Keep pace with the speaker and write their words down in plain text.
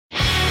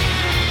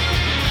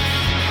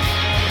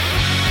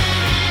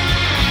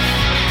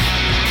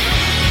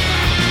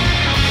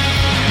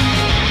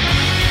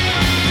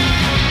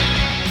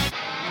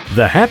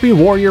The Happy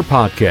Warrior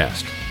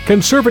Podcast,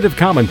 conservative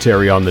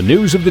commentary on the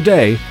news of the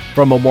day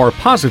from a more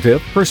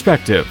positive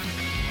perspective.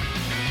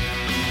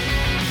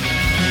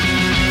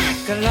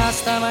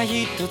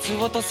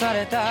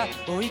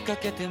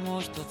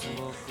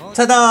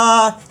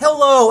 Ta-da!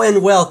 Hello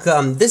and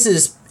welcome. This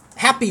is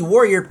Happy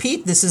Warrior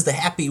Pete. This is the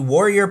Happy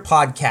Warrior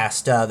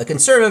Podcast, the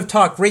conservative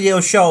talk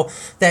radio show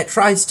that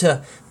tries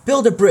to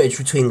build a bridge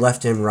between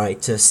left and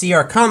right, to see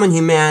our common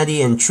humanity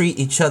and treat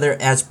each other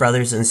as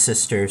brothers and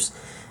sisters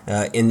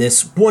in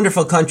this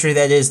wonderful country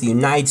that is the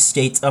United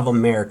States of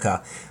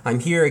America. I'm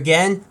here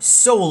again,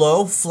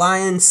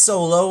 flying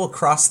solo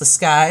across the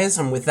skies.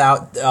 I'm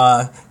without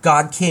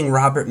God King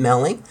Robert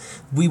Melling.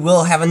 We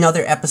will have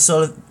another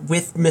episode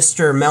with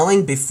Mr.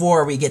 Melling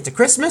before we get to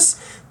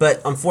Christmas, but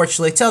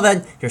unfortunately, till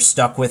then, you're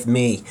stuck with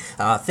me.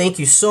 Thank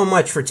you so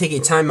much for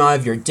taking time out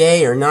of your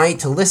day or night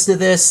to listen to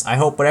this. I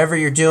hope whatever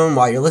you're doing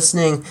while you're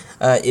listening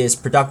is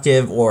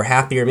productive or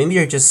happy, or maybe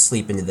you're just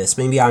sleeping to this.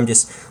 Maybe I'm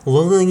just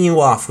lulling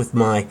you off with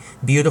my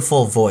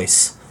beautiful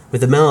voice,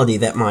 with the melody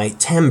that my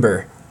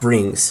timbre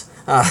brings.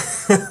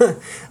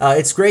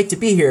 It's great to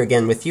be here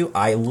again with you.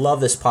 I love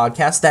this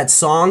podcast. That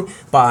song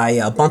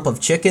by Bump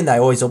of Chicken that I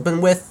always open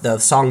with, the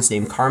song's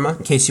named Karma,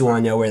 in case you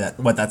want to know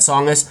what that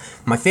song is.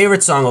 My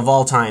favorite song of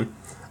all time.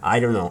 I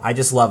don't know. I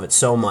just love it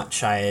so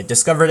much. I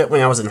discovered it when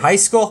I was in high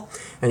school,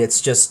 and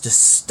it's just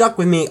stuck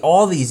with me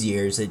all these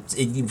years.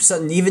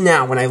 Even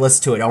now, when I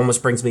listen to it, it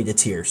almost brings me to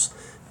tears.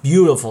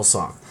 Beautiful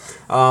song.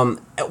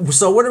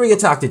 So what are we going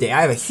to talk today?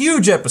 I have a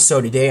huge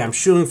episode today. I'm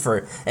shooting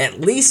for at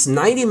least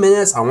 90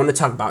 minutes. I want to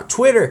talk about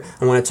Twitter.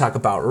 I want to talk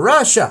about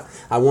Russia.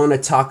 I want to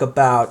talk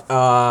about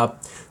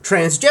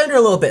transgender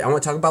a little bit. I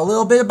want to talk about a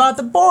little bit about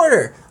the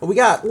border. We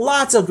got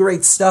lots of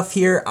great stuff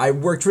here. I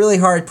worked really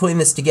hard putting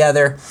this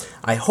together.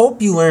 I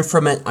hope you learn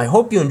from it. I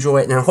hope you enjoy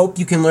it, and I hope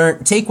you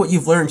can take what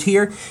you've learned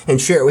here and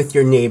share it with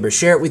your neighbor,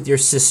 share it with your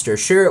sister,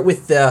 share it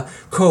with the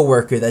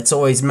coworker that's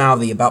always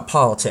mouthy about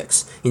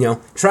politics.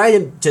 Try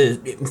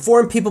to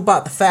inform people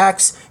about the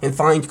facts and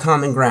find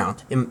common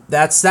ground. And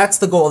that's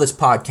the goal of this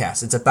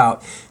podcast. It's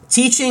about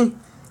teaching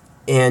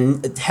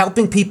and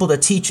helping people to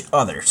teach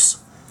others.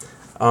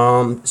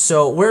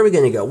 So where are we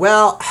going to go?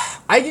 Well,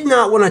 I did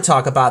not want to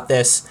talk about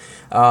this.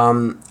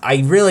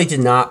 I really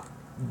did not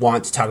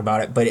want to talk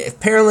about it, but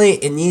apparently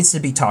it needs to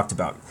be talked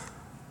about.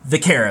 The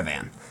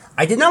caravan.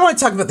 I did not want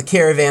to talk about the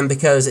caravan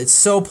because it's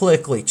so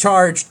politically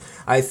charged.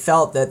 I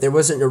felt that there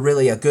wasn't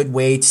really a good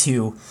way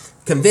to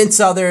convince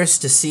others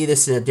to see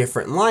this in a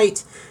different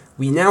light.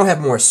 We now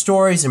have more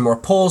stories and more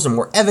polls and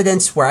more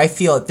evidence where I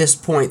feel at this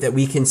point that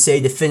we can say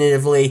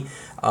definitively,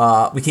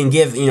 we can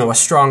give, a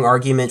strong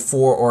argument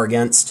for or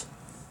against.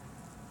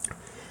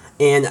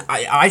 And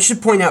I should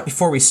point out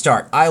before we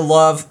start, I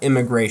love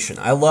immigration.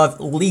 I love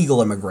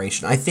legal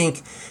immigration. I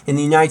think in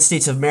the United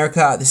States of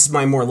America, this is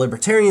my more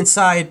libertarian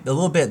side, a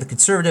little bit of the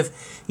conservative,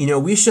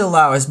 we should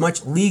allow as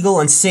much legal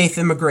and safe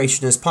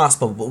immigration as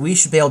possible, but we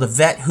should be able to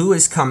vet who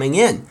is coming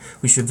in.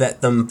 We should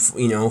vet them,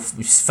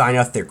 find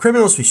out if they're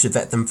criminals. We should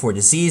vet them for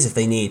disease, if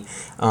they need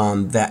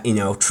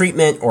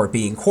treatment or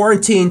being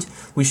quarantined.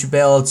 We should be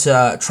able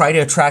to try to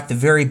attract the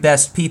very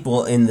best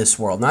people in this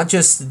world, not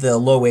just the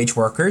low-wage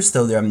workers,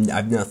 though I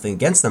have nothing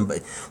against them,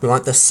 but we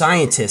want the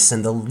scientists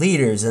and the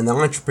leaders and the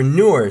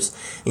entrepreneurs.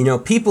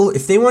 People,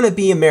 if they want to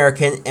be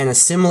American and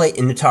assimilate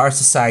into our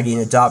society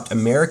and adopt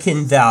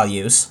American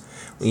values,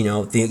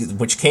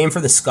 which came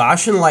from the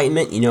Scottish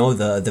Enlightenment,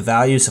 the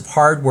values of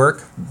hard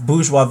work,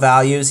 bourgeois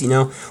values,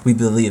 we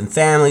believe in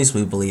families,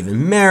 we believe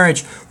in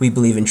marriage, we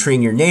believe in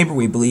treating your neighbor,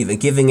 we believe in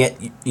giving it,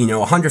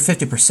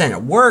 150%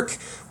 at work,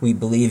 we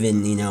believe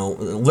in,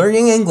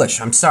 learning English.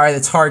 I'm sorry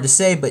that's hard to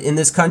say, but in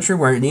this country,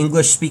 we're an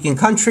English-speaking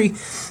country,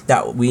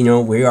 that we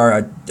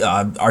are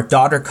our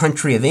daughter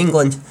country of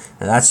England,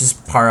 and that's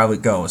just part of how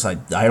it goes. I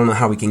don't know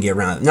how we can get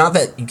around it. Not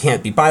that you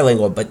can't be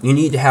bilingual, but you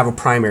need to have a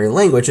primary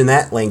language, and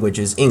that language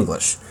is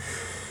English.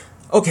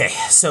 Okay,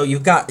 so you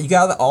got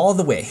all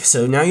the way.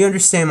 So now you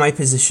understand my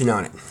position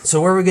on it.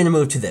 So where are we going to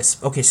move to this?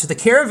 Okay, so the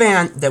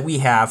caravan that we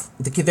have,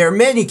 there are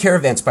many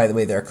caravans, by the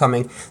way, that are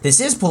coming.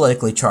 This is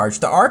politically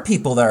charged. There are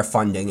people that are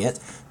funding it.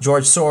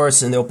 George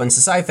Soros and the Open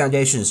Society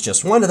Foundation is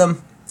just one of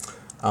them.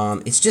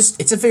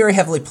 It's a very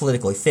heavily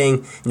political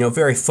thing,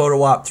 very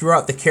photo op.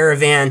 Throughout the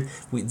caravan,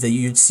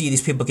 you'd see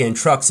these people get in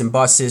trucks and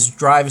buses,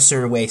 drive a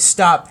certain way,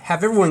 stop,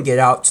 have everyone get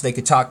out so they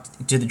could talk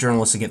to the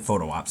journalists and get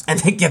photo ops,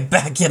 and then get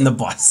back in the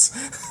bus.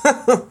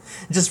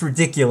 Just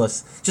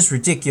ridiculous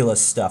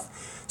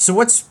stuff. So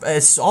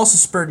what's also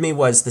spurred me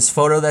was this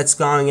photo that's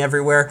going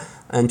everywhere.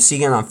 I'm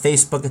seeing it on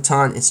Facebook a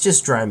ton. It's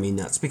just driving me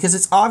nuts because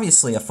it's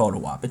obviously a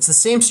photo op. It's the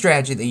same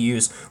strategy they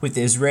use with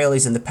the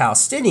Israelis and the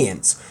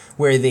Palestinians,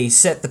 where they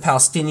set the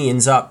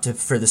Palestinians up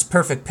for this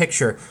perfect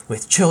picture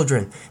with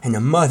children and a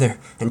mother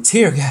and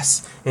tear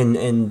gas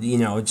and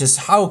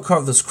just how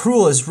those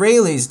cruel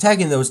Israelis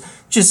attacking those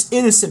just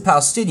innocent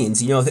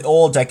Palestinians. The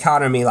old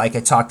dichotomy, like I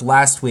talked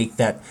last week,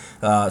 that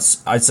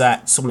is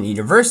at so many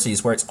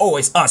universities where it's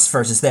always us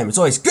versus them. It's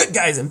always good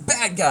guys and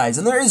bad guys,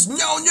 and there is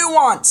no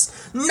nuance,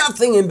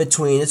 nothing in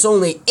between. It's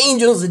only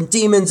angels and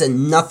demons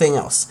and nothing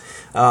else.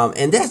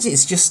 And that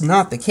is just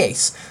not the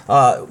case.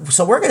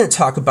 So we're going to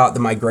talk about the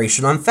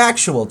migration on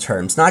factual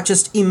terms, not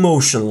just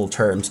emotional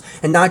terms,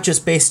 and not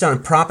just based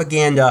on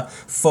propaganda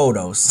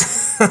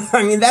photos.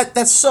 I mean,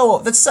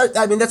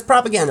 that's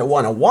propaganda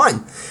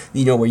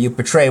 101, where you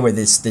portray where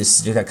this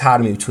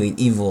dichotomy between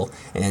evil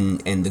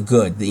and the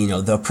good,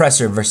 the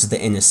oppressor versus the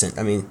innocent.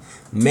 I mean,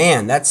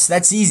 man,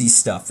 that's easy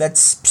stuff.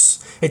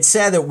 It's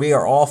sad that we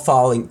are all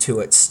falling to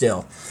it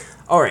still.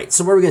 All right,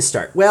 so where are we going to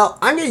start? Well,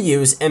 I'm going to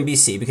use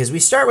NBC because we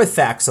start with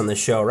facts on the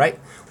show, right?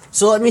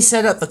 So let me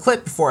set up the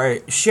clip before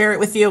I share it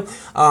with you.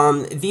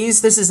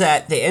 This is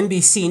at the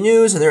NBC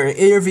News, and they're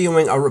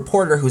interviewing a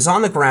reporter who's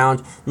on the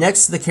ground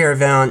next to the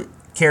caravan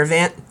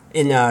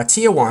in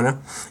Tijuana,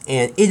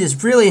 and it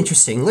is really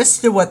interesting.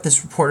 Listen to what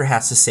this reporter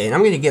has to say, and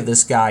I'm going to give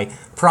this guy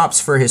props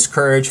for his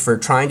courage for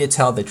trying to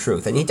tell the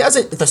truth, and he does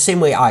it the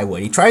same way I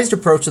would. He tries to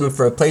approach them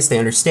for a place they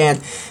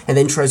understand, and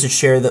then tries to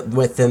share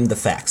with them the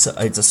facts.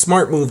 It's a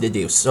smart move to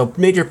do, so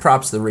major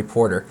props to the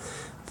reporter.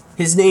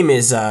 His name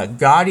is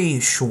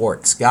Gadi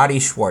Schwartz.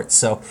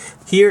 So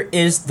here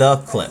is the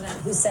clip.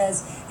 Who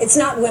says it's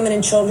not women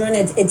and children,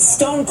 it's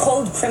stone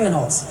cold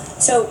criminals.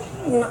 So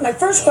my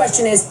first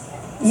question is,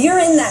 you're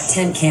in that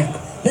tent camp.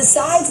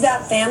 Besides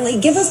that family,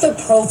 give us the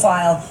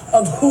profile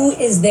of who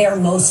is there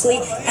mostly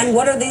and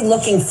what are they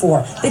looking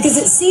for? Because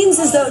it seems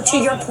as though, to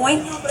your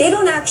point, they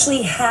don't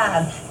actually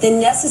have the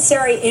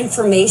necessary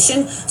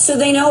information so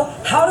they know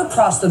how to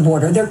cross the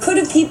border. There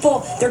could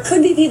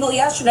be people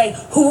yesterday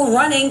who were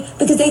running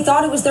because they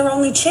thought it was their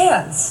only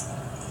chance.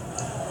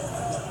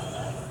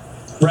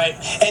 Right.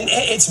 And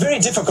it's very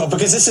difficult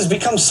because this has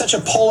become such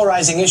a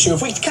polarizing issue.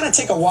 If we kind of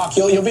take a walk,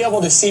 you'll be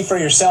able to see for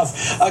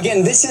yourself.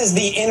 Again, this is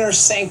the inner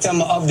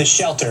sanctum of the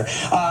shelter.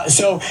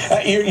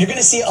 You're going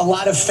to see a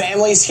lot of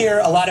families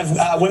here, a lot of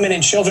women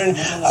and children.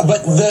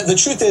 But the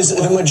truth is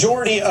the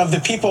majority of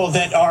the people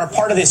that are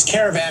part of this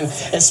caravan,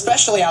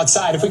 especially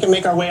outside, if we can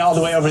make our way all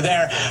the way over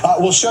there,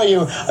 we'll show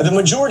you the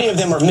majority of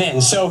them are men.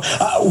 So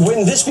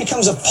when this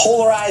becomes a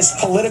polarized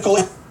political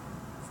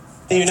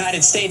the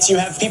United States, you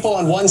have people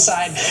on one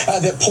side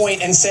that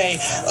point and say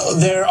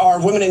there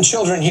are women and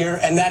children here,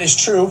 and that is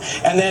true.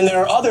 And then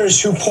there are others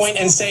who point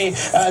and say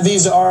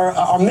these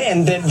are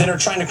men that are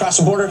trying to cross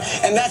the border,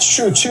 and that's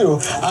true too.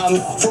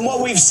 From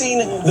what we've seen,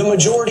 the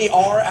majority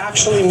are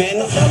actually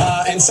men,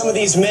 and some of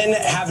these men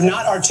have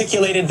not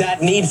articulated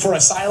that need for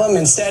asylum.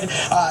 Instead,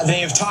 they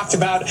have talked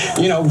about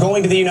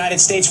going to the United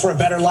States for a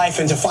better life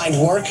and to find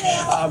work.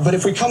 But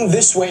if we come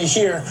this way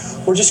here,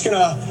 we're just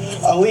gonna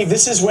leave.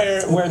 This is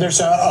where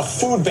there's a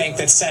food bank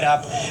that's set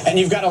up, and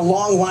you've got a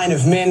long line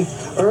of men.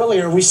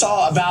 Earlier, we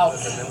saw about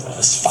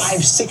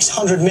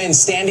 500-600 men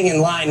standing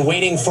in line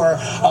waiting for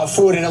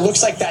food, and it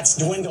looks like that's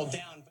dwindled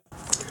down.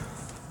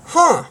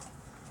 Huh.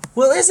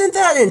 Well, isn't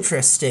that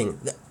interesting?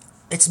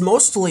 It's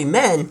mostly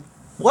men.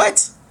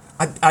 What?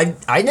 I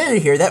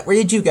didn't hear that. Where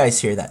did you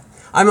guys hear that?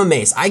 I'm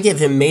amazed. I give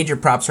him major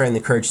props for having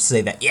the courage to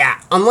say that. Yeah,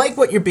 unlike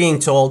what you're being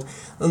told,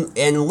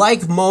 and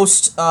like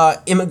most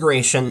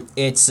immigration,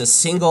 it's a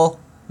single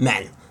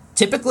men.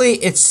 Typically,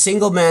 it's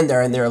single men that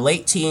are in their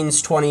late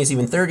teens, 20s,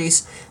 even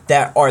 30s,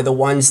 that are the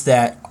ones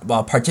that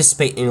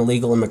participate in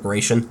illegal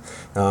immigration.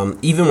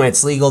 Even when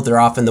it's legal, they're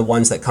often the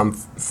ones that come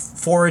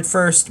forward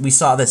first. We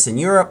saw this in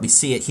Europe. We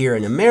see it here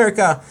in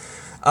America.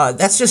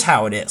 That's just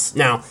how it is.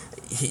 Now,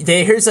 the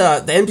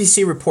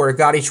NBC reporter,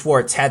 Gadi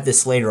Schwartz, had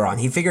this later on.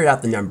 He figured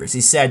out the numbers.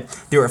 He said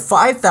there were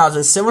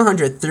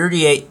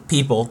 5,738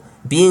 people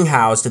being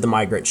housed at the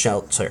migrant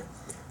shelter.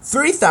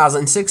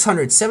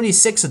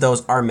 3,676 of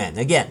those are men.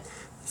 Again,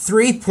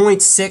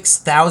 3.6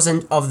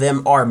 thousand of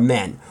them are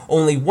men.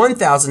 Only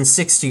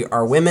 1,060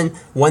 are women.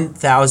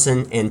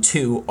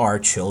 1,002 are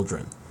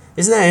children.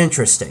 Isn't that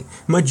interesting?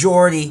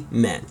 Majority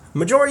men.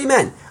 Majority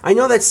men. I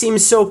know that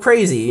seems so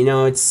crazy.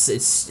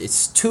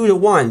 It's 2 to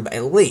 1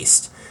 at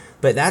least.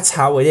 But that's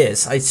how it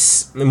is.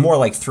 It's more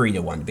like 3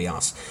 to 1, to be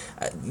honest.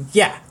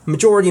 Yeah,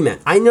 majority men.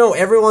 I know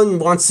everyone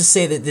wants to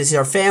say that these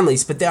are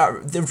families, but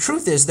the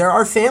truth is there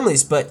are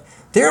families, but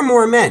there are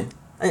more men.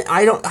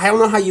 I don't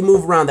know how you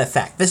move around that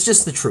fact. That's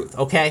just the truth,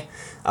 okay?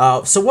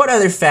 So what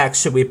other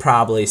facts should we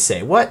probably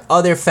say? What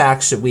other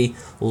facts should we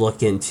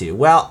look into?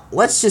 Well,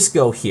 let's just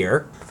go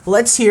here.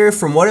 Let's hear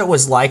from what it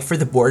was like for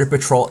the Border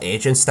Patrol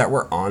agents that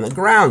were on the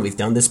ground. We've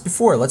done this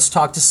before. Let's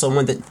talk to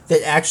someone that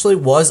actually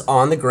was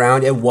on the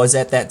ground and was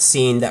at that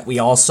scene that we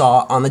all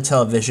saw on the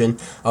television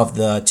of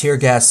the tear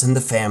gas and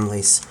the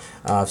families.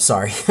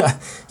 Sorry.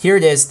 Here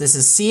it is. This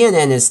is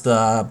CNN is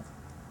the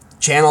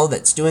channel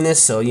that's doing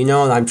this, so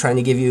I'm trying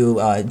to give you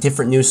a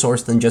different news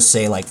source than just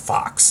say like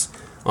Fox.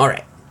 All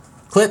right.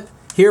 Clip.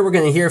 Here we're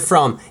going to hear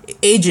from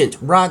Agent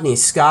Rodney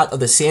Scott of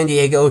the San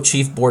Diego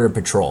Chief Border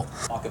Patrol.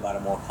 Talk about a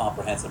more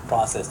comprehensive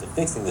process to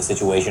fixing the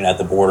situation at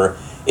the border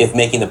if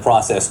making the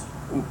process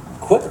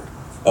quicker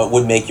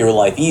would make your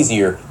life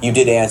easier. You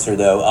did answer,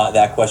 though,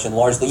 that question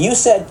largely. You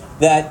said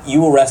that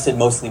you arrested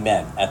mostly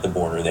men at the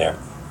border there.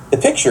 The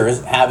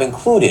pictures have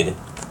included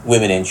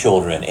women and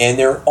children, and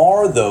there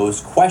are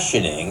those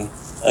questioning,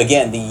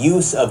 again, the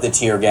use of the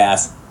tear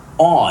gas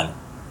on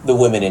the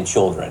women and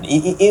children.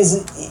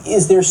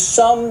 Is there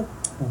some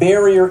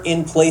barrier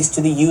in place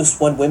to the use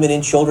when women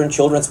and children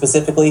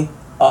specifically,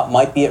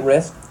 might be at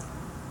risk?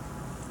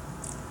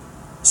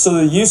 So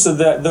the use of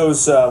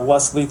those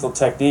less lethal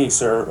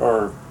techniques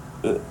are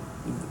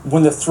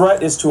when the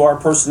threat is to our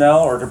personnel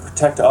or to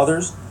protect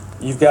others,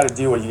 you've got to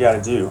do what you got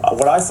to do.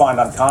 What I find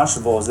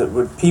unconscionable is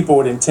that people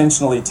would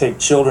intentionally take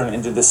children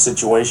into this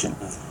situation.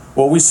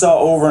 What we saw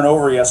over and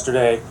over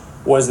yesterday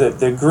was that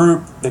the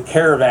group, the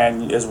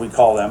caravan as we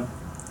call them,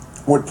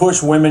 would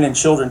push women and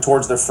children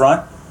towards the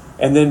front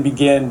and then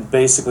begin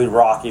basically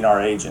rocking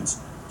our agents.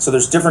 So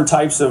there's different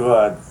types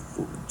of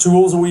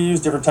tools we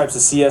use, different types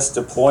of CS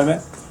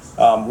deployment.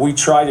 We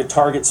try to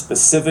target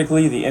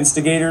specifically the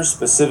instigators,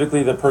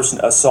 specifically the person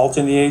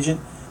assaulting the agent.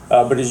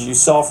 But as you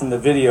saw from the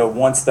video,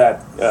 once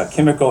that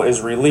chemical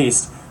is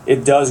released,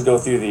 it does go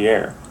through the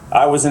air.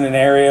 I was in an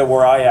area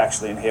where I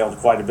actually inhaled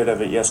quite a bit of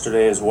it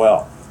yesterday as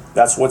well.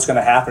 That's what's going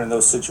to happen in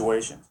those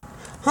situations.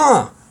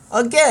 Huh.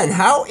 Again,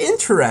 how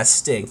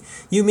interesting.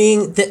 You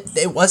mean that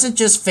it wasn't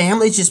just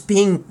families just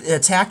being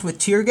attacked with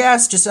tear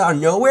gas just out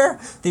of nowhere?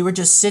 They were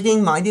just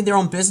sitting, minding their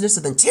own business,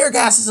 and then tear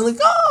gas is like,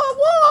 oh,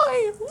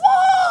 why?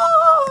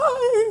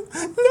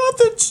 Not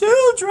the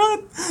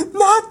children!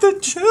 Not the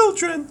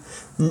children!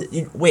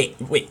 Wait.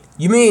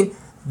 You mean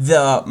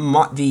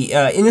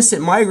the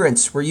innocent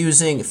migrants were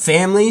using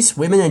families,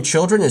 women, and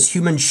children as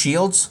human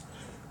shields?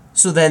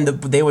 So then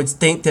they would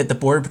think that the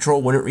Border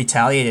Patrol wouldn't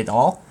retaliate at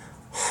all?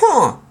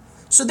 Huh.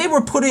 So they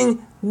were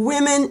putting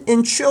women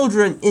and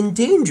children in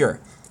danger.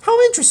 How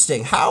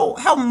interesting.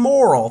 How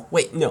moral.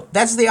 Wait, no,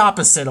 that's the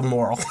opposite of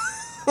moral.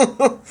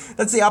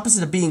 That's the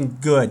opposite of being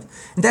good.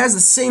 And that is the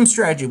same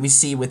strategy we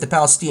see with the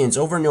Palestinians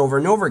over and over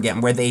and over again,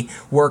 where they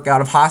work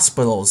out of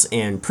hospitals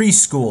and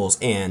preschools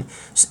and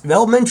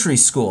elementary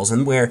schools,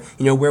 and where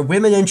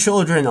women and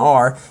children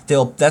are,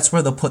 that's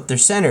where they'll put their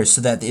centers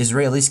so that the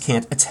Israelis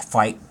can't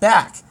fight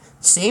back.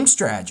 Same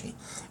strategy.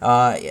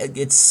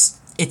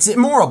 It's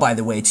immoral, by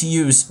the way, to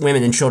use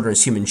women and children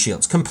as human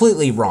shields.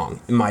 Completely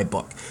wrong, in my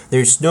book.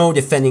 There's no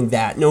defending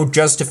that, no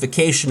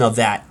justification of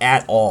that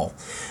at all.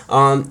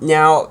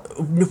 Now,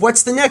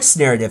 what's the next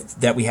narrative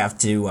that we have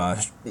to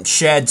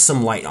shed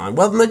some light on?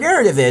 Well, the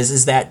narrative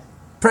is that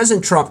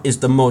President Trump is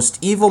the most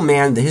evil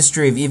man in the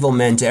history of evil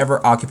men to ever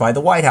occupy the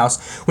White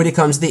House when it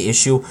comes to the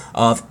issue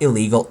of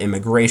illegal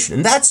immigration.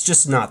 And that's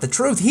just not the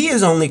truth. He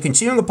is only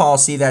continuing a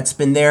policy that's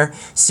been there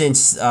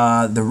since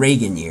the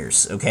Reagan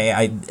years. Okay,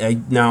 I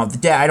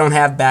don't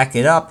have back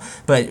it up,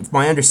 but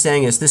my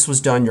understanding is this was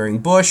done during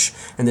Bush,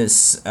 and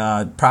this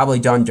probably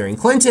done during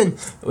Clinton,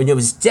 and it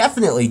was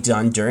definitely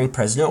done during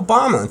President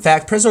Obama. In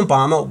fact, President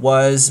Obama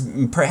was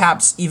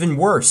perhaps even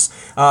worse.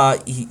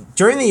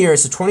 During the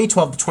years of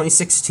 2012 to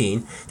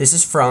 2016, this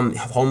is from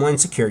Homeland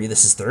Security.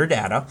 This is their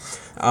data.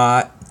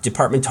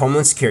 Department of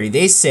Homeland Security.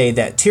 They say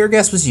that tear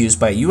gas was used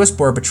by a U.S.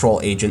 Border Patrol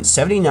agent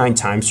 79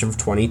 times from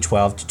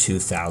 2012 to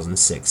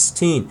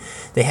 2016.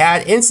 They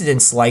had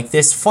incidents like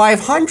this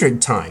 500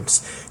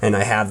 times. And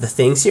I have the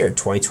things here.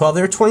 2012,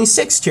 there were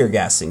 26 tear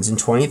gassings. In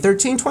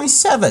 2013,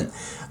 27.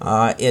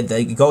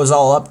 It goes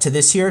all up to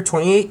this year,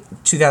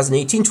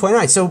 2018,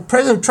 29. So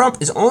President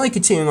Trump is only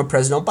continuing a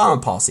President Obama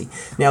policy.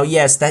 Now,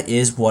 yes, that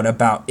is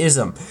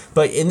whataboutism.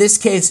 But in this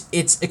case,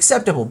 it's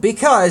acceptable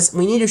because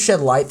we need to shed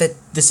light that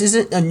this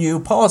isn't a new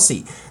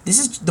policy.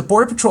 The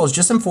Border Patrol is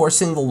just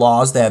enforcing the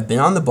laws that have been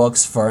on the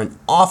books for an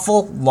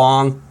awful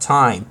long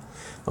time.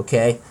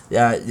 Okay,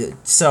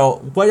 so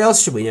what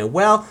else should we know?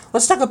 Well,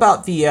 let's talk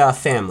about the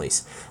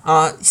families.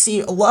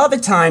 See, a lot of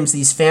the times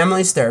these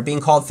families that are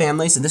being called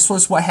families, and this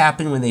was what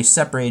happened when they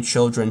separated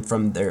children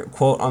from their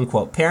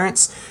quote-unquote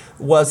parents,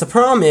 was the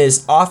problem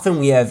is often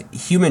we have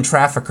human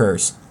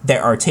traffickers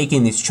that are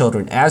taking these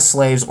children as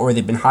slaves, or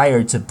they've been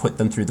hired to put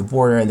them through the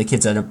border, and the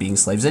kids end up being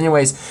slaves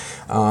anyways.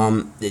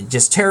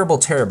 Just terrible,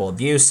 terrible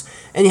abuse.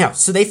 Anyhow,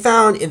 so they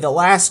found in the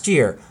last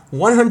year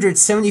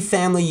 170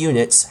 family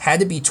units had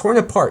to be torn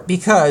apart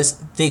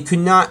because they could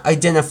not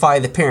identify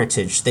the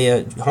parentage.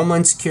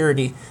 Homeland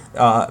Security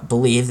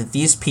believed that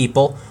these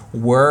people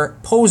were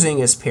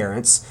posing as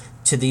parents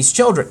to these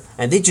children,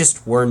 and they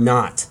just were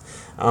not.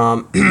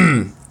 What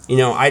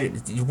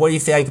do you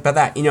think about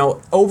that?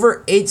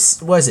 Over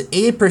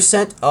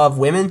 80% of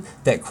women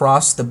that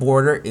cross the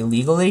border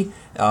illegally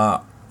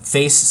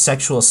face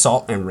sexual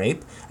assault and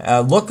rape.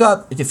 Look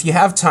up, if you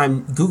have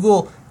time,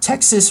 Google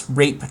Texas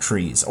rape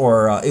trees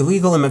or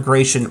illegal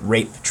immigration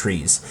rape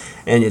trees.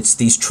 And it's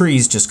these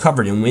trees just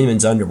covered in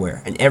women's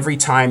underwear. And every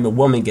time a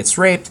woman gets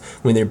raped,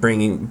 when they're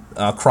bringing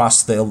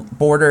across the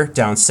border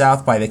down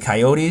south by the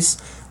coyotes,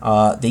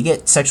 they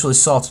get sexually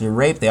assaulted and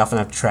raped. They often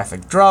have to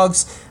traffic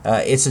drugs.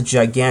 It's a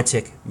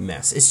gigantic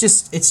mess. It's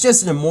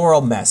just an immoral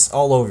mess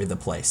all over the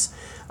place.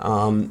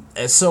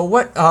 So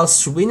what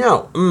else should we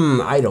know?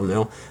 I don't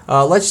know.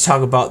 Let's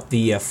talk about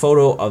the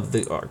photo of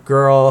the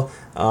girl.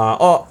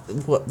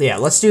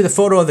 Let's do the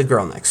photo of the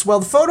girl next. Well,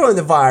 the photo in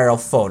the viral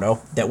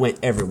photo that went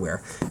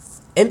everywhere.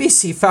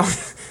 NBC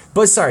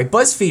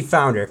BuzzFeed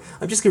founder.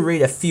 I'm just going to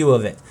read a few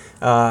of it.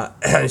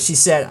 She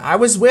said, I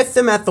was with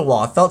them at the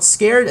wall. I felt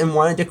scared and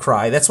wanted to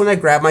cry. That's when I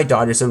grabbed my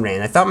daughters and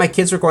ran. I thought my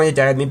kids were going to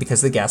die of me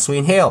because of the gas we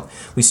inhaled.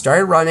 We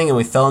started running and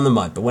we fell in the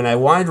mud. But when I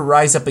wanted to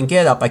rise up and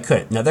get up, I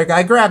couldn't. Another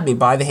guy grabbed me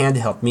by the hand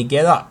to help me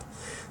get up.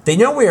 They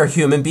know we are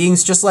human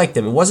beings just like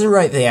them. It wasn't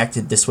right they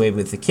acted this way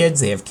with the kids.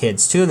 They have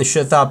kids too, and they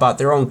should have thought about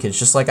their own kids,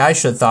 just like I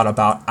should have thought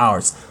about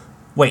ours.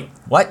 Wait,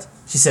 what?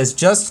 She says,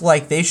 just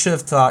like they should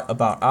have thought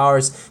about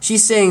ours.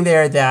 She's saying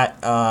there that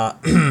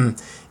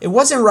it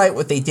wasn't right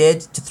what they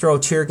did to throw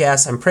tear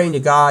gas. I'm praying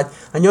to God.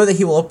 I know that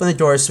He will open the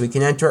doors so we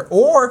can enter.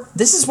 Or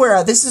this is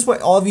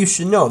what all of you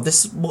should know.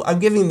 I'm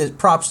giving the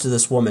props to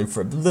this woman for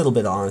a little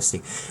bit of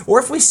honesty. Or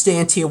if we stay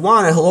in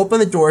Tijuana, He'll open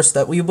the doors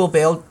so that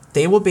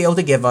they will be able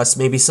to give us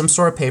maybe some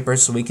sort of paper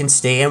so we can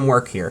stay and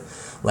work here.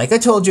 Like I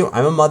told you,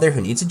 I'm a mother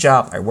who needs a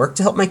job. I work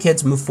to help my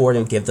kids move forward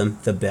and give them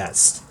the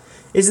best.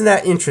 Isn't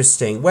that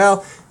interesting?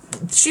 Well,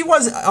 she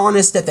was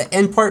honest at the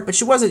end part, but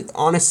she wasn't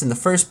honest in the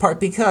first part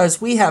because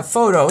we have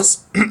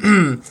photos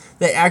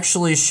that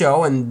actually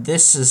show, and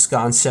this has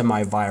gone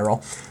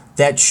semi-viral,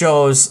 that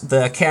shows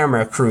the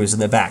camera crews in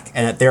the back,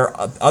 and that there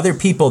are other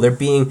people, they're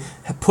being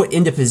put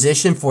into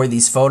position for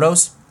these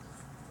photos.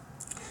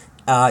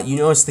 You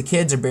notice the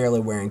kids are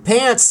barely wearing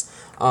pants.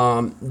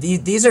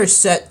 These are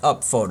set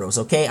up photos,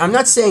 okay? I'm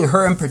not saying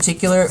her in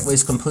particular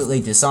was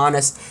completely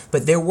dishonest,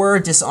 but there were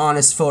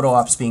dishonest photo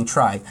ops being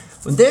tried.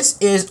 This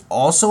is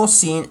also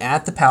seen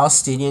at the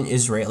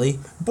Palestinian-Israeli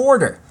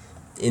border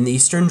in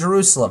eastern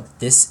Jerusalem,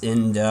 this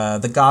in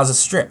the Gaza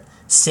Strip.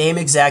 Same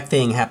exact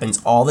thing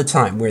happens all the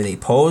time, where they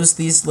pose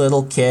these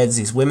little kids,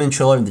 these women,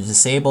 children, the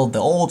disabled, the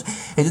old,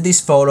 into these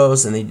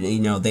photos, and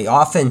they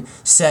often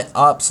set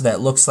up so that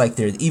it looks like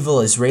there's evil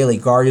Israeli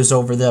guards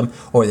over them,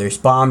 or there's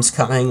bombs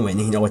coming, when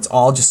it's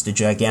all just a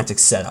gigantic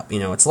setup.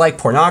 It's like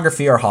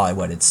pornography or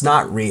Hollywood. It's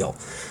not real.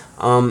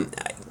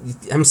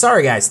 I'm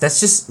sorry, guys. That's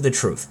just the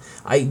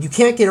truth. You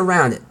can't get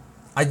around it.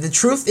 The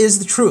truth is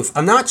the truth.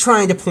 I'm not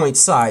trying to point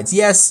sides.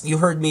 Yes, you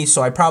heard me,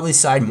 so I probably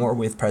side more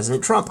with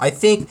President Trump. I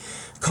think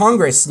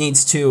Congress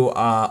needs to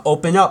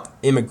open up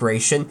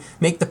immigration,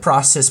 make the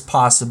process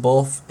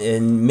possible,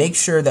 and make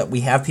sure that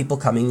we have people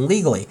coming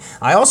legally.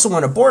 I also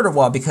want a border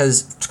wall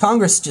because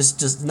Congress just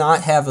does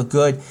not have a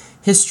good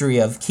history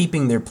of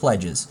keeping their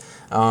pledges.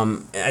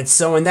 And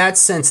so in that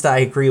sense, I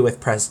agree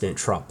with President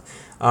Trump.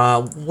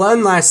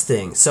 One last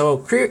thing. So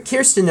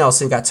Kirstjen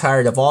Nielsen got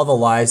tired of all the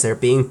lies that are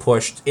being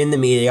pushed in the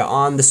media,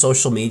 on the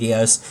social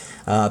medias.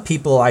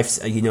 People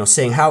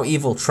saying how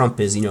evil Trump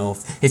is.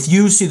 If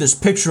you see this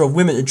picture of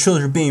women and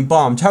children being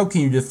bombed, how can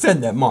you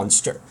defend that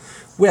monster?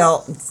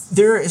 Well,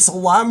 there is a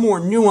lot more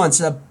nuance,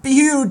 a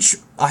humongous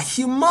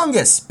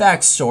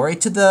backstory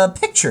to the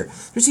picture.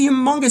 There's a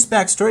humongous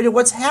backstory to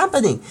what's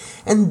happening.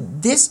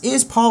 And this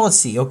is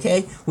policy,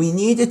 okay? We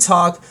need to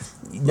talk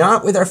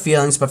not with our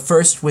feelings, but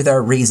first with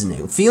our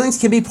reasoning. Feelings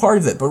can be part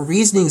of it, but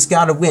reasoning's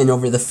got to win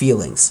over the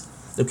feelings.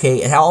 Okay,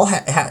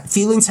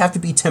 feelings have to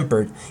be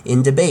tempered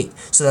in debate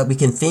so that we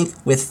can think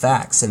with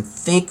facts and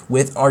think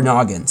with our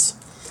noggins.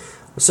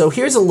 So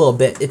here's a little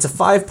bit. It's a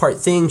 5-part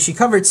thing. She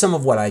covered some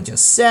of what I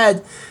just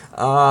said.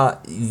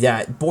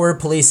 That border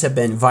police have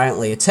been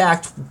violently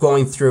attacked,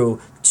 going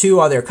through 2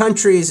 other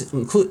countries,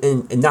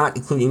 not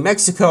including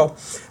Mexico.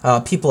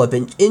 People have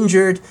been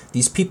injured.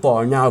 These people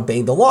are now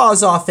obeying the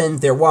laws often.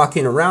 They're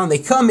walking around. They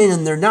come in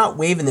and they're not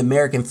waving the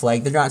American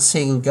flag. They're not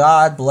singing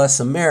God Bless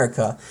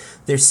America.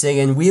 They're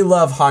singing We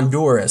Love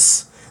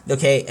Honduras.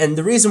 Okay, and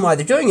the reason why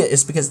they're doing it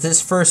is because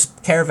this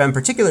first caravan in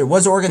particular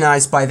was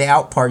organized by the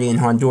Out Party in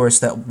Honduras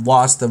that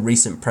lost the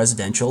recent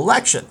presidential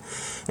election.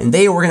 And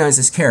they organized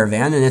this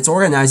caravan, and it's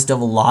organized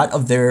of a lot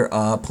of their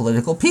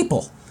political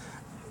people.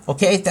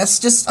 Okay, that's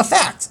just a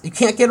fact. You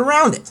can't get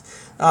around it.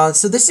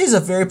 So this is a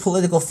very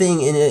political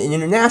thing in an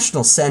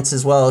international sense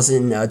as well as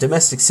in a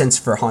domestic sense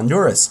for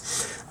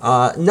Honduras.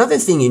 Another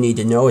thing you need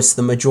to know is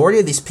the majority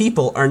of these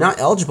people are not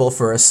eligible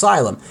for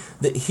asylum.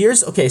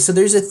 So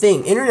there's a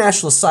thing.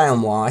 International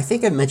asylum law, I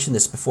think I mentioned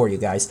this before, you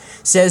guys,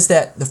 says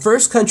that the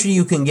first country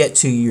you can get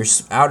to, you're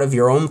out of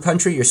your own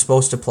country, you're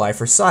supposed to apply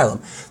for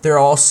asylum. There are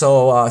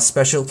also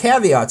special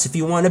caveats if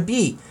you want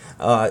to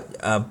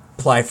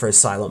apply for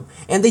asylum.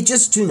 And they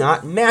just do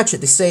not match it.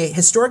 They say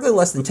historically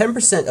less than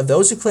 10% of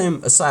those who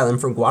claim asylum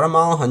from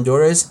Guatemala,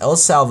 Honduras, El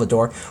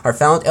Salvador are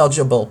found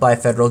eligible by a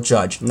federal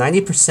judge.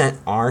 90%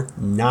 are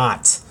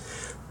not.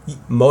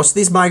 Most of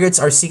these migrants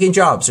are seeking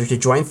jobs or to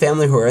join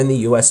family who are in the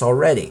U.S.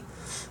 already.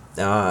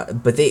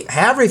 But they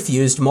have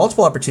refused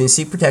multiple opportunities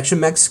to seek protection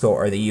in Mexico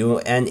or the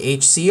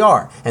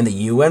UNHCR and the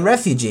UN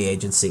Refugee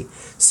Agency.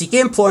 Seeking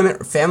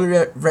employment or family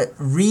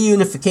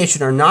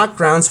reunification are not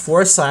grounds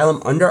for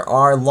asylum under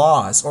our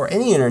laws or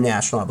any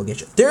international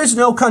obligation. There is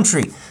no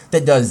country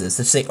that does this.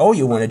 They say, oh,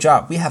 you want a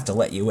job, we have to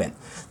let you in.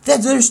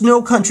 There's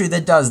no country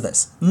that does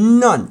this.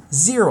 None.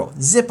 Zero.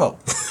 Zippo.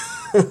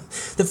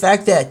 The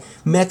fact that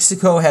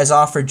Mexico has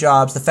offered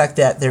jobs, the fact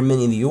that there are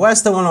many in the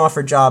U.S. that want to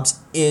offer jobs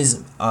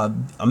is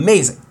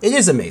amazing. It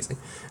is amazing.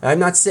 I'm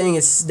not saying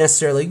it's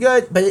necessarily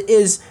good, but it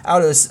is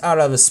out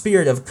of a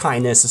spirit of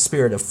kindness, a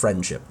spirit of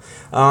friendship.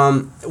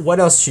 What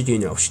else should you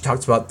know? She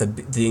talks about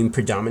being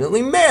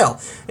predominantly male.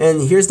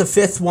 And here's the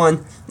fifth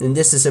one, and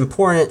this is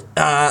important.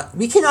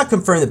 We cannot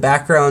confirm the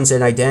backgrounds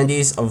and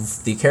identities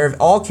of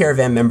all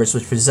caravan members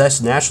which possess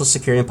national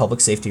security and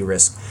public safety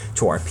risk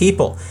to our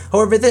people.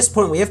 However, at this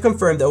point, we have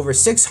confirmed that over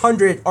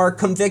 600 are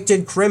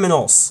convicted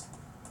criminals.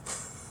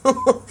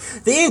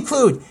 They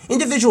include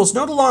individuals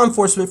known to law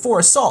enforcement for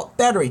assault,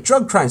 battery,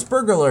 drug crimes,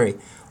 burglary,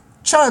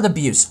 child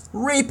abuse,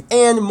 rape,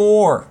 and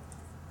more.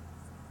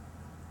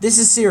 This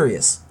is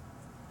serious.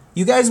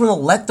 You guys want to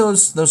let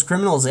those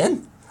criminals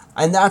in?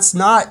 And that is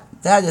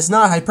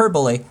not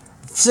hyperbole.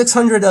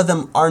 600 of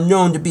them are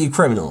known to be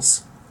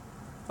criminals.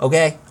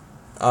 Okay?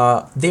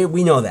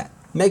 We know that.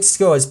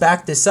 Mexico has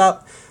backed this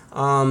up.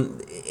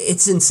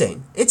 It's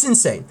insane. It's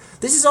insane.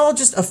 This is all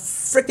just a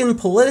freaking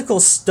political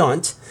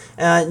stunt.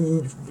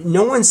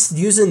 No one's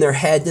using their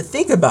head to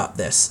think about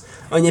this.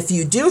 And if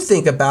you do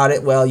think about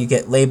it, well, you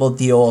get labeled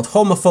the old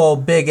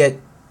homophobe,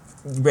 bigot,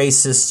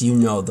 racist, you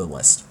know the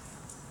list.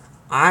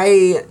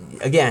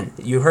 Again,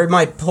 you heard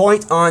my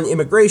point on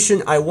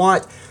immigration. I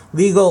want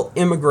legal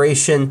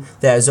immigration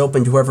that is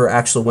open to whoever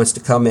actually wants to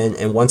come in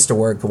and wants to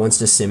work, wants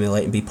to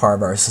assimilate and be part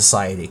of our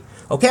society.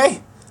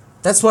 Okay?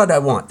 That's what I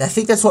want. I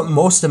think that's what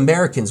most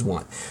Americans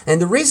want.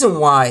 And the reason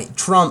why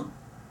Trump,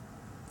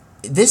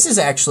 this is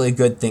actually a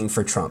good thing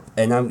for Trump,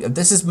 and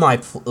this is my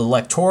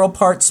electoral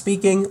part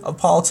speaking of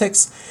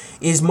politics,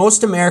 is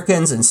most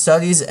Americans, and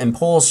studies and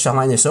polls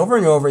shine this over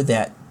and over,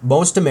 that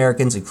most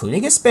Americans,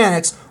 including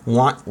Hispanics,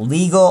 want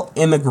legal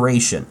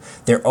immigration.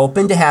 They're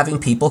open to having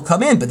people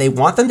come in, but they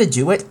want them to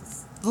do it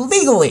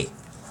legally.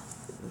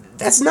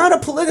 That's not a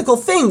political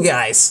thing,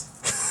 guys.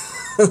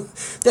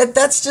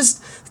 That's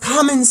just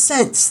common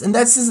sense, and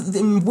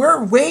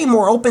we're way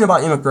more open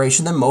about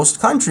immigration than most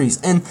countries,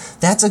 and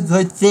that's a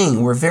good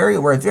thing. We're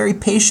a very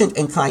patient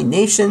and kind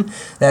nation.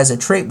 That is a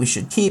trait we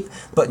should keep,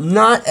 but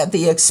not at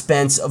the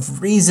expense of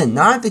reason,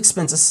 not at the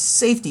expense of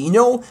safety. You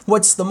know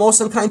what's the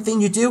most unkind thing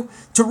you do?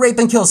 To rape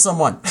and kill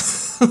someone.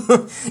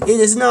 It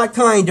is not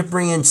kind to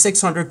bring in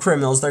 600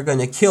 criminals that are going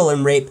to kill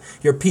and rape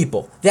your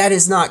people. That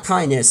is not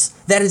kindness.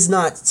 That is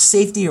not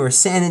safety or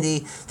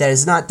sanity. That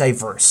is not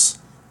diverse.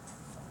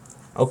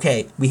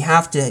 Okay, we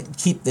have to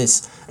keep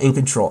this in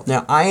control.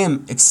 Now, I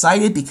am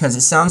excited because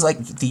it sounds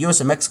like the U.S.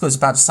 and Mexico is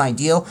about to sign a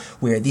deal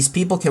where these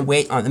people can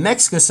wait on the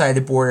Mexico side of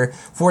the border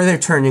for their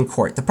turn in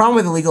court. The problem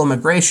with illegal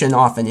immigration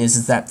often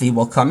is that they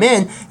will come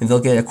in and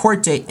they'll get a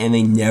court date and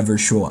they never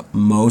show up.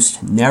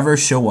 Most never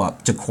show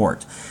up to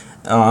court.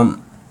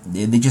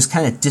 They just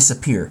kind of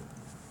disappear.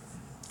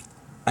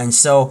 And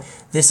so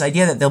this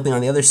idea that they'll be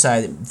on the other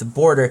side of the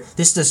border,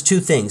 this does two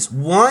things.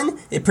 One,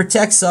 it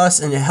protects us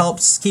and it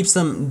keeps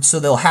them, so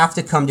they'll have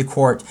to come to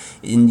court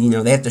and,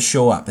 they have to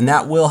show up. And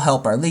that will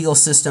help our legal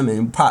system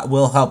and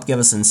will help give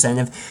us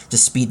incentive to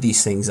speed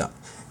these things up.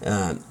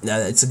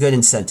 It's a good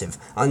incentive.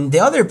 On the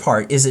other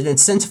part is it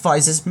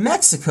incentivizes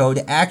Mexico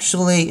to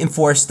actually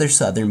enforce their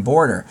southern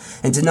border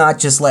and to not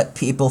just let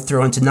people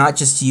through and to not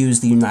just use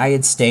the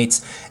United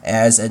States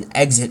as an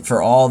exit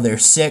for all their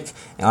sick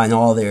and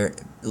all their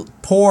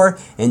poor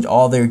and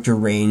all their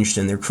deranged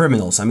and their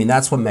criminals. I mean,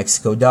 that's what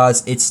Mexico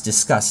does. It's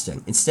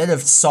disgusting. Instead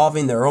of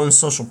solving their own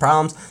social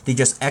problems, they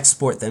just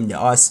export them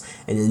to us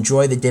and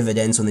enjoy the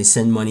dividends when they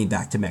send money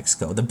back to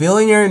Mexico. The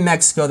billionaire in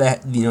Mexico,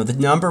 the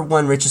number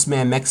one richest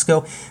man in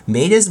Mexico,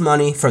 made his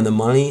money from the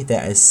money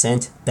that is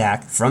sent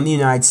back from the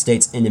United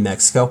States into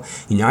Mexico.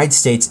 The United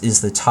States is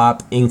the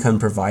top income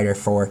provider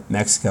for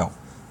Mexico.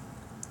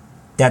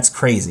 That's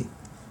crazy.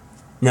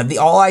 Now,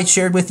 everything I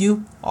shared with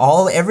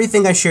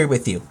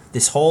you,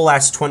 this whole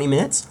last 20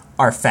 minutes,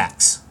 are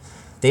facts.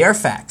 They are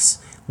facts.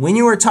 When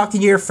you are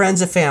talking to your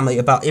friends and family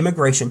about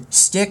immigration,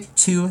 stick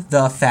to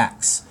the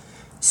facts.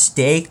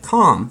 Stay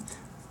calm.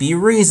 Be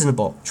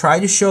reasonable. Try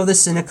to show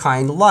this in a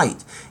kind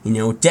light.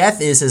 Death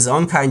is as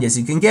unkind as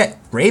you can get.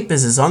 Rape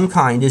is as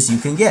unkind as you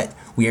can get.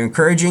 We are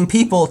encouraging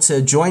people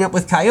to join up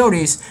with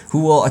coyotes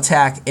who will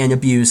attack and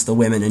abuse the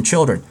women and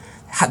children.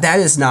 That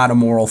is not a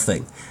moral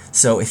thing.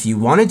 So if you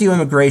want to do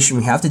immigration,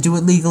 we have to do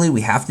it legally,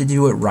 we have to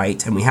do it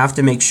right, and we have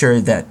to make sure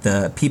that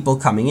the people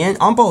coming in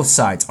on both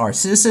sides, our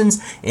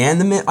citizens and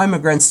the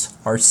immigrants,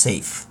 are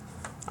safe.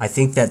 I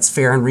think that's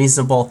fair and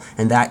reasonable,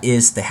 and that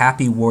is the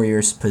Happy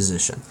Warriors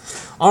position.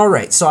 All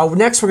right, so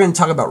next we're going to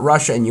talk about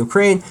Russia and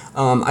Ukraine.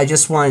 I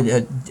just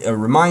wanted to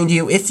remind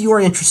you, if you are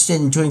interested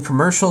in doing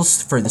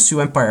commercials for the Sioux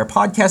Empire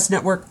Podcast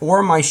Network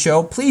or my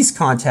show, please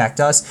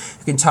contact us.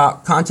 You can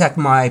contact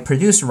my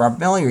producer, Robert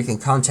Melly, or you can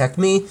contact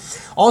me.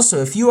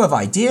 Also, if you have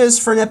ideas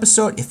for an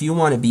episode, if you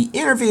want to be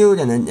interviewed,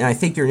 and I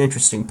think you're an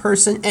interesting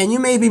person, and you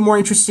may be more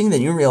interesting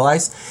than you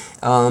realize,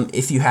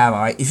 if you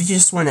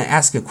just want to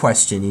ask a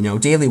question,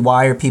 Daily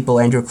Wire people,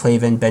 Andrew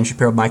Klavan, Ben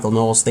Shapiro, Michael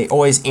Knowles, they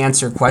always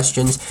answer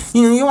questions.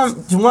 You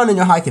want to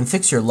know how I can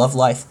fix your love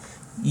life?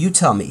 You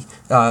tell me.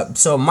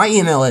 So my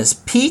email is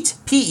Pete,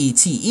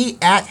 P-E-T-E,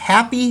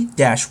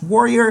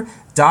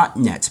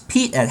 @happy-warrior.net.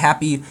 Pete at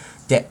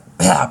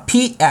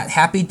Pete at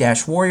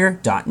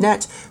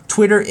happy-warrior.net.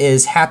 Twitter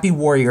is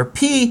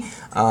happywarriorp.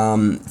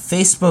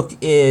 Facebook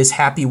is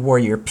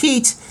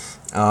happywarriorpete.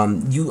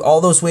 All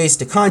those ways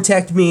to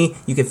contact me.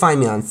 You can find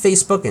me on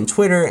Facebook and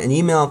Twitter and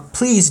email.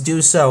 Please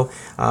do so.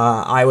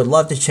 I would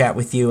love to chat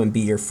with you and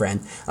be your friend.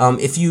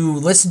 If you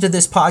listen to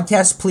this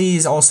podcast,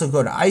 please also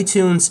go to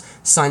iTunes,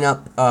 sign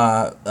up,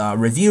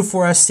 review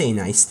for us, say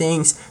nice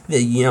things.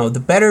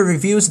 The better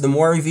reviews, the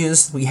more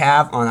reviews we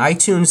have on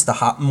iTunes,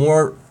 the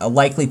more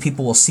likely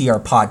people will see our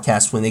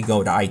podcast when they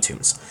go to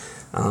iTunes.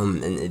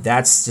 And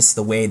that's just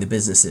the way the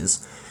business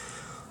is.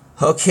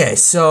 Okay,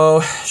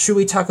 so should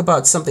we talk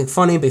about something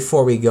funny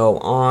before we go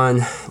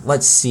on?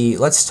 Let's see.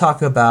 Let's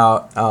talk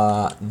about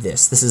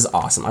this. This is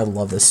awesome. I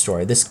love this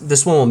story.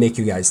 This one will make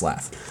you guys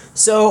laugh.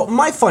 So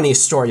my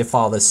funniest story to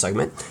follow this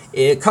segment,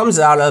 it comes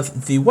out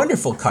of the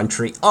wonderful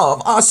country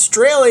of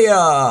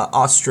Australia,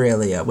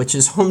 which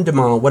is home to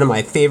one of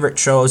my favorite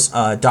shows,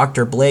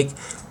 Dr. Blake.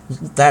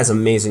 That is an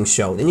amazing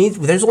show.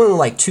 There's only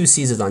like 2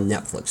 seasons on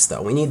Netflix,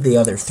 though. We need the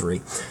other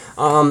 3.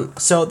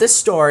 So this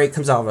story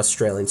comes out of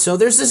Australia. So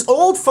there's this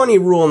old funny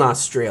rule in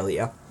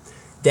Australia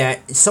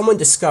that someone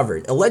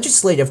discovered, a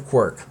legislative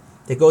quirk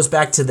that goes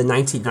back to the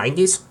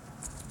 1990s.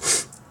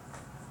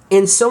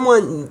 And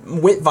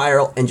someone went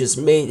viral and just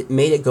made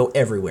it go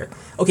everywhere.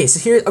 Okay, so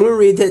here, I'm going to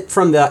read it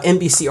from the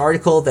NBC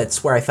article.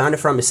 That's where I found it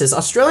from. It says,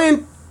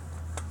 Australian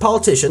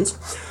politicians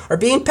are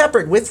being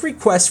peppered with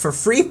requests for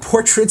free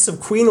portraits of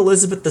Queen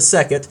Elizabeth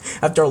II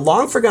after a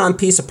long-forgotten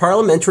piece of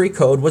parliamentary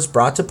code was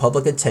brought to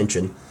public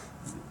attention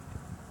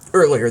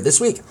earlier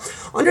this week.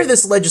 Under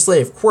this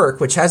legislative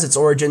quirk, which has its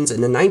origins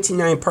in the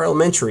 1990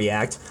 Parliamentary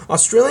Act,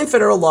 Australian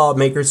federal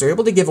lawmakers are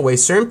able to give away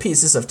certain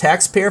pieces of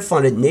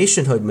taxpayer-funded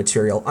nationhood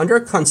material under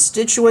a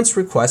constituents'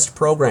 request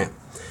program.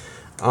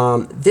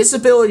 This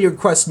ability to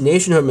request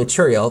nationhood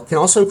material can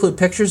also include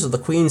pictures of the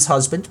Queen's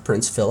husband,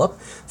 Prince Philip,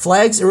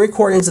 flags, and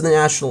recordings of the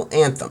national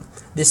anthem.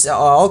 This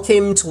all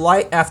came to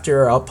light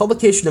after a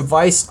publication of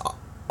Vice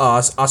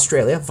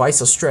Australia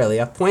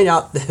pointed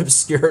out the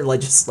obscure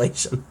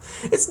legislation.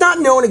 It's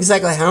not known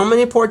exactly how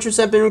many portraits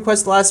have been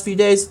requested the last few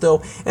days,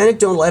 though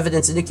anecdotal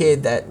evidence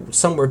indicated that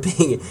some were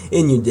being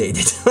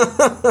inundated.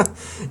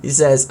 He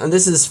says, and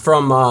this is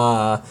from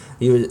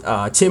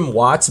Tim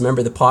Watts, a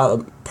member of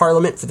the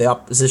Parliament for the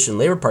opposition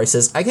Labour Party,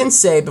 says, I can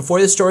say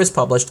before this story is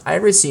published, I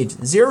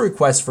received 0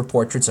 requests for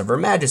portraits of Her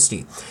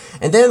Majesty.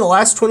 And then in the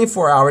last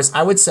 24 hours,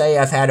 I would say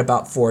I've had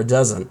about 4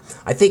 dozen.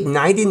 I think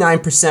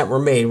 99% were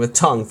made with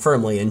tongue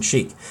firmly in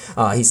cheek.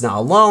 He's not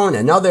alone.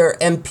 Another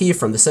MP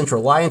from the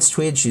Central Alliance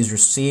tweeted she's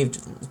received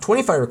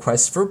 25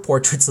 requests for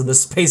portraits in the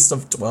space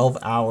of 12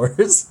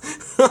 hours.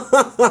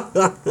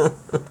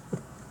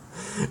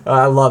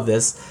 I love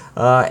this.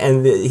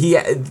 And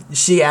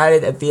she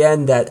added at the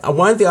end that I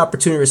wanted the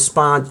opportunity to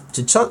respond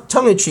to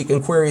tongue-in-cheek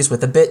inquiries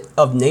with a bit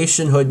of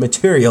nationhood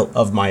material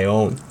of my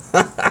own.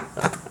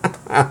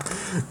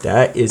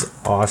 That is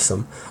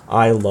awesome.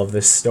 I love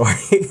this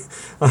story.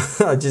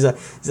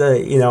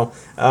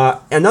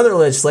 Another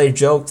legislator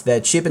joked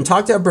that she had been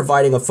talked about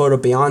providing a photo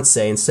of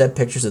Beyonce instead of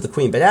pictures of the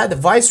Queen, but added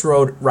the Vice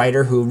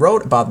writer who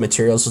wrote about the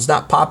materials was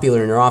not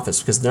popular in her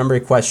office because of the number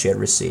of requests she had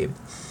received.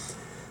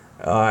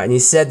 And he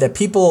said that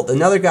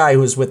another guy who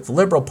was with the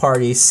Liberal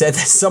Party said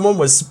that someone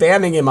was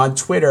spamming him on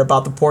Twitter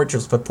about the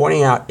portraits, but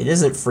pointing out it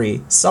isn't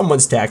free.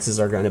 Someone's taxes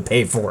are going to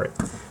pay for it.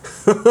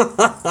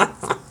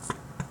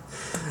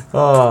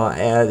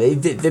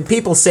 And the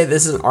people say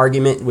this is an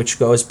argument which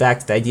goes back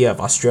to the idea of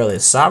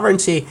Australia's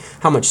sovereignty.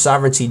 How much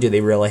sovereignty do they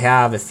really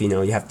have? If you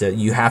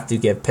have to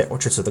give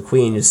portraits of the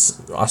Queen,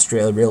 is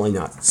Australia really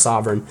not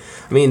sovereign?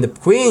 I mean, the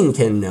Queen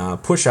can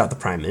push out the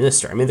Prime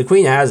Minister. I mean, the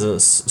Queen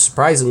has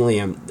surprisingly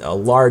a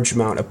large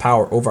amount of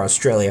power over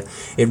Australia.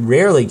 It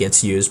rarely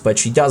gets used, but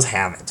she does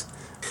have it.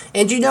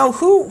 And you know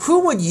who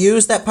would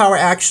use that power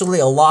actually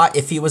a lot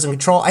if he was in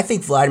control? I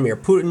think Vladimir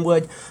Putin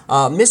would.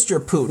 Mr.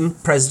 Putin,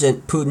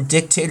 President Putin,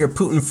 dictator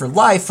Putin for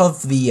life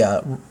of the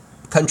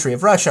country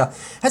of Russia,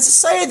 has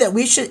decided that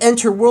we should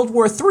enter World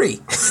War III.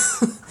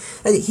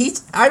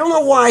 I don't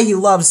know why he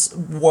loves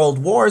world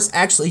wars.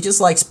 Actually, he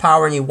just likes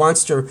power, and he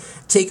wants to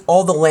take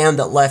all the land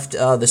that left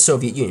the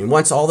Soviet Union. He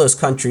wants all those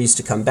countries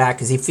to come back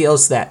because he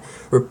feels that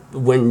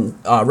when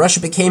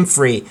Russia became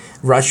free,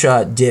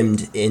 Russia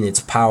dimmed in its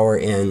power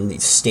and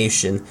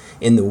station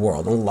in the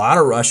world. And a lot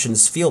of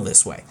Russians feel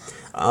this way.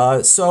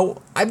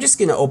 So I'm just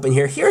going to open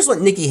here. Here's what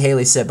Nikki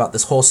Haley said about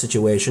this whole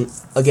situation.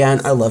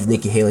 Again, I love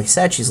Nikki Haley.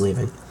 Sad she's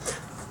leaving.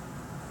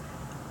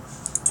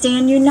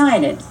 Stand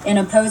united in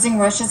opposing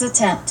Russia's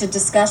attempt to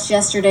discuss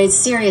yesterday's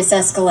serious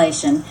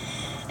escalation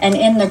and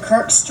end the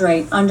Kerch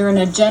Strait under an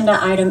agenda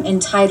item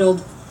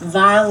entitled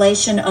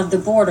Violation of the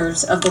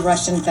Borders of the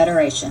Russian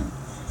Federation.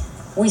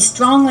 We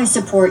strongly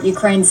support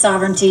Ukraine's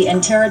sovereignty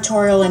and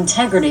territorial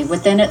integrity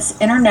within its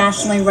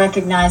internationally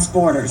recognized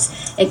borders,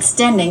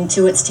 extending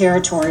to its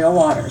territorial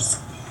waters.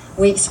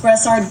 We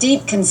express our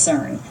deep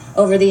concern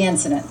over the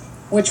incident,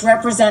 which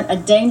represent a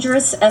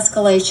dangerous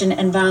escalation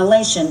and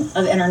violation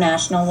of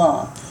international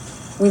law.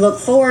 We look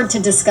forward to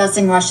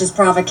discussing Russia's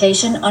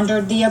provocation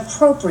under the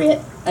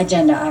appropriate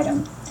agenda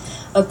item.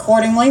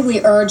 Accordingly, we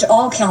urge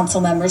all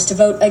council members to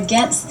vote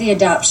against the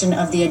adoption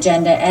of the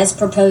agenda as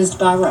proposed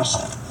by Russia.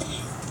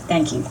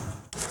 Thank you.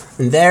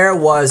 And there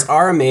was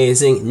our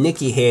amazing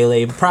Nikki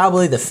Haley,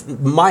 probably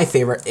my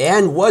favorite,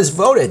 and was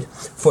voted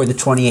for the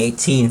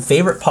 2018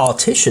 favorite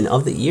politician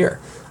of the year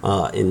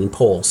in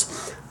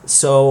polls.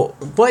 So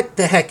what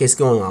the heck is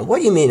going on? What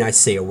do you mean I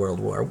say a world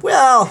war?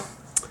 Well,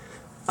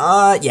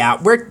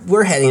 yeah,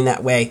 we're heading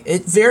that way.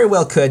 It very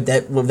well could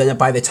that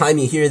by the time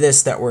you hear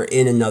this that we're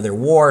in another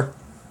war,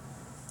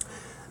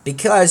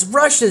 because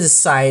Russia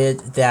decided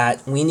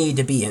that we need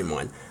to be in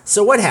one.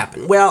 So what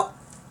happened? Well,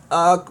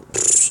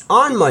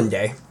 on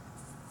Monday,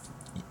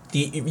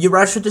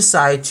 Russia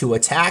decided to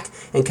attack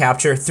and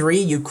capture 3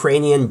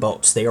 Ukrainian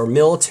boats. They are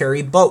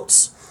military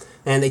boats,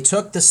 and they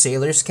took the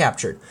sailors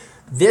captured.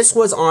 This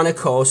was on a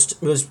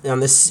coast, it was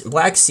on the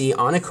Black Sea,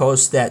 on a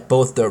coast that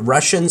both the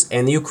Russians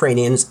and the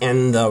Ukrainians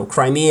and the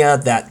Crimea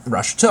that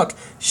Russia took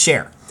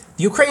share.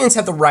 The Ukrainians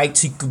have the right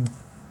to,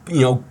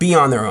 be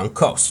on their own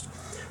coast.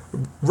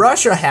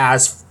 Russia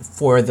has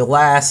for the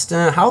last,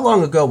 how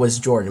long ago was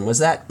Jordan?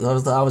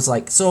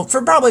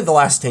 For probably the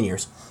last 10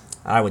 years,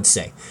 I would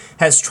say,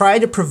 has tried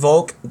to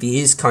provoke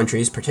these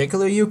countries,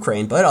 particularly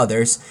Ukraine, but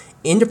others,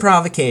 into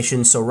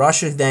provocation, so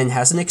Russia then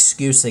has an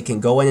excuse they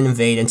can go in and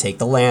invade and take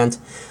the land.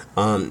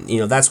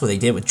 That's what they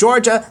did with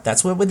Georgia.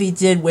 That's what they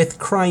did with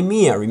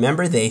Crimea.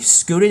 Remember, they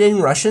scooted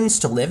in Russians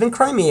to live in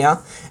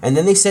Crimea, and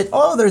then they said,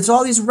 oh, there's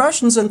all these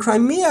Russians in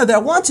Crimea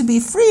that want to be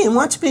free and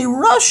want to be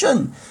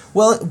Russian.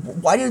 Well,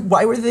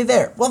 why were they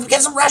there? Well,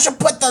 because Russia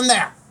put them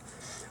there.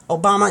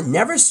 Obama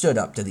never stood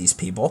up to these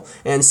people,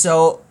 and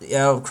so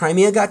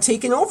Crimea got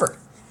taken over.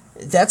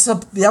 That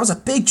was a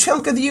big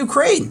chunk of the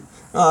Ukraine.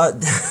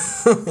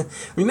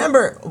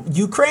 Remember,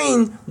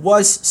 Ukraine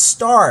was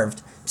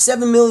starved.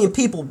 7 million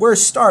people were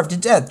starved to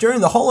death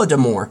during the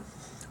Holodomor,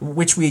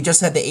 which we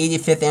just had the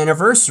 85th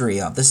anniversary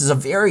of. This is a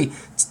very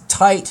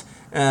tight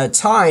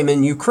time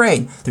in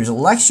Ukraine. There's an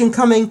election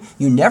coming.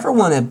 You never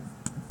want to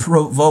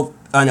provoke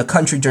on a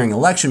country during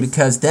election,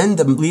 because then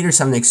the leaders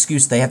have an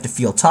excuse. They have to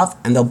feel tough,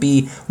 and they'll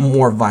be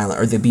more violent,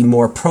 or they'll be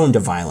more prone to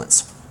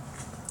violence.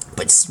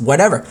 But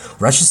whatever.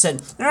 Russia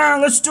said,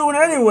 let's do it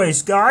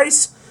anyways,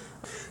 guys.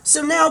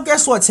 So now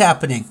guess what's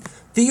happening?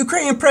 The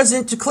Ukrainian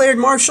president declared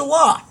martial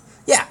law.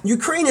 Yeah,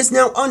 Ukraine is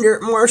now under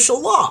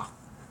martial law.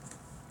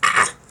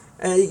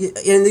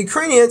 And the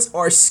Ukrainians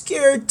are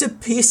scared to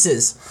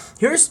pieces.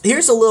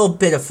 Here's a little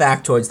bit of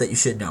factoids that you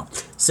should know.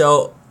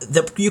 So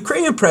the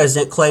Ukrainian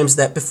president claims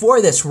that before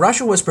this,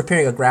 Russia was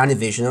preparing a ground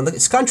invasion of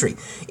this country.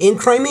 In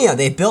Crimea,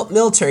 they built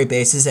military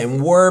bases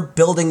and were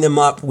building them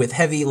up with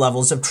heavy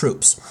levels of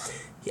troops.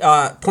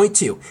 Point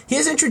 2. He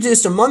has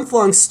introduced a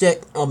month-long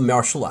stick of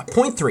martial law.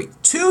 Point 3.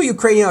 2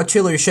 Ukrainian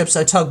artillery ships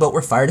on a tugboat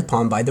were fired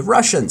upon by the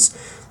Russians.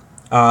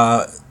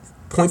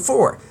 Point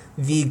 4.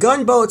 The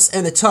gunboats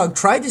and the tug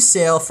tried to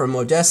sail from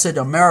Odessa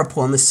to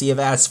Mariupol in the Sea of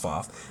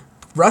Azov.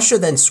 Russia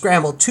then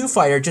scrambled 2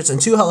 fighter jets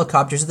and 2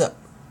 helicopters to the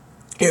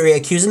area,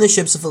 accusing the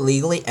ships of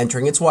illegally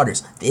entering its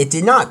waters. It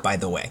did not, by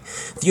the way.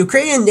 The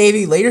Ukrainian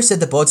Navy later said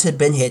the boats had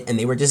been hit and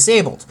they were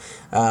disabled.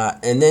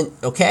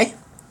 Okay?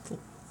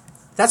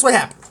 That's what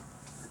happened.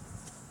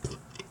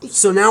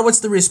 So now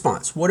what's the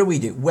response? What do we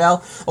do? Well,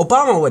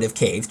 Obama would have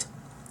caved.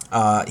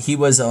 He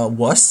was a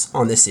wuss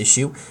on this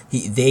issue.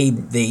 They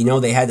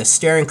had the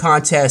staring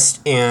contest,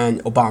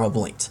 and Obama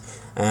blinked.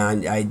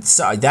 And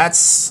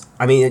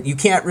you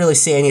can't really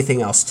say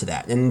anything else to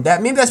that. And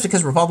maybe that's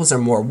because Republicans are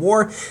more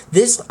war.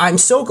 I'm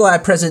so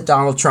glad President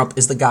Donald Trump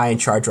is the guy in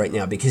charge right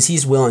now, because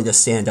he's willing to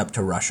stand up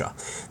to Russia.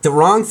 The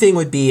wrong thing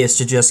would be is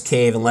to just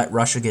cave and let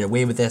Russia get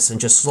away with this, and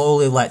just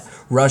slowly let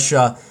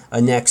Russia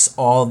annex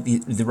all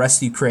the rest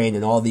of Ukraine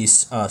and all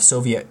these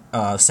Soviet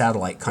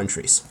satellite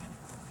countries.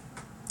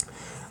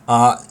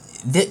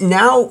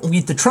 Now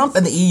with the Trump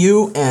and the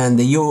EU and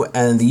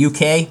the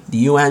UK, the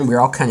UN, we're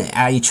all kind of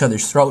at each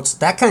other's throats.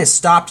 That kind of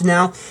stopped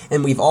now,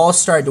 and we've all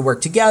started to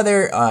work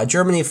together.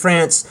 Germany,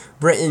 France,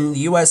 Britain, the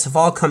US have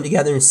all come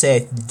together and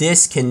say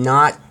this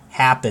cannot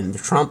happen.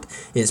 Trump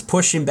is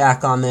pushing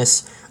back on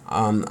this.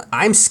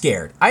 I'm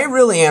scared. I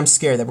really am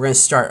scared that we're going to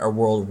start a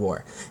world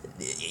war.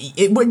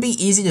 It would be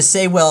easy to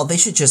say, well, they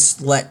should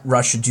just let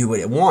Russia do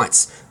what it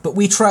wants. But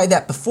we tried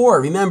that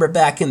before. Remember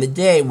back in the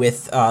day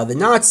with the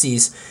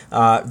Nazis,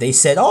 they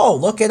said, oh,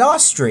 look at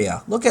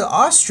Austria. Look at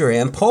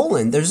Austria and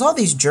Poland. There's all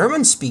these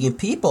German-speaking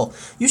people.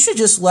 You should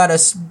just let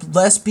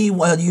us be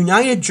a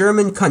united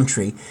German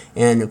country.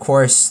 And, of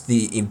course,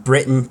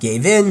 Britain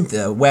gave in,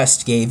 the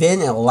West gave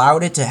in, and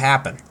allowed it to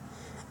happen.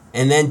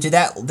 And then did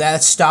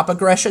that stop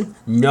aggression?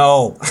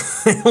 No.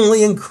 It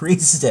only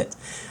increased it.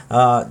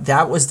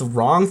 That was the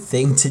wrong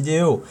thing to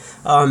do.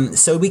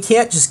 So we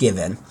can't just give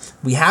in.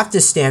 We have to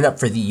stand up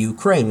for the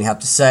Ukraine. We have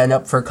to stand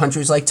up for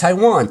countries like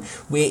Taiwan.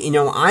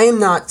 I am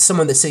not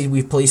someone that says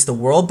we police the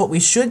world, but we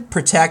should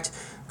protect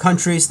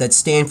countries that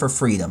stand for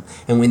freedom.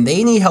 And when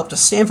they need help to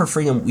stand for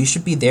freedom, we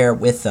should be there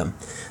with them.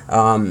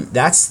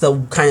 That's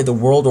the kind of the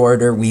world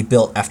order we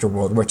built after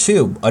World War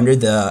II under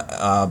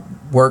the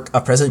work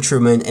of President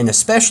Truman and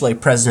especially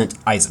President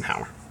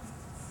Eisenhower.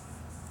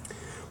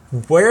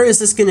 Where is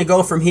this going to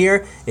go from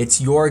here? It's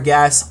your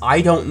guess.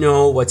 I don't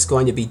know what's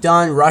going to be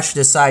done. Russia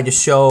decided to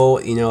show,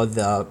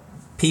 the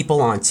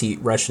people on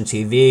Russian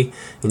TV,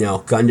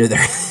 gun to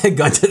their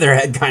gun to their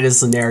head kind of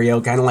scenario,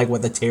 kind of like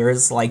what the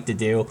terrorists like to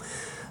do.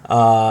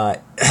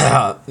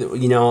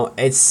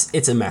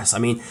 It's a mess. I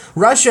mean,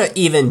 Russia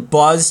even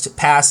buzzed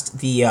past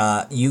the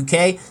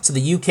UK. So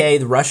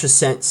the Russia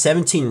sent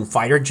 17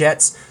 fighter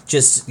jets,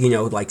 just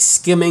like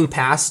skimming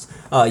past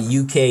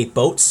UK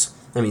boats.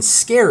 I mean,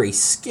 scary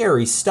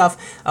stuff.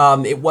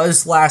 It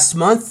was last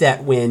month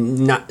that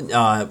when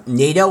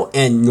NATO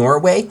and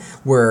Norway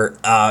were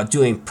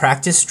doing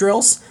practice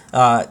drills,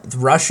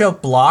 Russia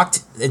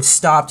blocked and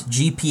stopped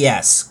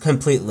GPS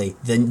completely.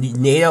 The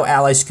NATO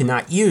allies could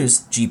not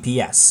use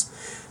GPS.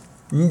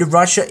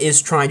 Russia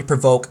is trying to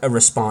provoke a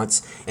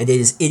response, and it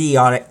is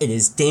idiotic, it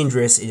is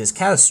dangerous, it is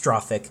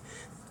catastrophic.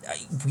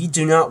 We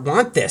do not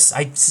want this.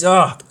 And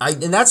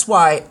that's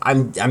why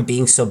I'm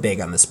being so big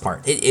on this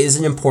part. It is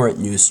an important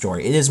news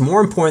story. It is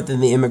more important than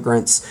the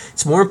immigrants.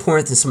 It's more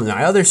important than some of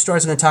my other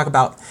stories I'm going to talk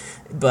about,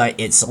 but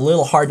it's a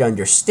little hard to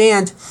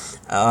understand.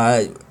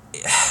 I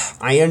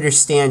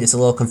understand it's a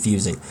little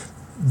confusing,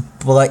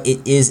 but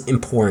it is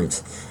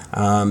important.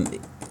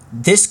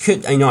 This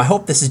could, I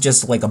hope this is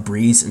just like a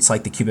breeze. It's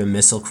like the Cuban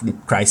Missile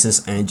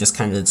Crisis, and just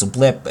kind of it's a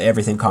blip.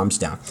 Everything calms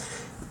down.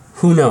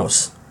 Who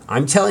knows?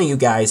 I'm telling you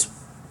guys.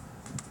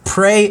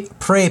 Pray.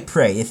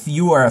 If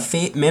you are a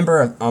faith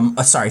member,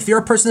 if you're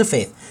a person of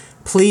faith,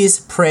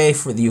 please pray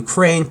for the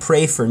Ukraine,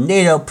 pray for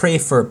NATO, pray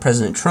for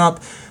President Trump,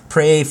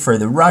 pray for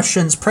the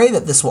Russians, pray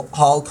that this will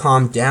all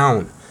calm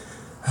down.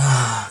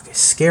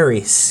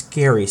 Scary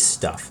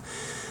stuff.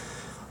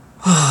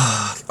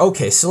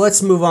 Okay, so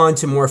let's move on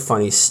to more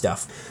funny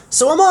stuff.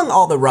 So among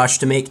all the rush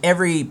to make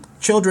every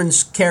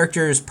children's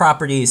character's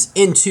properties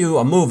into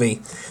a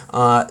movie,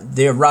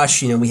 the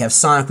rush, we have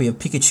Sonic, we have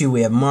Pikachu,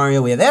 we have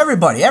Mario, we have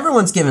everybody.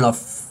 Everyone's given a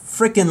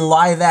freaking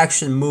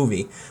live-action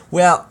movie.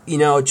 Well,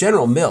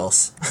 General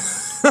Mills.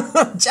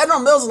 General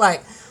Mills is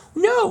like,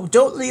 no,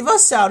 don't leave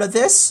us out of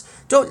this.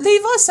 Don't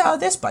leave us out of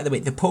this. By the way,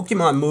 the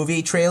Pokemon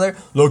movie trailer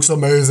looks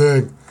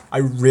amazing. I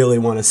really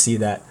want to see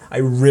that.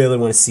 I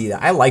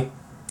like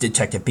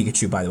Detective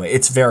Pikachu, by the way.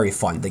 It's very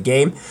fun. The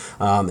game,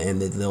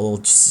 and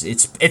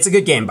it's a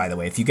good game, by the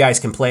way. If you guys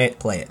can play it,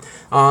 play it.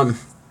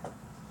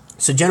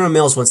 So General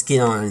Mills wants to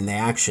get on in the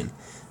action.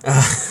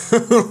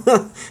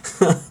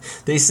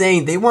 They're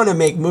saying they want to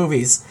make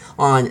movies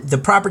on the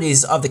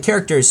properties of the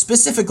characters,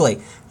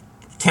 specifically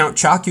Count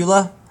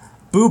Chocula,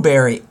 Boo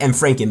Berry, and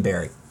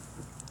Frankenberry.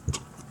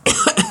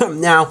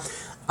 Now,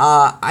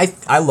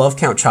 I love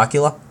Count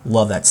Chocula.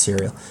 Love that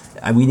cereal.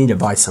 We need to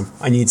buy some.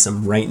 I need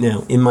some right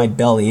now in my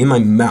belly, in my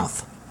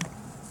mouth.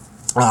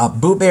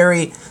 Boo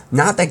Berry,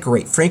 not that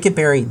great.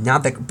 Frankenberry,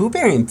 not that. Boo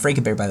Berry and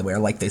Frankenberry, by the way, are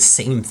like the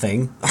same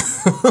thing.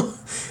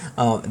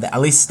 At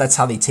least that's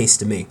how they taste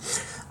to me.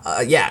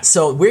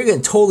 So we're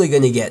totally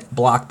going to get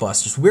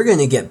blockbusters. We're going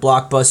to get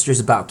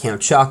blockbusters about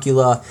Count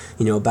Chocula,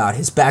 about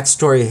his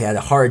backstory. He had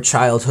a hard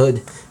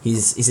childhood.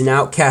 He's an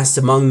outcast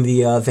among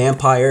the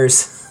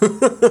vampires.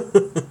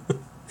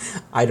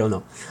 I don't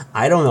know.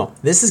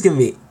 This is going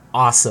to be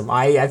awesome.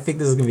 I think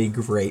this is going to be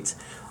great.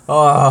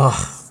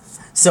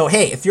 So,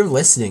 hey, if you're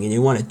listening and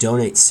you want to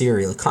donate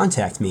cereal,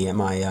 contact me at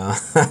my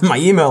my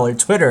email or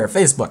Twitter or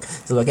Facebook.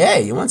 So, like,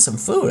 hey, you want some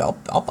food?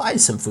 I'll buy you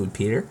some food,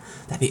 Peter.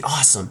 That'd be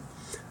awesome.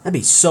 That'd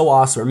be so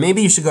awesome. Or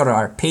maybe you should go to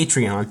our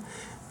Patreon.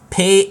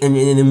 And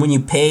then when you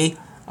pay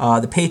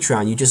the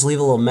Patreon, you just leave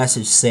a little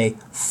message, say,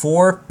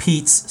 "For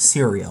Pete's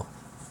Cereal."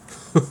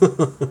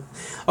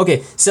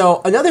 Okay,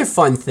 so another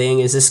fun thing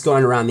is this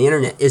going around the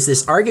internet is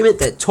this argument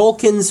that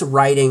Tolkien's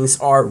writings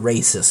are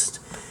racist.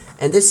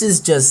 And this is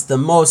just the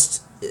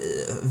most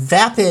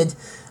vapid,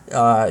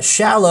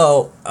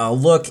 shallow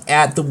look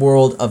at the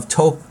world of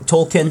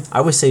Tolkien.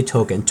 I would say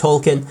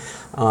Tolkien.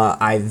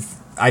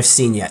 I've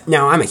seen yet.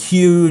 Now, I'm a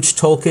huge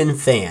Tolkien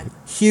fan.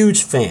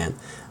 Huge fan.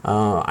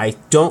 I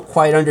don't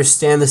quite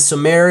understand the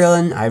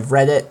Silmarillion. I've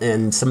read it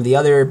and some of the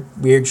other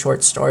weird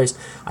short stories.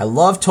 I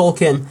love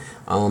Tolkien.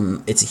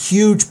 It's a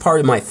huge part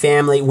of my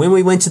family. When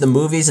we went to the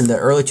movies in the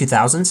early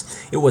 2000s,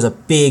 it was a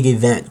big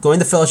event. Going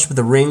to Fellowship of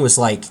the Ring was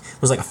like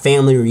a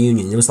family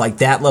reunion. It was like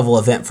that level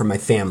event for my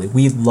family.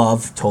 We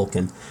love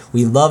Tolkien.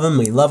 We love him.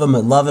 We love him. I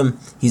love him.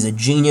 He's a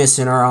genius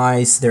in our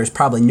eyes. There's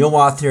probably no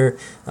author,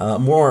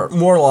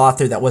 moral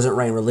author that wasn't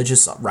writing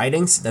religious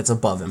writings that's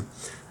above him.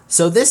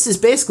 So this is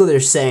basically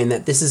they're saying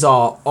that this is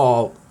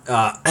all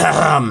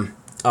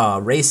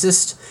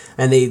racist,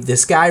 and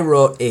this guy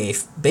wrote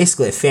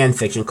basically a fan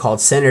fiction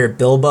called Senator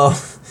Bilbo,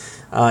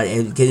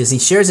 because he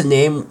shares a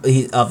name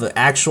of an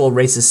actual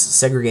racist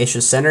segregation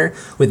senator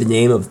with the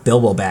name of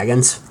Bilbo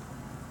Baggins.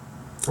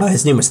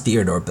 His name was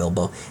Theodore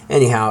Bilbo.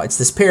 Anyhow, it's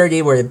this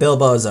parody where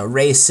Bilbo is a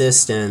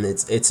racist, and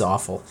it's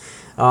awful.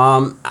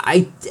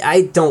 I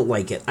don't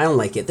like it. I don't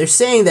like it. They're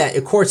saying that,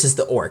 of course, it's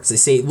the orcs. They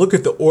say, look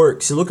at the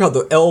orcs, and look how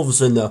the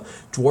elves and the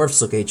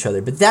dwarfs look at each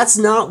other. But that's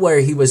not where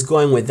he was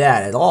going with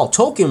that at all.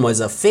 Tolkien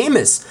was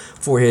famous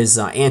for his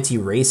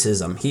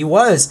anti-racism. He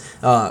was,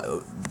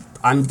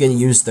 I'm going to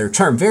use their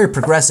term, very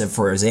progressive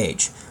for his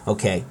age.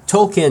 Okay,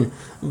 Tolkien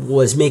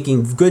was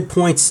making big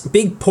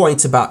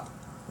points about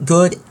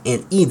good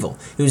and evil.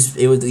 It was,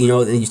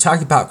 you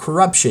talked about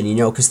corruption,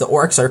 because the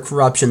orcs are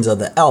corruptions of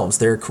the elves.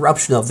 They're a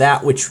corruption of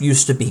that which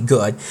used to be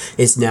good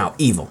is now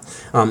evil.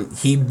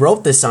 He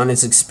wrote this on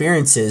his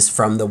experiences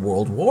from the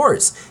world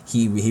wars.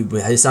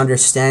 His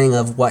understanding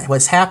of what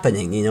was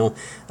happening,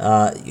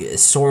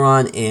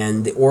 Sauron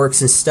and the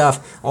orcs and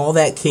stuff, all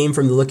that came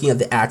from looking at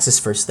the Axis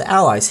versus the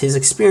Allies. His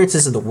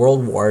experiences of the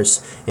world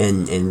wars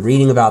and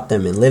reading about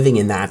them and living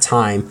in that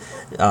time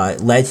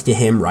led to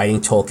him writing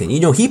Tolkien.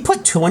 He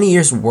put 20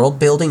 years of world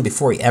building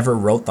before he ever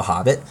wrote The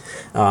Hobbit.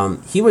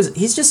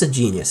 He's just a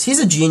genius. He's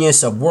a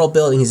genius of world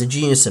building. He's a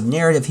genius of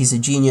narrative. He's a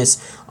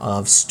genius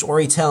of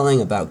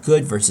storytelling about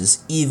good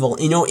versus evil.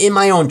 In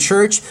my own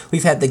church,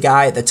 we've had the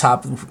guy at the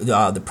top,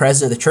 the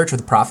president of the church, or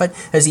the prophet,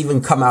 has even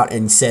come out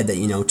and said that,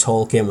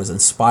 Tolkien was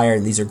inspired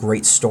and these are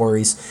great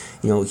stories.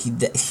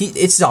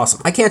 It's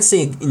awesome. I can't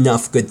say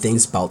enough good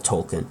things about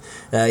Tolkien.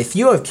 If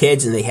you have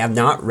kids and they have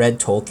not read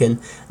Tolkien,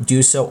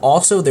 do so.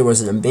 Also, there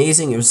was an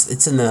amazing,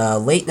 it's in the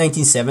late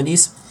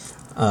 1970s,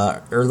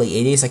 early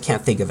 80s, I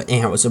can't think of it.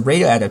 Anyhow, it was a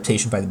radio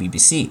adaptation by the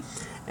BBC,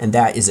 and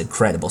that is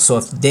incredible. So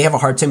if they have a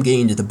hard time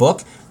getting into the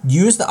book,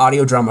 use the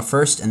audio drama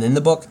first and then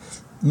the book.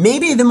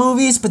 Maybe the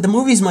movies, but the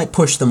movies might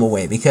push them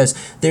away because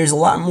there's a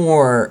lot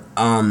more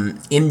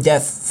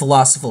in-depth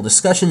philosophical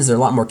discussions. There are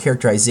a lot more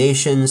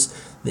characterizations.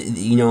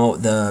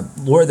 The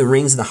Lord of the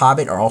Rings and The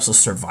Hobbit are also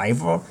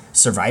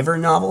survivor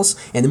novels,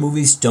 and the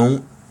movies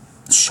don't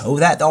show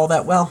that all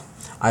that well.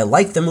 I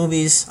like the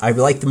movies. I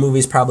like the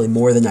movies probably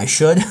more than I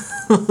should,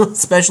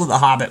 especially the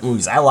Hobbit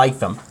movies. I like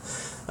them.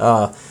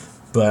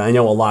 But I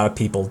know a lot of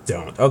people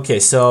don't. Okay,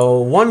 so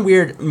one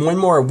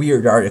more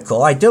weird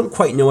article. I don't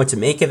quite know what to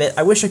make of it.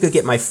 I wish I could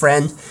get my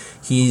friend.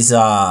 He's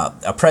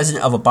a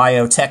president of a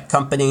biotech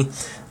company,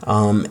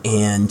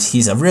 and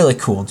he's a really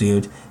cool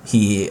dude.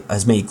 He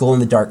has made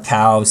glow-in-the-dark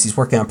cows. He's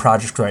working on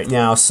projects right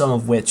now, some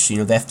of which the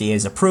FDA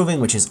is approving,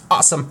 which is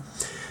awesome.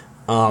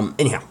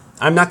 Anyhow,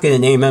 I'm not going to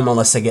name him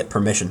unless I get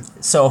permission.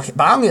 But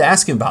I'm going to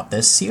ask him about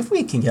this, see if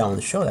we can get on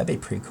the show. That'd be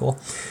pretty cool.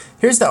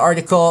 Here's the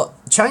article.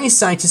 Chinese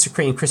scientists are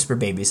creating CRISPR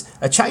babies.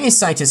 A Chinese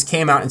scientist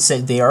came out and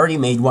said they already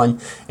made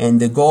one, and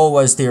the goal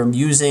was they're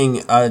using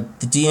the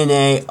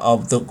DNA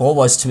of the goal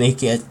was to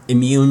make it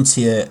immune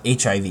to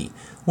HIV.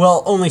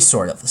 Well, only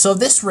sort of. So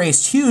this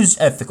raised huge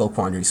ethical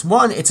quandaries.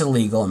 One, it's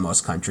illegal in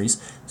most countries,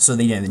 so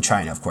they did in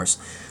China, of course.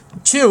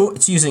 Two,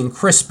 it's using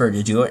CRISPR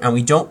to do it, and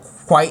we don't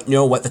quite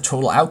know what the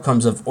total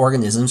outcomes of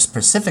organisms,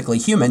 specifically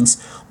humans,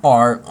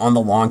 are on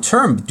the long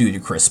term due to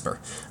CRISPR.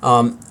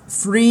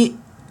 Three,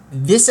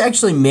 this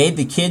actually made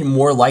the kid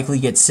more likely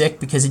to get sick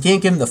because it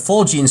didn't give him the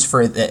full genes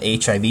for the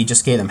HIV,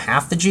 just gave them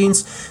half the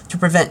genes to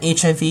prevent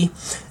HIV.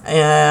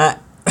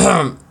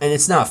 And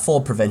it's not full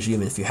prevention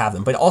even if you have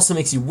them, but it also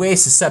makes you way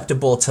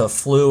susceptible to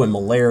flu and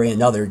malaria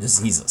and other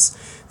diseases.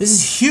 This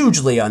is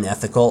hugely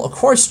unethical. Of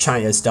course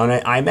China has done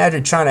it. I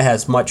imagine China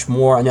has much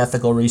more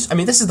unethical research. I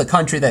mean, this is the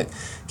country that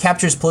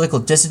captures political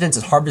dissidents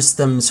and harvests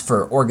them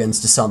for organs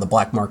to sell on the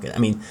black market. I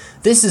mean,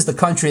 this is the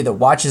country that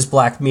watches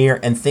Black Mirror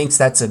and thinks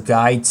that's a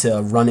guide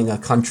to running a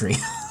country.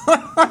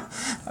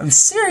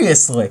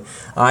 Seriously,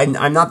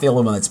 I'm not the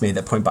only one that's made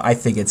that point, but I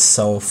think it's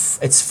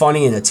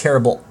funny in a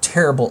terrible,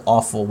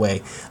 awful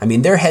way. I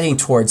mean, they're heading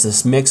towards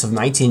this mix of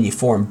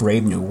 1984 and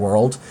Brave New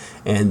World,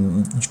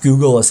 and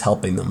Google is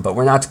helping them. But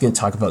we're not going to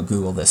talk about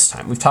Google this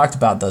time. We've talked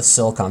about the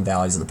Silicon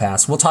Valleys in the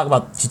past. We'll talk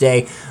about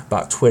today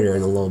about Twitter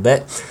in a little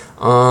bit.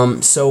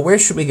 So where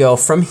should we go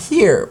from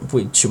here?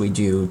 Should we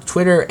do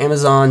Twitter,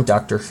 Amazon,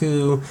 Doctor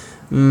Who?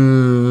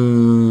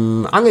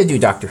 I'm going to do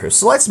Doctor Who.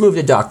 So let's move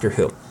to Doctor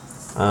Who.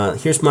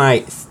 Here's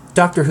my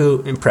Doctor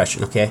Who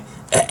impression, okay?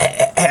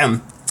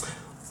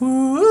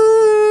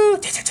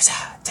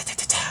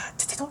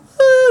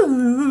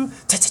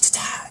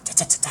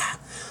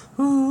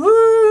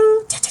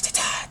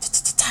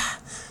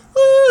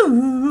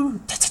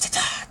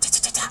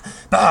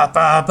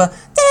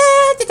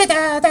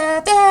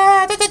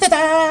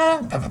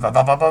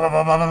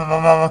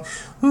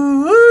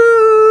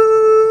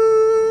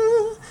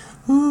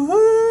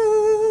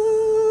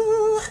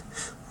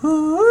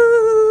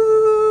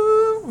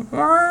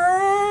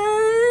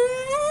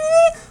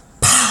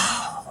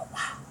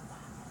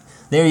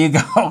 There you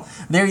go.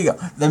 There you go.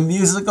 The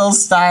musical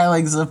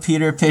stylings of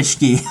Peter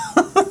Pischke.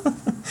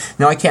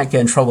 Now, I can't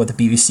get in trouble with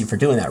the BBC for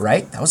doing that,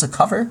 right? That was a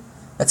cover.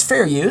 That's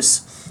fair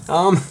use.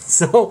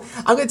 So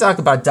I'm going to talk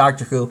about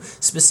Doctor Who,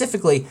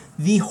 specifically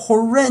the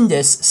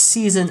horrendous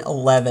Season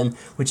 11,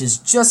 which is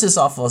just as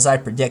awful as I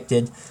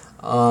predicted.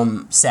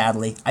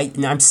 Sadly,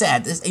 I'm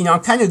sad. I'm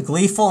kind of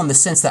gleeful in the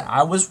sense that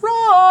I was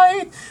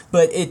right,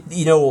 but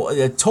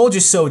it, told you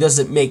so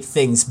doesn't make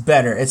things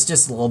better. It's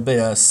just a little bit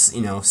of,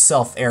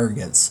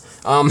 self-arrogance.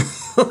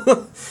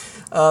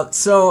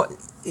 So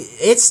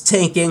it's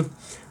tanking.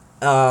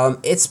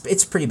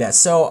 It's pretty bad.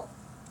 So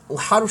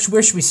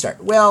where should we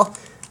start? Well,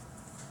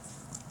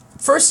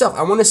 first off,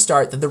 I want to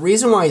start that the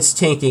reason why it's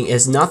tanking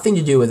is nothing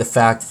to do with the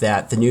fact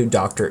that the new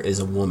Doctor is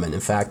a woman.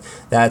 In fact,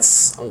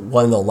 that's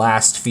one of the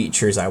last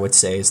features I would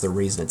say is the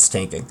reason it's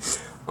tanking.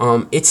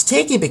 It's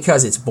taken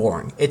because it's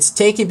boring. It's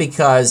taken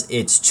because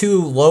it's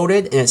too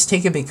loaded, and it's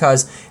taken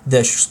because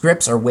the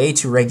scripts are way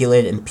too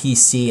regulated and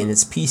PC, and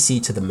it's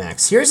PC to the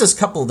max. Here's a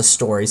couple of the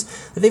stories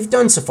that they've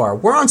done so far.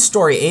 We're on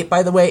story 8,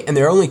 by the way, and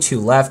there are only 2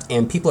 left,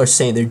 and people are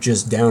saying they're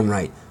just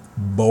downright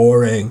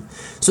boring.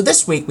 So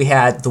this week we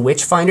had The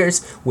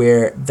Witchfinders,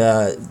 where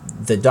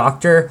the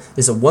doctor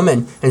is a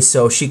woman, and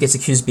so she gets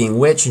accused of being a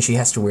witch, and she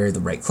has to wear the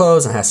right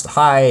clothes and has to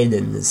hide,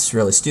 and it's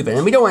really stupid.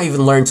 And we don't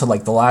even learn till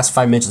like the last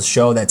 5 minutes of the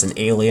show that's an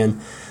alien.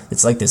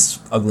 It's like this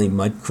ugly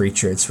mud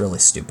creature. It's really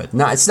stupid.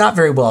 It's not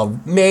very well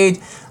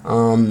made.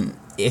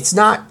 It's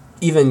not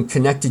even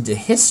connected to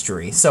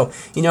history. So,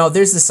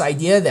 there's this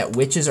idea that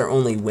witches are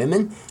only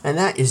women, and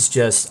that is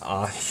just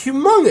a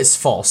humongous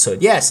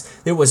falsehood. Yes,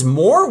 there was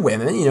more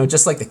women,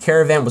 just like the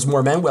caravan was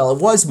more men. Well, it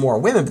was more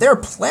women, but there are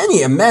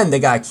plenty of men that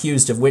got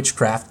accused of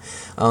witchcraft.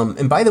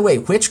 And by the way,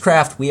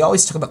 witchcraft, we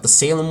always talk about the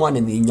Salem one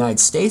in the United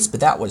States, but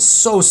that was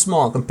so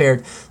small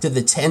compared to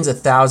the tens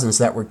of thousands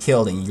that were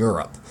killed in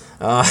Europe.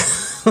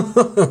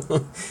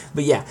 But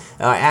yeah,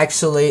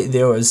 actually,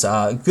 there was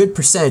a good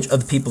percentage of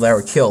the people that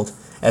were killed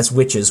as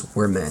witches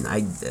were men.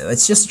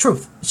 It's just the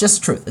truth. It's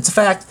just the truth. It's a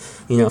fact.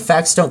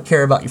 Facts don't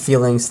care about your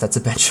feelings. That's a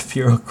Ben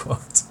Shapiro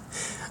quote.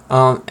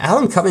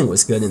 Alan Cumming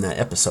was good in that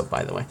episode,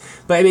 by the way.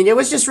 But I mean, it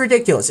was just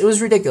ridiculous. It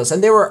was ridiculous.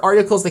 And there were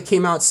articles that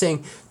came out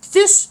saying,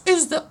 this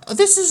is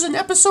an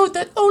episode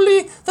that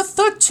only the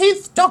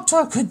 13th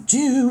Doctor could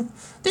do.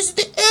 This is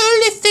the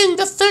only thing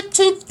the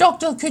 13th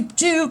Doctor could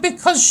do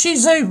because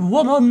she's a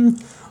woman.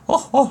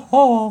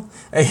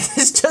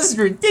 It's just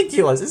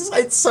ridiculous.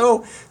 It's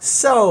so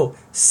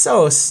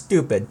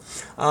stupid.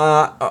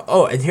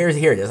 And here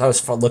it is. I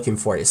was looking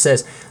for it. It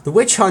says, the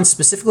witch hunt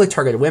specifically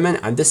targeted women,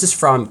 and this is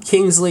from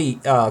Kingsley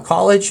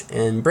College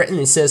in Britain.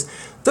 It says,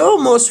 though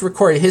most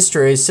recorded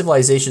histories,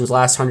 civilizations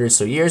last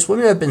hundreds of years,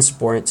 women have been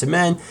subordinate to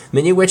men.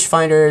 Many witch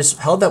finders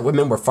held that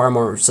women were far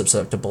more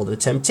susceptible to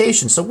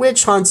temptation. So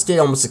witch hunts did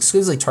almost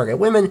exclusively target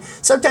women,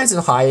 sometimes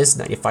as high as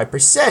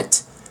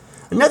 95%.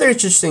 Another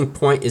interesting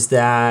point is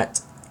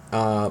that,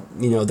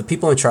 the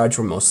people in charge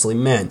were mostly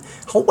men.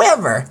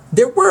 However,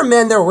 there were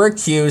men that were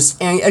accused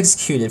and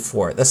executed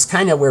for it. That's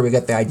kind of where we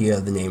got the idea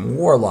of the name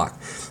warlock.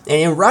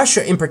 And in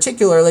Russia, in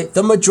particular,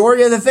 the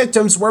majority of the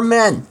victims were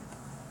men.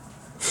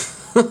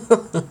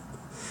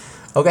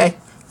 Okay?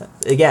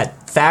 Again,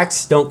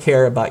 facts don't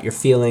care about your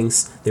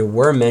feelings. There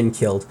were men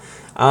killed.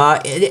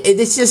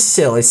 It's just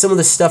silly. Some of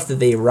the stuff that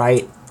they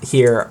write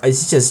here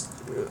is just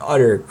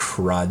utter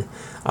crud.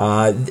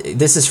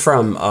 This is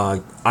from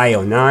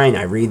IO9.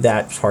 I read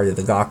that, part of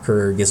the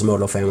Gawker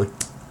Gizmodo family.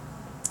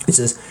 It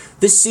says,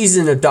 this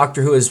season of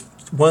Doctor Who is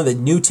one of the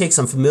new takes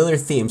on familiar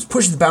themes,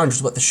 pushing the boundaries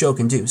of what the show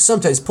can do,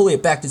 sometimes pulling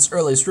it back to its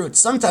earliest roots,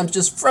 sometimes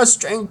just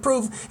frustrating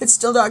proof it's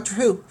still Doctor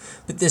Who.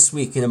 But this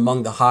week in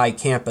Among the High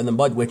Camp and the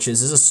Mud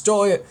Witches is a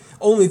story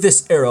only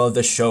this era of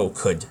the show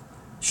could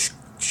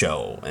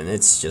show, and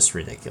it's just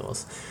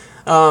ridiculous.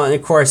 And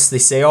of course, they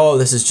say,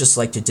 this is just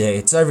like today.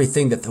 It's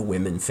everything that the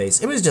women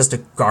face. It was just a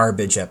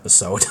garbage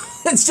episode.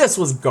 It just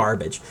was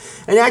garbage.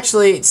 And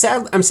actually,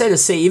 I'm sad to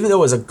say, even though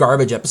it was a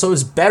garbage episode, it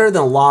was better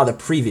than a lot of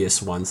the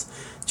previous ones.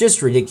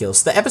 Just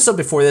ridiculous. The episode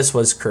before this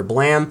was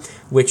Kerblam,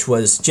 which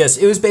was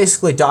it was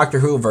basically Doctor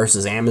Who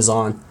versus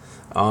Amazon.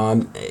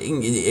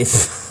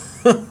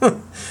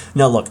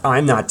 No, look,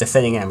 I'm not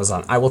defending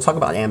Amazon. I will talk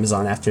about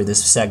Amazon after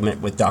this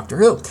segment with Doctor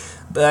Who.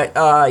 But,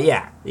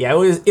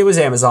 it was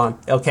Amazon,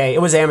 okay?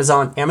 It was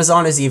Amazon.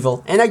 Amazon is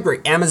evil, and I agree.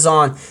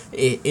 Amazon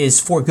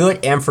is for good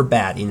and for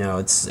bad,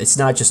 It's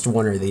not just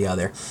one or the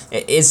other.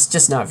 It's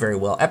just not very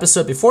well.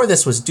 Episode before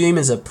this was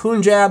Demons of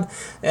Punjab,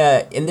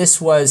 and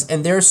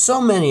there are so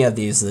many of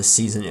these this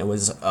season. It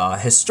was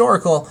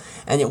historical,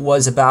 and it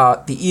was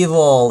about the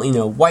evil,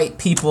 white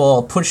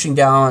people pushing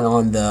down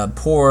on the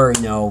poor,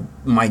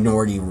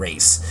 minority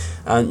race.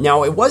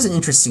 Now, it was an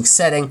interesting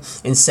setting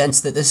in the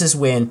sense that this is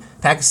when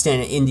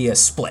Pakistan and India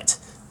split.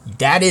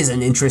 That is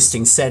an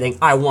interesting setting.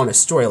 I want a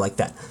story like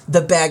that.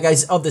 The bad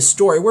guys of the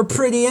story were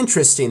pretty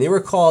interesting. They were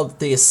called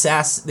they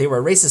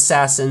were race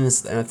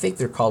assassins, and I think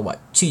they're called,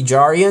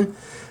 Tijarian?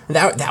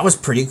 That was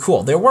pretty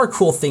cool. There were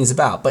cool things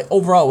about, but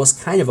overall it was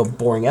kind of a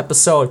boring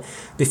episode.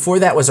 Before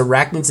that was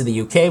Arachnids of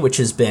the UK, which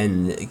has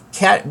been...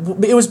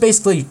 It was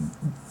basically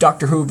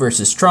Doctor Who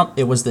versus Trump.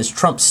 It was this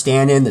Trump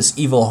stand-in, this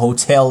evil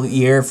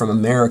hotelier from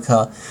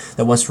America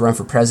that wants to run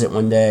for president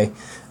one day.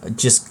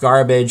 Just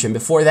garbage. And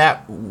before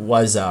that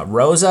was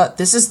Rosa.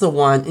 This is the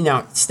one...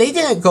 they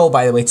didn't go,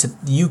 by the way, to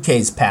the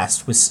UK's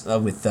past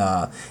with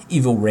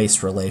evil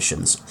race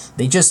relations.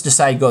 They just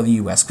decided to go to the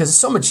US because it's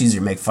so much easier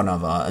to make fun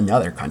of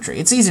another country.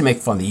 It's easy to make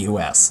fun of the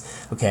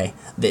US, okay?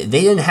 They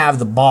didn't have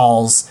the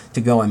balls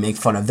to go and make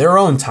fun of their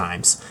own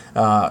times.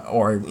 That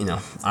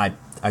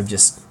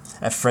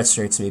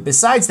frustrates me.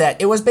 Besides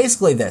that, it was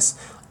basically this.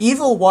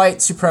 Evil white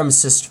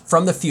supremacist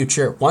from the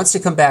future wants to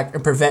come back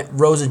and prevent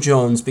Rosa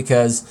Jones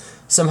because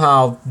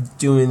somehow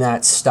doing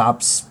that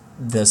stops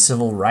the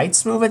civil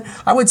rights movement?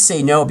 I would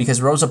say no,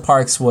 because Rosa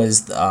Parks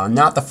was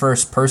not the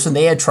first person.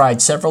 They had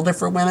tried several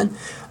different women.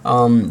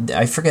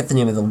 I forget the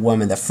name of the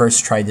woman that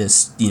first tried to,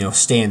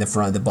 stay in the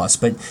front of the bus,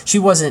 but she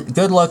wasn't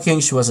good looking,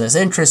 she wasn't as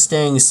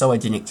interesting, so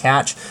it didn't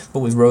catch, but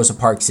with Rosa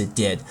Parks it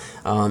did.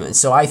 And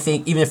so I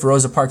think even if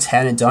Rosa Parks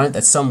hadn't done it,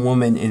 that some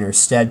woman in her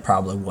stead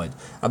probably would.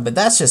 But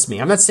that's just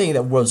me. I'm not saying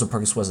that Rosa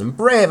Parks wasn't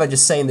brave, I'm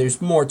just saying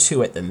there's more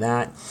to it than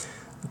that.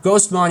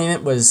 Ghost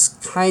Monument was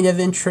kind of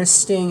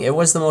interesting. It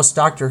was the most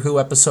Doctor Who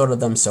episode of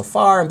them so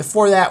far, and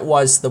before that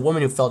was The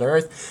Woman Who Fell to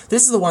Earth.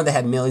 This is the one that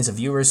had millions of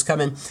viewers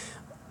coming.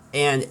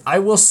 And I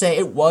will say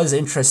it was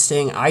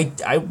interesting.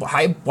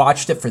 I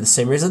watched it for the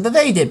same reason that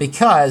they did,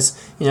 because,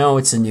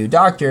 it's a new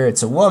Doctor,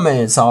 it's a woman,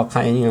 it's all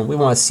kind of, we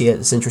want to see it,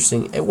 it's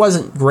interesting. It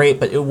wasn't great,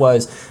 but it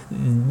was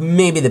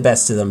maybe the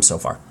best of them so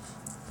far.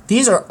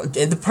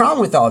 The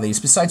problem with all these,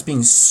 besides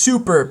being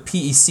super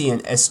PEC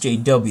and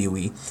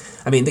SJWE,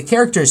 the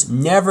characters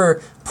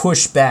never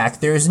push back.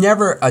 There's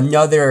never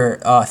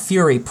another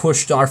theory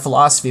pushed on our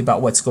philosophy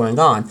about what's going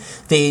on.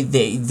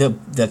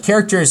 The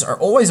characters are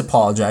always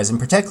apologizing,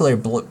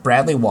 particularly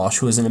Bradley Walsh,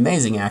 who is an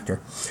amazing actor,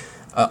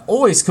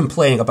 always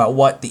complaining about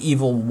what the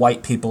evil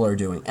white people are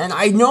doing. And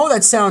I know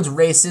that sounds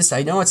racist.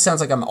 I know it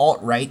sounds like I'm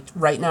alt-right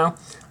right now.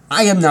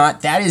 I am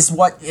not. That is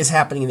what is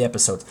happening in the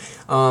episodes.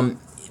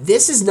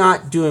 This is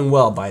not doing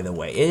well, by the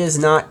way. It is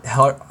not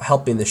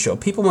helping the show.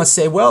 People must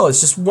say, well,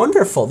 it's just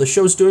wonderful. The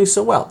show's doing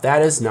so well.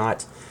 That is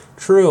not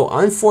true.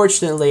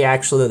 Unfortunately,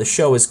 actually, the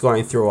show is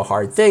going through a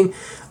hard thing.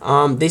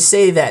 They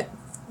say that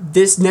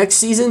this next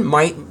season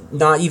might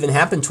not even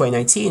happen in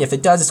 2019. If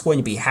it does, it's going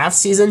to be half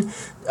season.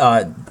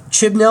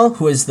 Chibnall,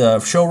 who is the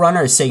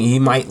showrunner, is saying he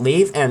might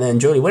leave. And then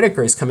Jodie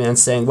Whittaker is coming out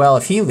saying, well,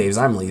 if he leaves,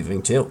 I'm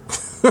leaving too.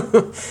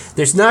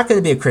 There's not going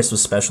to be a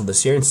Christmas special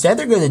this year. Instead,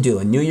 they're going to do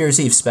a New Year's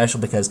Eve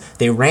special because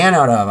they ran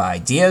out of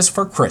ideas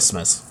for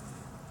Christmas.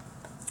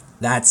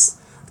 That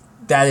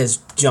is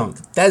junk.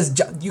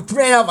 You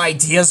ran out of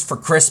ideas for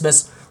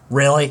Christmas?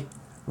 Really?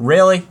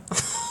 Really?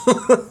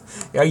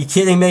 Are you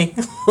kidding me?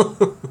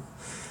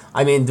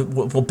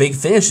 Big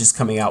Finish is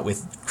coming out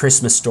with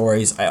Christmas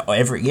stories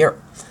every year.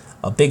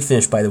 Big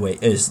Finish, by the way,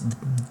 is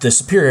the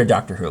superior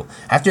Doctor Who.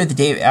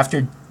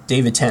 After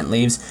David Tennant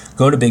leaves,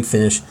 go to Big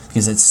Finish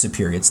because it's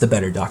superior. It's the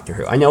better Doctor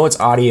Who. I know it's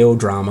audio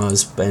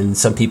dramas, and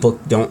some people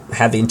don't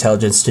have the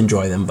intelligence to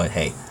enjoy them, but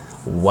hey,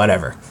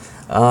 whatever.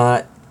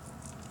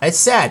 It's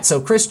sad.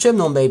 So Chris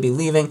Chibnall may be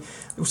leaving.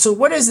 So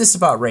what is this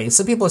about ratings?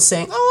 Some people are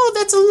saying, oh,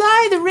 that's a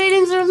lie. The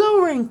ratings are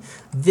lowering.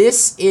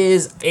 This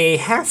is a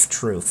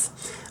half-truth.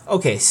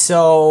 Okay,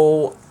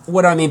 so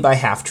what do I mean by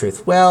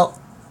half-truth?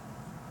 Well,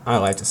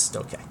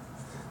 okay.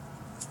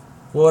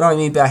 What do I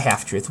mean by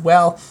half-truth?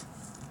 Well,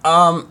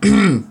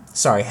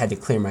 sorry, I had to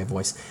clear my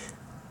voice.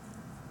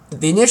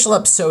 The initial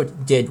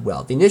episode did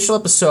well. The initial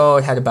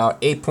episode had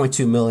about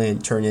 8.2 million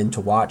turn in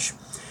to watch.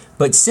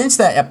 But since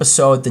that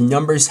episode, the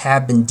numbers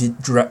have been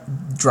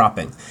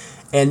dropping.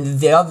 And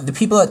the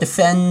people that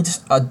defend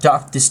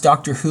this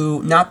Doctor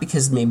Who, not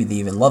because maybe they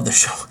even love the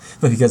show,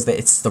 but because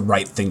it's the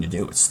right thing to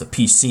do. It's the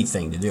PC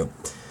thing to do.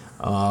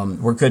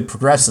 We're good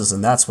progressives,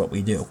 and that's what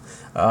we do.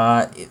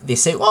 They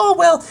say, oh,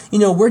 well,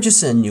 we're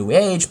just in a new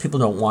age. People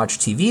don't watch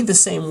TV the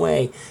same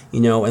way,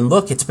 and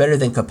look, it's better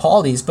than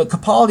Capaldi's. But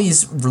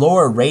Capaldi's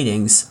lower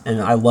ratings, and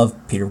I love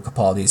Peter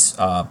Capaldi's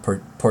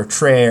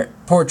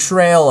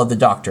portrayal of the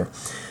Doctor,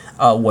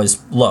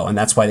 was low, and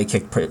that's why they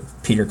kicked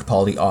Peter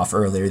Capaldi off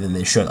earlier than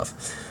they should have.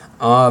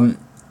 And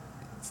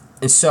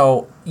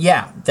so,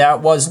 yeah,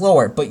 that was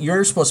lower, but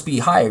you're supposed to be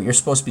higher. You're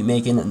supposed to be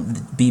making the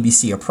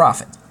BBC a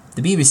profit.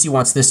 The BBC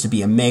wants this to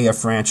be a mega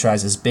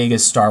franchise as big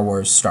as Star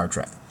Wars, Star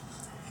Trek.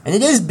 And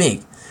it is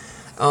big.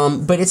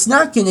 But it's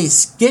not going to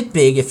get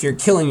big if you're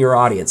killing your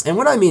audience. And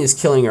what I mean is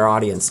killing your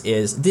audience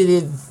is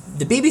the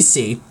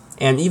BBC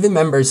and even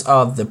members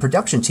of the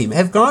production team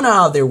have gone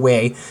out of their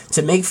way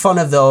to make fun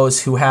of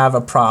those who have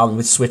a problem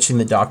with switching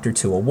the Doctor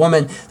to a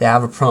woman. They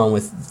have a problem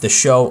with the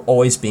show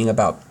always being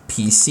about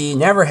PC,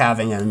 never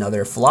having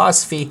another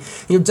philosophy.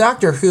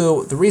 Doctor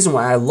Who, the reason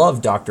why I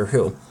love Doctor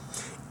Who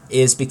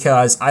is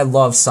because I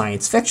love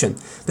science fiction.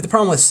 But the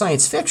problem with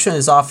science fiction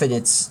is often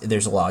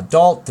there's a lot of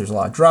adult, there's a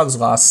lot of drugs, a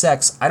lot of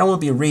sex. I don't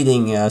want to be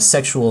reading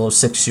sexual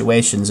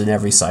situations in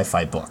every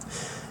sci-fi book.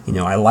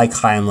 I like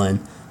Heinlein,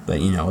 but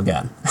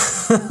again,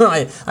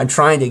 I'm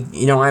trying to,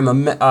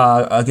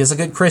 as a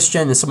good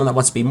Christian and someone that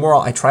wants to be moral,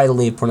 I try to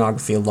leave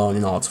pornography alone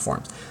in all its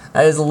forms.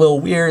 That is a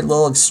little weird, a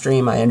little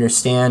extreme. I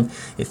understand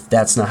if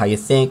that's not how you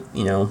think,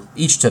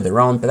 each to their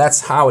own, but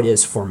that's how it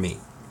is for me.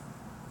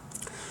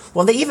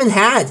 Well, they even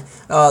had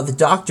the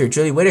doctor,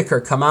 Jodie Whittaker,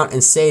 come out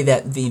and say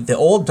that the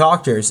old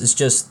Doctors is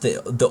just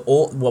the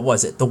old, what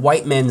was it, the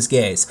white men's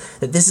gaze.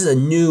 That this is a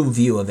new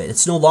view of it.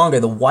 It's no longer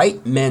the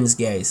white men's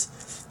gaze.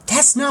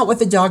 That's not what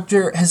the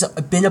Doctor has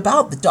been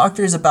about. The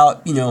Doctor is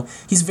about,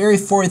 he's very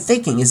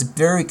forward-thinking, he's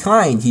very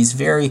kind, he's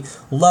very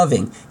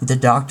loving. The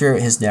Doctor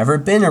has never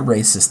been a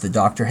racist. The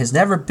Doctor has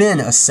never been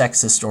a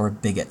sexist or a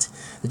bigot.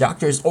 The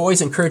Doctor is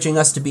always encouraging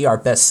us to be our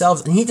best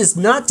selves, and he does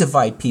not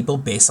divide people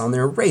based on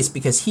their race,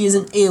 because he is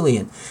an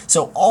alien.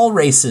 So all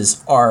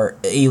races are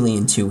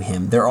alien to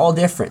him. They're all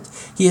different.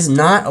 He is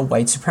not a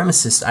white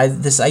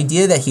supremacist. This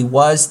idea that he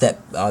was,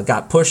 that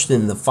got pushed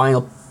in the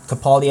final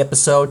Capaldi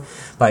episode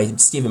by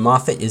Stephen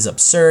Moffat, is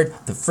absurd.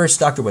 The first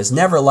Doctor was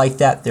never like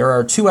that. There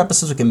are 2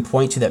 episodes we can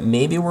point to that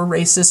maybe were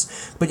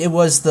racist, but it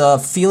was the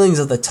feelings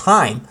of the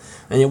time,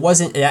 and it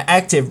wasn't an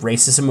active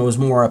racism, it was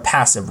more a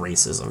passive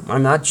racism.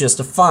 I'm not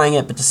justifying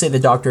it, but to say the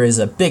Doctor is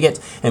a bigot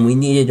and we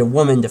needed a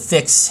woman to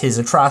fix his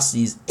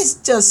atrocities is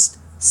just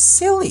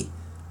silly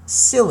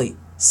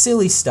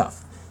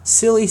stuff.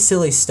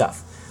 Silly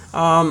stuff.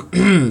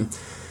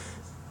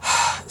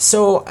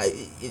 So,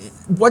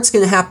 what's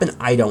going to happen?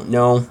 I don't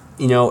know.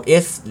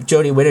 If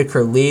Jodie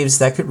Whittaker leaves,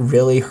 that could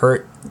really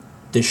hurt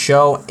the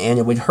show, and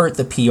it would hurt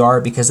the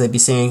PR, because they'd be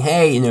saying,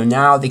 hey,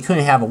 now they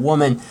couldn't have a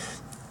woman.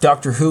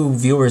 Doctor Who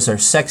viewers are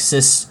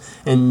sexist,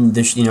 and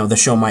the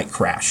show might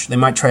crash. They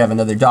might try to have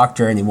another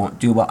Doctor, and they won't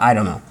do well. I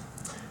don't know.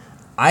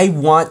 I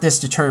want this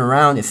to turn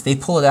around. If they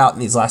pull it out in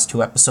these last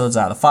 2 episodes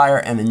out of the fire,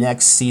 and the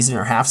next season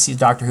or half season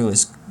Doctor Who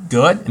is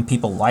good and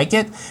people like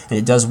it and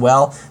it does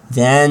well,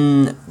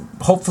 then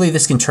hopefully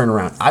this can turn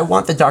around. I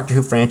want the Doctor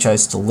Who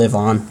franchise to live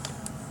on.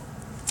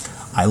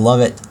 I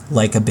love it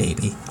like a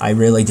baby. I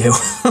really do.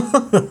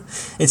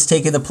 It's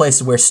taken the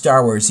place of where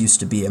Star Wars used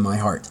to be in my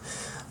heart.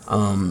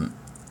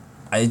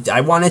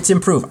 I want it to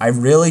improve. I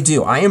really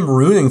do. I am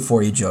rooting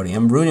for you, Jodie.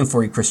 I'm rooting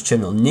for you, Chris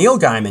Chibnall. Neil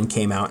Gaiman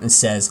came out and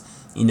says,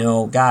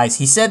 guys,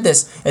 he said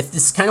this.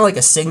 It's kind of like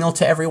a signal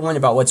to everyone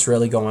about what's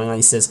really going on.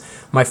 He says,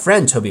 my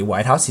friend Toby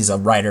Whitehouse, he's a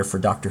writer for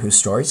Doctor Who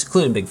stories,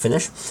 including Big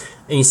Finish,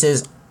 and he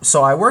says,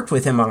 so I worked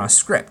with him on a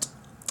script.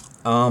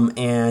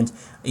 And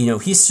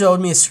he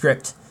showed me a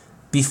script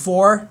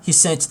before he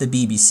sent it to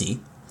the BBC,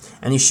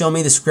 and he showed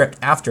me the script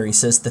after. He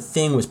says the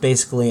thing was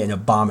basically an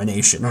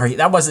abomination. He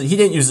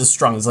didn't use the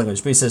strongest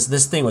language, but he says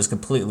this thing was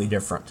completely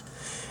different.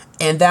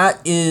 And that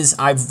is,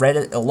 I've read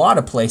it a lot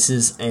of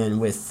places, and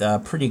with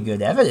pretty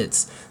good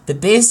evidence, that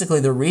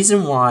basically the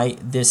reason why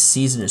this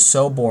season is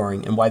so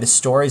boring, and why the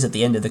stories at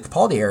the end of the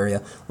Capaldi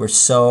area were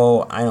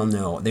so, I don't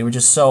know, they were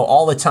just so,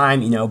 all the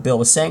time, Bill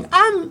was saying,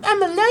 I'm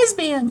a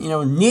lesbian,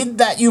 need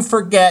that you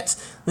forget,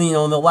 in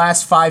the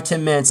last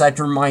 5-10 minutes I have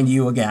to remind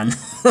you again.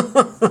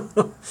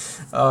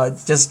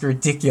 It's just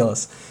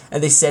ridiculous.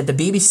 And they said the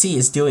BBC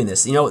is doing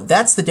this.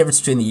 That's the difference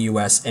between the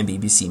US and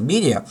BBC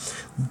media.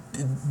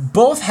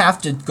 Both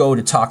have to go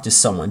to talk to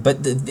someone.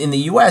 But in the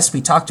US,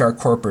 we talk to our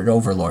corporate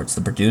overlords,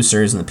 the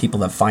producers and the people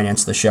that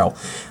finance the show.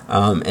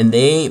 And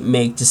they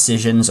make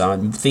decisions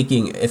on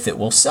thinking if it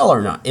will sell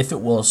or not, if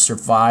it will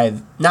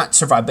not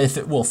survive, but if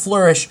it will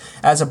flourish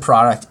as a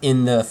product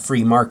in the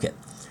free market.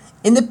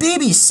 In the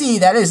BBC,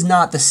 that is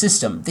not the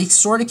system. They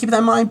sort of keep that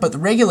in mind, but the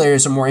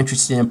regulators are more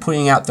interested in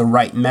putting out the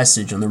right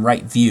message and the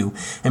right view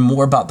and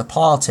more about the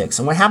politics.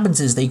 And what happens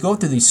is they go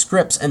through these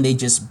scripts and they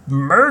just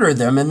murder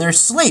them in their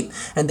sleep.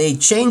 And they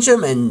change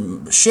them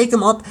and shake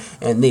them up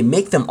and they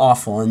make them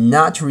awful and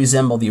not to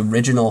resemble the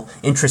original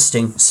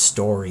interesting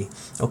story.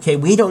 Okay,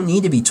 we don't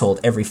need to be told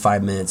every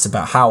 5 minutes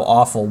about how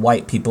awful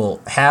white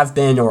people have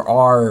been or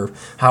are, or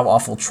how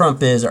awful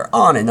Trump is, or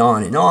on and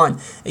on and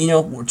on.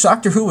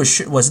 Doctor Who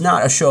was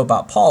not a show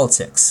about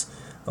politics.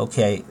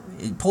 Okay,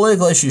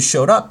 political issues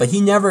showed up, but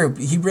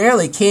he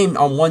rarely came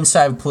on one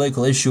side of a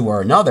political issue or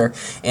another.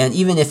 And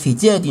even if he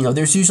did,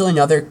 there's usually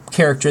another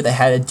character that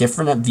had a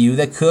different view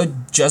that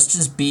could just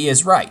as be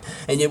as right.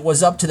 And it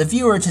was up to the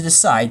viewer to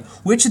decide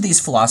which of these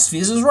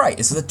philosophies is right.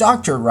 Is the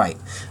Doctor right?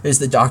 Is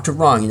the Doctor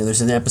wrong?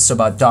 There's an episode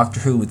about Doctor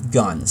Who with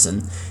guns,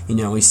 and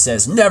he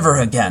says never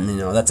again.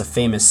 That's a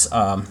famous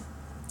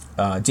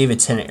David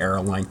Tennant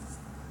era line.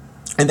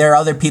 And there are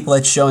other people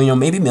that show,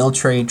 maybe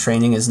military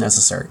training is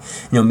necessary.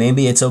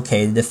 Maybe it's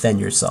okay to defend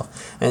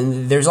yourself.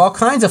 And there's all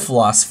kinds of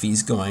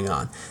philosophies going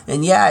on.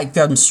 And yeah, it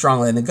comes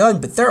strongly in the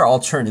gun, but there are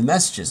alternative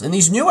messages. In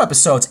these new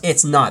episodes,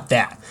 it's not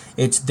that.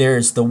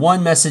 There's the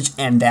one message,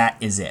 and that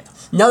is it.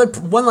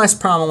 One last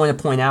problem I want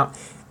to point out.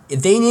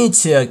 If they need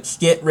to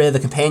get rid of the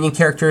companion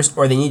characters,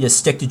 or they need to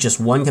stick to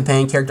just one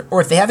companion character, or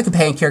if they have the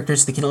companion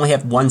characters, they can only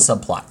have one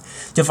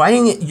subplot.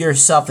 Dividing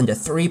yourself into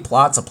 3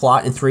 plots, a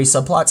plot, and 3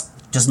 subplots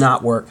does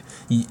not work.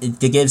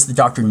 It gives the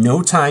Doctor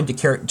no time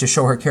to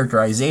show her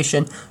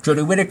characterization.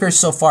 Jodie Whittaker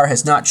so far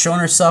has not shown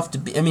herself to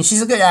be...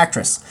 she's a good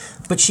actress,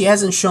 but she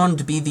hasn't shown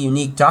to be the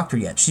unique Doctor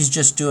yet. She's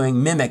just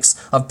doing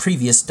mimics of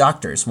previous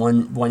Doctors.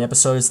 One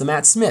episode is the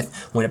Matt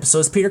Smith. One episode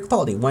is Peter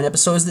Capaldi. One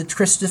episode is the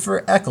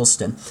Christopher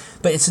Eccleston.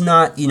 But it's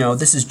not,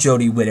 this is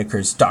Jodie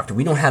Whittaker's Doctor.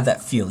 We don't have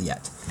that feel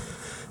yet.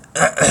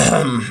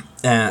 And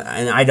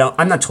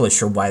I'm not totally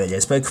sure why that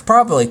is, but it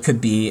probably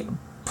could be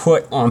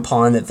put on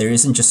pawn that there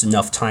isn't just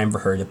enough time for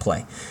her to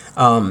play.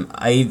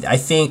 I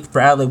think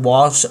Bradley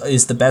Walsh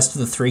is the best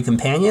of the 3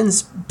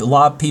 companions. A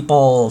lot of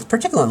people,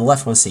 particularly on the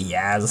left, want to say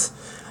Yaz.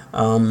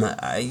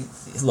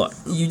 Look,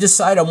 you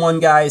decide on one,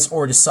 guys,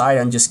 or decide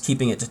on just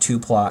keeping it to 2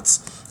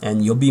 plots,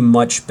 and you'll be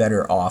much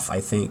better off, I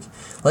think.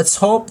 Let's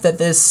hope that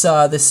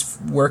this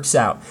works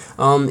out.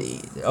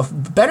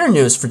 Better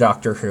news for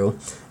Doctor Who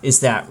is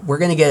that we're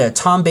going to get a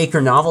Tom Baker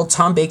novel.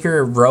 Tom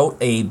Baker wrote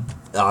a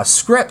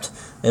script.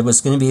 It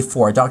was going to be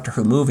for a Doctor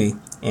Who movie,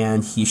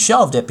 and he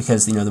shelved it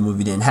because, the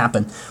movie didn't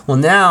happen. Well,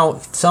 now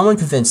someone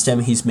convinced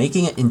him. He's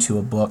making it into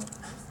a book.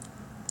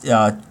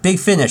 Big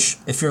Finish,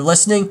 if you're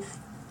listening,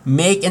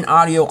 make an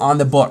audio on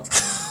the book.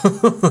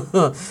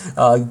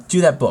 Do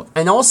that book.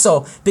 And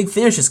also, Big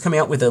Finish is coming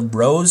out with a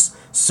Rose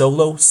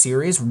solo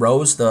series.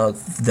 Rose,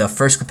 the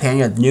first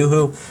companion of New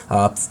Who,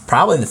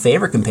 probably the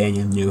favorite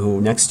companion of New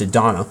Who, next to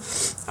Donna.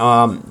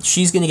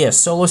 She's going to get a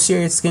solo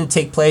series. It's going to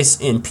take place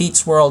in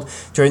Pete's world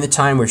during the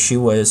time where she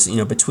was,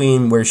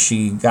 between where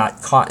she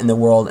got caught in the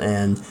world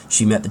and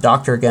she met the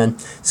Doctor again.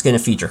 It's going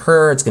to feature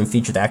her. It's going to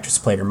feature the actress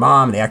who played her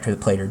mom and the actor that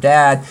played her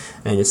dad.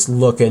 And it's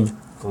looking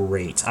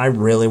great. I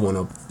really want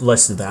to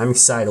listen to that. I'm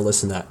excited to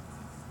listen to that.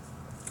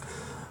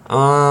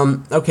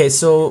 Okay,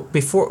 so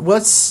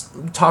let's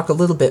talk a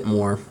little bit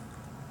more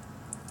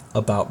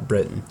about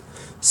Britain.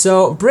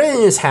 So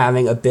Britain is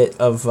having a bit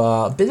of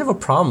a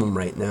problem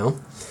right now.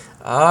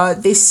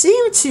 They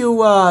seem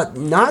to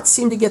not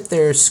seem to get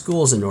their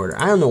schools in order.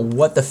 I don't know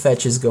what the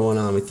fetch is going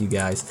on with you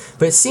guys,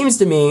 but it seems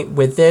to me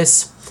with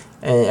this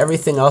and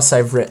everything else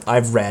I've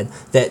read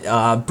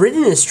that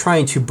Britain is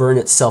trying to burn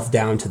itself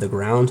down to the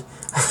ground.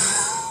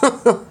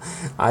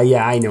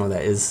 Yeah, I know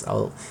that is.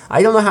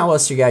 I don't know how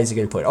else you guys are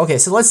going to put it. Okay,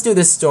 so let's do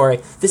this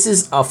story. This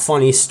is a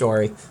funny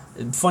story.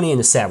 Funny in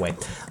a sad way.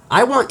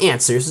 I want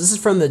answers. This is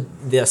from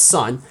the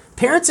Sun.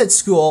 Parents at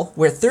school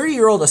where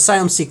 30-year-old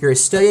asylum seeker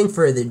is studying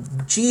for the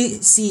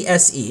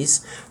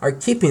GCSEs are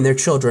keeping their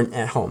children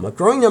at home. A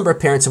growing number of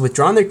parents have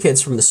withdrawn their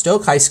kids from the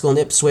Stoke High School in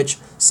Ipswich,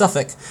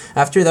 Suffolk,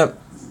 after the...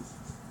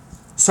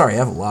 Sorry, I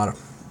have a lot of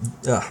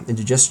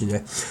indigestion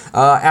today.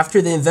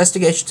 After the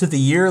investigation to the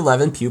Year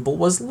 11 pupil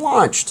was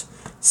launched.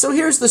 So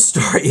here's the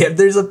story.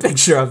 There's a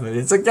picture of it.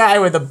 It's a guy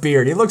with a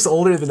beard. He looks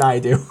older than I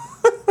do.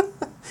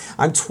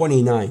 I'm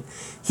 29.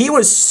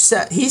 He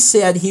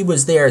said he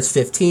was there at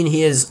 15.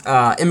 He is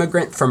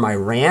immigrant from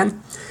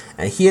Iran.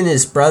 He and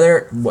his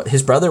brother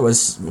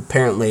was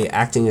apparently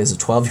acting as a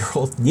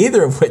 12-year-old,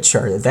 neither of which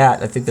are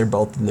that. I think they're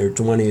both in their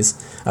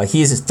 20s.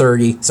 He's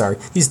 30. Sorry,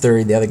 he's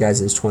 30. The other guy's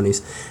in his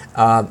 20s.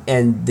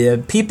 And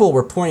the people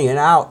were pointing it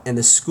out, and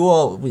the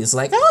school was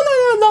like,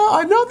 oh, no,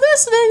 I'm not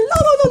listening.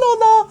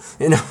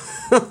 No.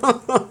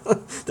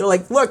 They're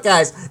like, look,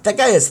 guys, that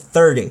guy is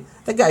 30.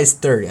 That guy's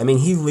 30. I mean,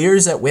 he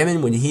leers at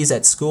women when he's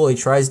at school. He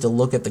tries to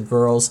look at the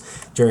girls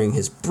during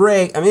his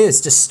break. I mean,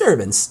 it's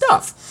disturbing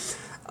stuff.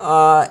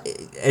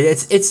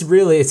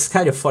 It's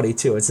kind of funny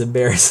too. It's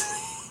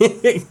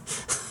embarrassing.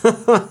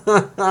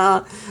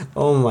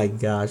 Oh my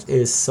gosh, it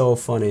is so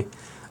funny.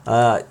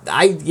 That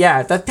guy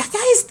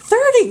is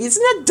 30. He's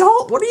an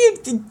adult. What are you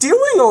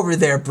doing over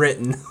there,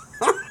 Britain?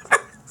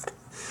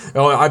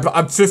 Oh,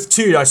 I'm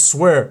 15. I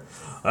swear,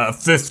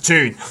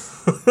 15.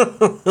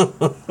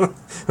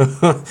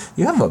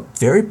 You have a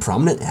very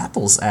prominent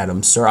apples,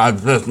 Adam, sir. I'm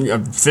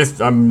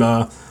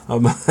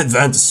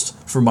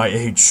advanced for my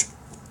age.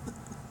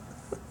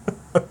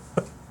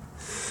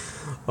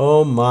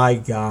 Oh my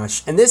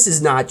gosh. And this is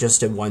not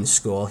just in one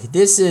school.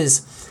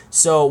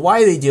 So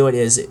why they do it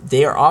is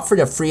they are offered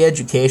a free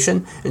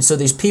education. And so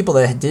these people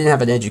that didn't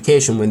have an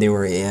education when they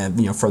were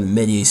from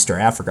the Mideast or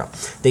Africa,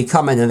 they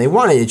come in and they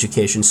want an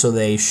education. So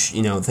they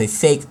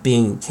fake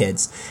being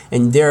kids.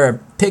 And there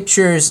are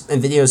pictures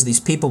and videos of these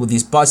people with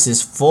these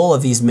buses full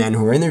of these men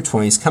who are in their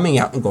 20s coming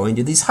out and going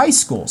to these high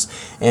schools.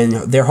 And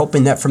they're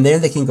hoping that from there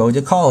they can go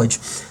to college.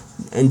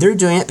 And they're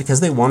doing it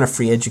because they want a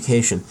free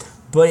education.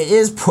 But it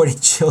is putting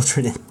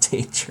children in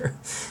danger.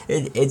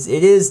 It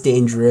is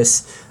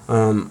dangerous.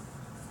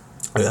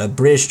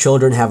 British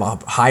children have a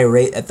high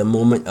rate at the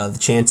moment of the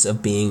chance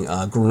of being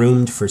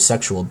groomed for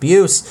sexual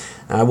abuse.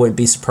 I wouldn't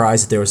be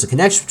surprised if there was a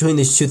connection between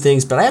these two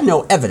things, but I have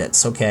no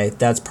evidence, okay?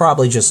 That's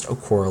probably just a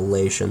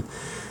correlation.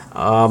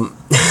 Oh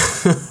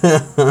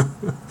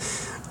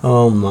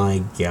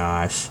my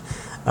gosh.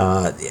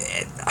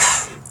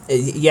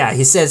 Yeah,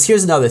 he says,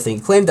 here's another thing.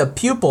 He claimed a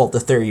pupil, the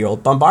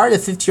 30-year-old, bombarded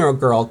a 15-year-old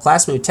girl,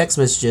 classmate with text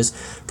messages,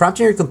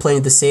 prompting her to complain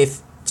to the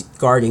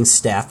safeguarding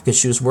staff because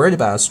she was worried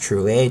about his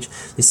true age.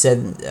 They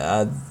said,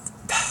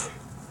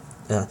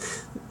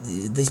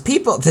 these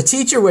people, the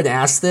teacher would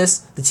ask this,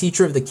 the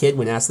teacher of the kid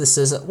would ask this,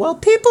 says, well,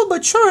 people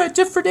mature at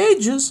different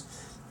ages.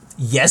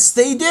 Yes,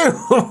 they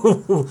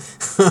do.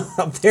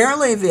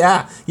 Apparently,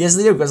 yeah. Yes,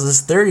 they do, because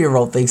this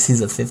 30-year-old thinks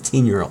he's a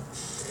 15-year-old.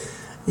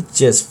 It's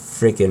just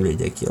freaking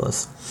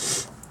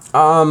ridiculous.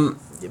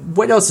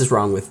 What else is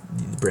wrong with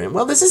Britain?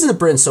 Well, this isn't in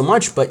Britain so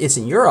much, but it's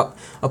in Europe.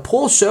 A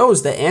poll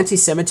shows that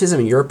anti-Semitism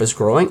in Europe is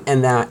growing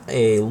and that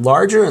a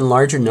larger and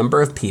larger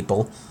number of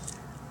people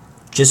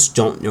just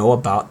don't know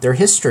about their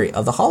history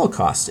of the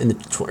Holocaust in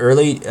the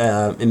early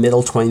and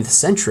middle 20th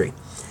century.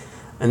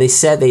 And they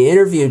said they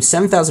interviewed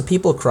 7,000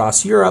 people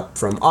across Europe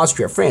from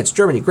Austria, France,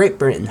 Germany, Great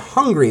Britain,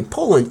 Hungary,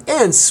 Poland,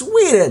 and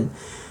Sweden.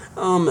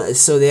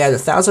 So they had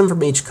 1,000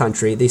 from each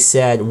country. They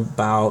said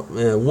about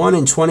 1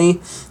 in 20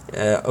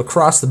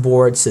 across the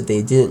board said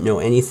they didn't know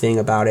anything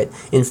about it.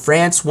 In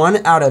France,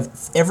 1 out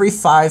of every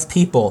 5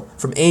 people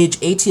from age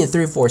 18 to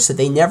 34 said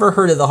they never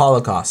heard of the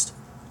Holocaust.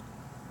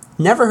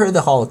 Never heard of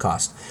the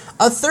Holocaust.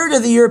 A third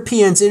of the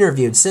Europeans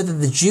interviewed said that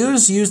the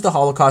Jews used the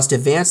Holocaust to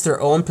advance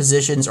their own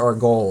positions or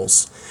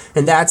goals.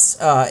 And that's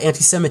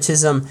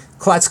anti-Semitism.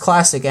 That's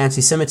classic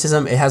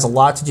anti-Semitism. It has a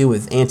lot to do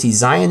with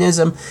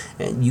anti-Zionism.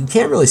 And you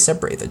can't really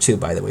separate the two,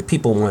 by the way.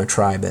 People want to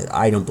try, but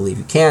I don't believe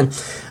you can.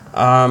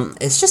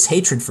 It's just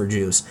hatred for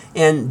Jews.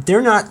 And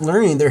they're not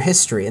learning their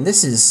history. And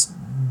this is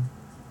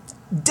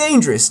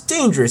dangerous,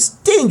 dangerous,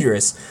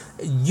 dangerous.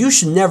 You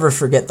should never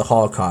forget the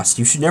Holocaust.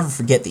 You should never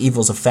forget the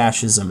evils of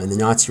fascism and the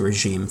Nazi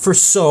regime for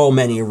so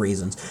many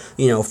reasons.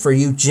 For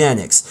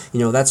eugenics.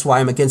 That's why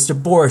I'm against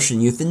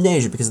abortion,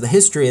 euthanasia, because of the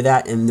history of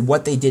that and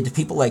what they did to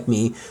people like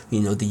me,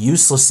 the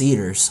useless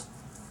eaters,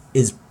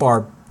 is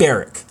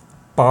barbaric.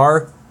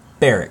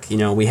 Barbaric.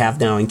 We have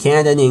now in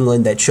Canada and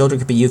England that children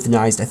could be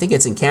euthanized. I think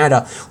it's in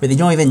Canada where they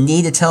don't even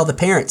need to tell the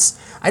parents.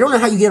 I don't know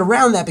how you get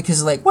around that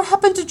because, what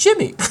happened to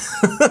Jimmy?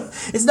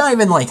 It's not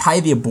even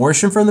hide the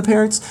abortion from the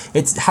parents.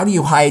 It's how do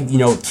you hide,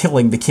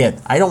 killing the kid?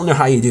 I don't know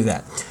how you do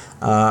that.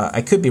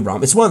 I could be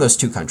wrong. It's one of those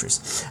 2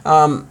 countries.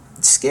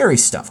 Scary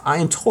stuff. I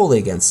am totally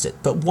against it.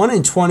 But 1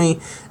 in 20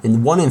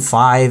 and 1 in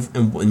 5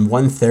 and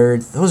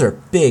 1/3, those are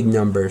big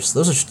numbers.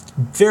 Those are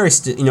very,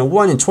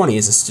 1 in 20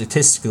 is a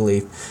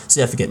statistically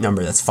significant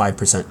number. That's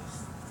 5%.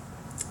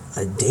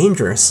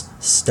 Dangerous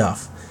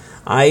stuff.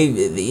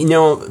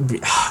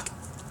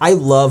 I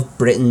love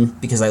Britain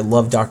because I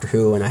love Doctor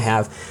Who, and I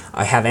have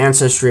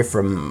ancestry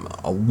from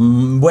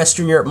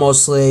Western Europe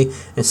mostly,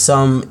 and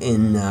some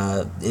in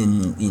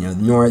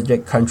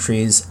Nordic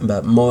countries,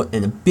 but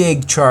and a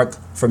big chunk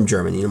from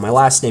Germany. My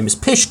last name is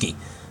Pischke.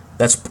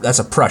 That's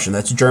a Prussian.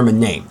 That's a German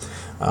name.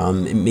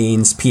 It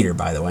means Peter,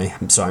 by the way.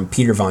 So I'm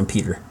Peter von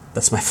Peter.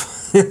 That's my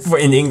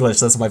in English.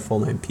 That's my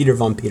full name, Peter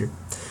von Peter.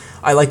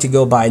 I like to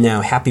go by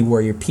now Happy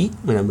Warrior Pete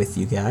when I'm with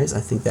you guys.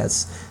 I think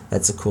that's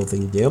a cool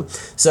thing to do.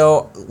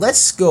 So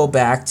let's go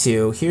back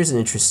to, here's an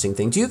interesting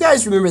thing. Do you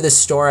guys remember this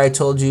story I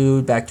told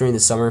you back during the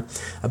summer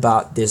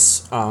about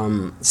this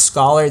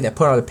scholar that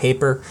put out a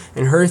paper,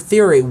 and her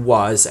theory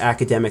was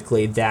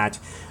academically that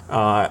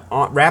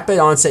rapid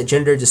onset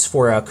gender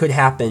dysphoria could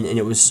happen, and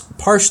it was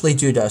partially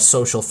due to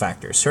social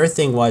factors. Her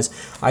thing was,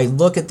 I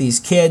look at these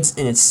kids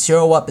and it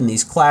show up in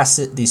these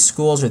classes, these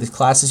schools or these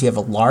classes, you have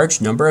a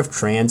large number of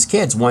trans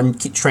kids. One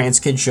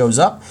trans kid shows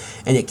up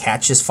and it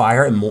catches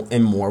fire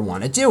and more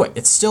want to do it.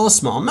 It's still a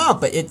small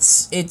amount, but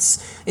it's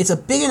a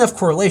big enough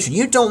correlation.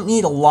 You don't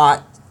need a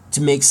lot to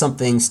make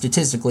something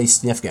statistically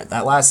significant.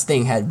 That last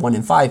thing had 1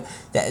 in 5,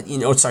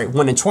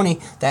 1 in 20,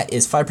 that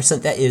is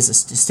 5%, that is a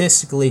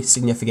statistically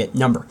significant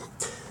number.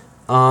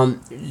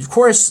 Of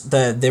course,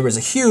 there was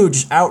a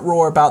huge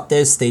outroar about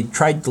this. They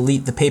tried to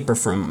delete the paper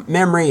from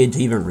memory and to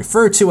even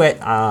refer to it.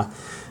 I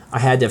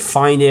had to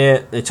find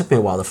it. It took me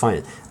a while to find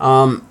it.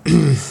 I'm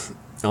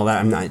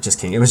not just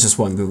kidding. It was just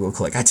one Google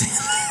click. I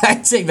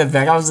take that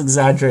back. I was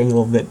exaggerating a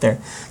little bit there.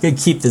 I'm going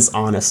to keep this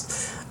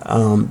honest.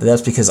 But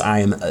that's because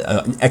I am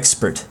an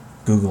expert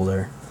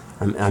Googler.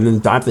 I'm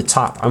the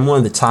top. I'm one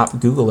of the top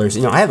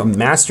Googlers. I have a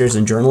master's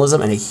in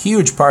journalism, and a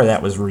huge part of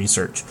that was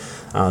research.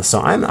 So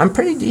I'm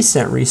pretty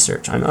decent at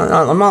research. I'm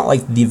not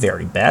like the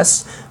very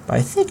best, but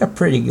I think I'm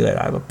pretty good.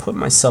 I would put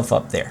myself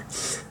up there.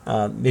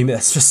 Maybe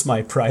that's just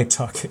my pride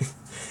talking.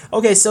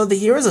 Okay, so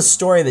here is a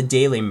story of the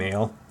Daily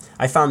Mail.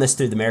 I found this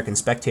through the American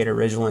Spectator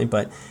originally,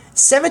 but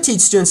 17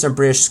 students in a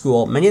British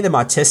school, many of them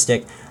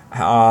autistic,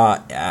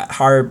 are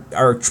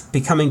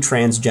becoming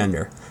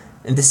transgender.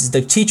 And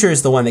the teacher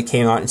is the one that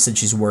came out and said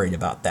she's worried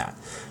about that.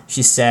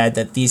 She said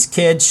that these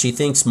kids, she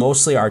thinks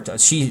mostly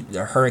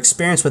her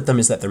experience with them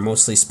is that they're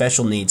mostly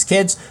special needs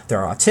kids. They're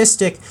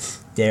autistic.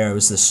 There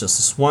was just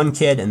this one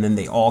kid, and then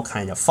they all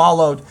kind of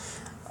followed.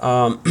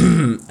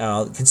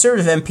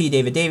 Conservative MP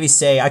David Davies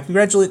say, I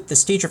congratulate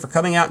this teacher for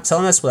coming out and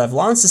telling us what I've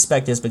long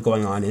suspected has been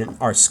going on in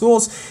our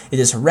schools. It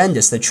is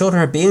horrendous that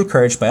children are being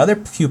encouraged by other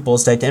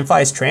pupils to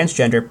identify as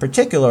transgender,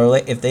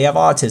 particularly if they have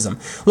autism.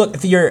 Look,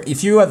 if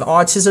you have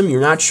autism,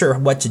 you're not sure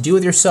what to do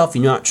with yourself,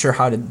 you're not sure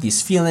how to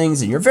these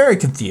feelings, and you're very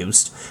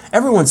confused.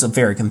 Everyone's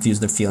very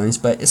confused with their feelings,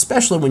 but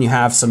especially when you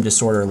have some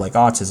disorder like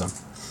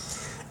autism.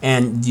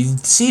 And you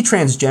see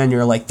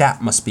transgender, like,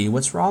 that must be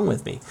what's wrong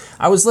with me.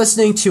 I was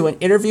listening to an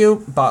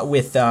interview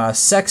with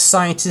sex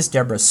scientist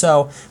Deborah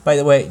Soh. By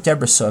the way,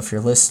 Deborah Soh, if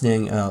you're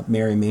listening,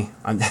 marry me.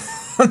 I'm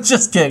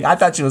just kidding. I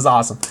thought she was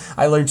awesome.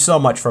 I learned so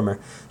much from her.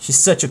 She's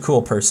such a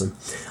cool person.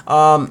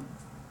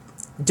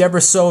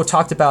 Deborah Soh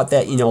talked about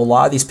that, a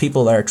lot of these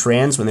people that are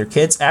trans when they're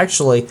kids,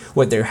 actually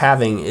what they're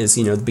having is,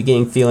 the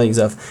beginning feelings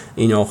of,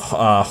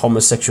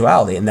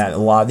 homosexuality, and that a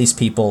lot of these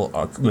people,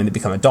 when they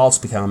become adults,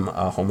 become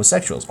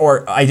homosexuals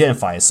or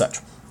identify as such.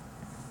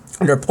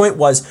 And her point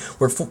was,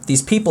 where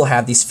these people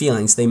have these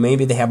feelings,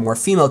 maybe they have more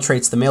female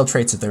traits, the male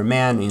traits of their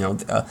man,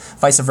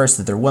 vice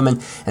versa, they're women,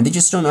 and they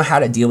just don't know how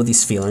to deal with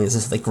these feelings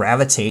as they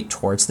gravitate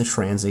towards the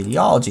trans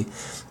ideology.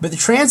 But the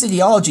trans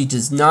ideology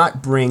does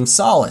not bring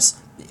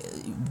solace.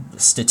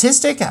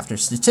 Statistic after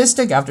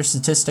statistic after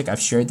statistic, I've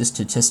shared this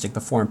statistic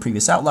before in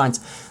previous outlines,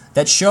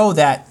 that show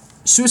that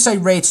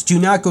suicide rates do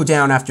not go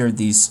down after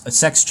these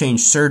sex change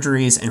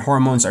surgeries and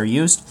hormones are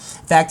used.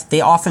 In fact,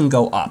 they often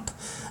go up.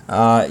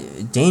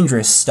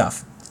 Dangerous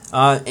stuff.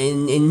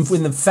 And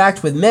with the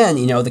fact with men,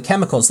 the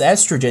chemicals, the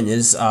estrogen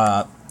is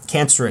a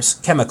cancerous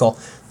chemical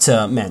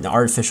to men, the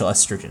artificial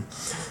estrogen.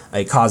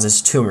 It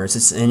causes tumors.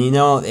 It's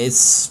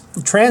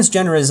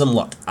transgenderism.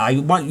 Look,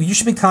 you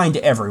should be kind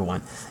to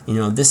everyone.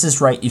 This is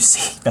right. You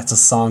see, that's a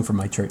song from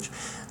my church.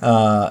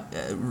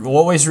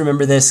 Always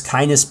remember this: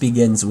 kindness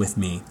begins with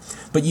me.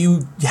 But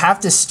you have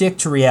to stick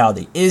to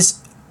reality. Is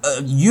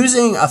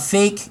using a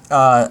fake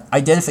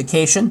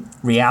identification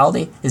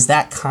reality? Is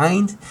that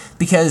kind?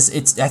 Because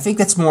I think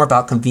that's more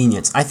about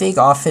convenience. I think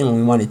often when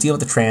we want to deal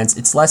with the trans,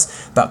 it's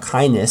less about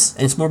kindness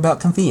and it's more about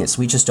convenience.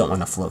 We just don't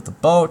want to float the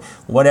boat,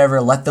 whatever,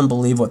 let them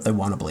believe what they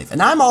want to believe.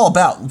 And I'm all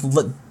about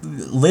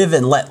live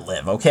and let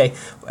live, okay?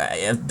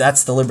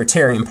 That's the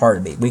libertarian part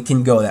of me. We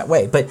can go that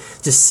way. But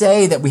to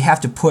say that we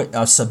have to put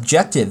a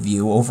subjective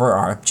view over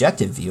our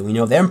objective view,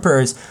 the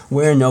emperors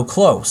wear no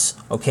clothes,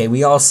 okay?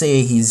 We all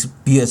say he's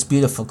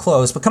beautiful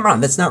clothes, but come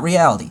on, that's not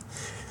reality.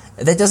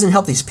 That doesn't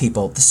help these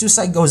people. The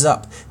suicide goes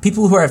up.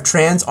 People who have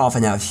trans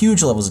often have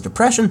huge levels of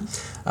depression,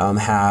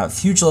 have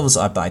huge levels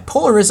of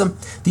bipolarism.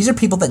 These are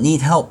people that need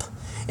help.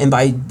 And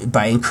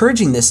by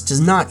encouraging this does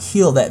not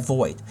heal that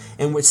void.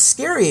 And what's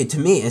scary to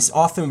me is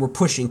often we're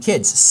pushing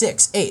kids,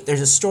 6, 8.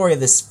 There's a story of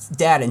this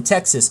dad in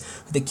Texas.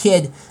 The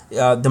kid,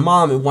 the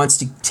mom wants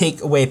to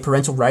take away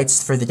parental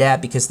rights for the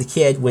dad because the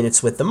kid, when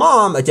it's with the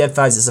mom,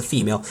 identifies as a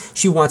female.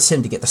 She wants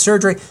him to get the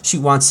surgery. She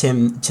wants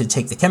him to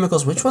take the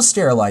chemicals, which will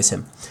sterilize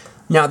him.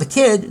 Now, the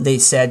kid, they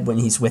said, when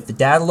he's with the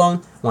dad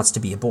alone, wants to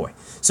be a boy.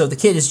 So the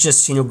kid is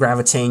just,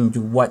 gravitating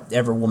to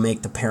whatever will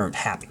make the parent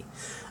happy.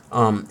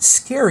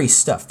 Scary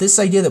stuff. This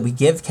idea that we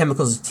give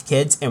chemicals to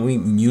kids and we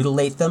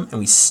mutilate them and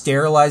we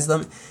sterilize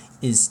them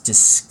is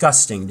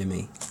disgusting to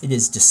me. It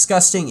is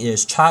disgusting. It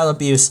is child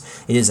abuse.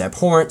 It is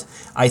abhorrent.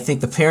 I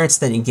think the parents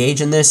that engage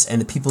in this and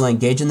the people that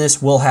engage in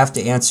this will have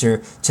to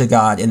answer to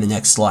God in the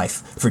next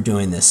life for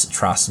doing this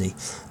atrocity.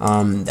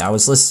 I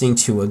was listening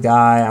to a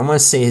guy, I want to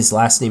say his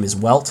last name is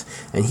Welt,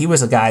 and he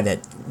was a guy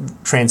that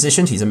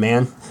transitioned. He's a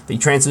man, but he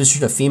transitioned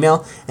to a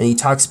female, and he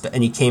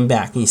came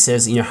back, and he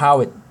says, how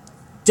it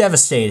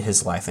devastated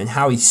his life and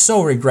how he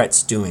so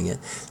regrets doing it.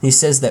 And he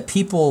says that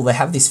people that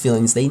have these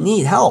feelings, they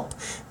need help,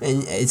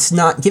 and it's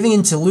not giving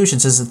into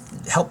delusions doesn't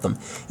help them.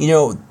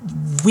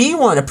 We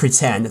want to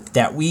pretend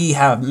that we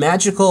have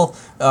magical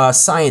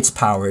science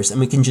powers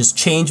and we can just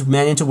change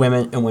men into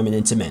women and women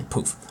into men.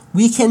 Poof.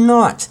 We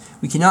cannot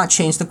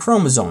change the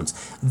chromosomes.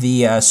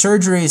 The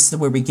surgeries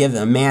where we give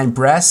a man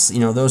breasts,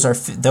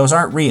 those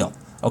aren't real.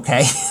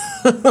 Okay.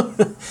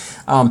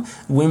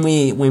 When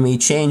we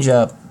change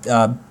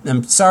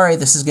I'm sorry,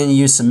 this is going to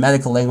use some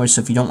medical language,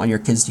 so if you don't want your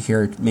kids to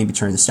hear it, maybe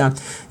turn this down.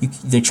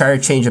 They try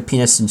to change a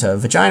penis into a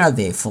vagina,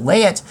 they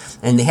fillet it,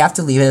 and they have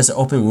to leave it as an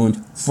open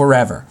wound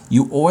forever.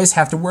 You always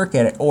have to work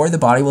at it, or the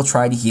body will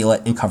try to heal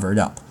it and cover it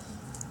up.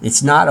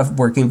 It's not a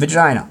working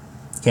vagina,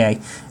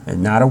 okay?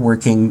 And not a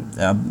working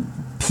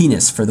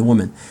penis for the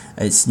woman.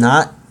 It's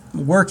not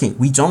working.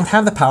 We don't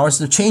have the powers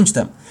to change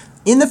them.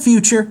 In the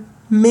future,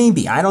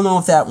 maybe. I don't know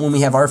if that when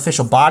we have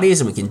artificial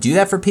bodies and we can do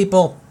that for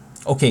people,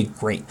 okay,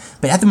 great.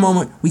 But at the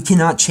moment, we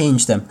cannot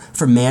change them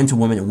from man to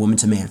woman and woman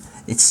to man.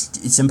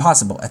 It's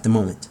impossible at the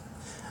moment.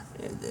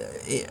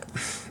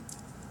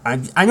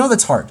 I know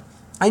that's hard.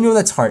 I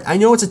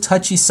know it's a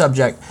touchy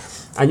subject.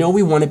 I know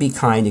we want to be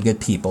kind to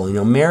good people.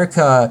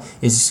 America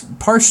is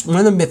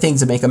one of the things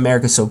that make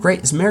America so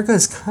great is America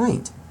is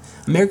kind.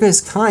 America is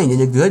kind in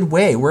a good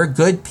way. We're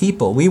good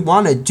people. We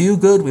want to do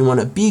good. We want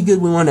to be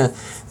good. We want to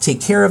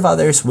take care of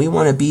others. We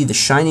want to be the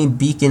shining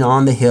beacon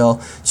on the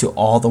hill to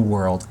all the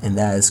world. And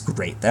that is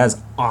great. That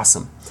is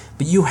awesome.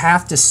 But you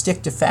have to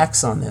stick to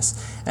facts on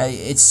this.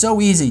 It's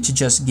so easy to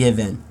just give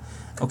in.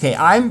 Okay,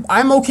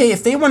 I'm okay.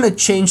 If they want to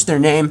change their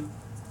name,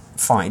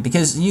 fine.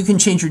 Because you can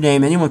change your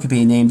name. Anyone could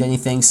be named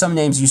anything. Some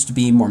names used to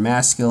be more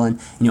masculine.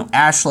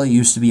 Ashley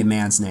used to be a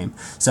man's name.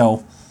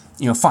 So,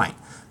 fine.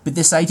 But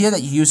this idea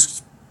that you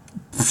use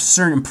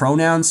certain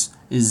pronouns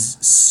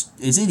is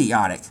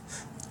idiotic.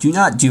 Do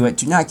not do it.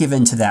 Do not give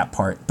in to that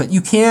part. But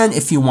you can,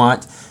 if you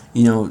want,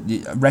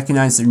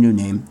 recognize their new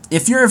name.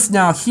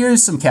 Now,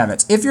 here's some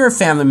caveats. If you're a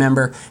family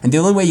member and the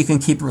only way you can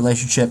keep a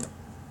relationship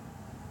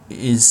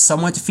is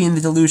somewhat defeating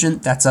the delusion,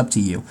 that's up to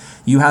you.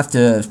 You have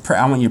to,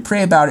 I want you to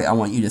pray about it. I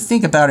want you to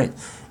think about it.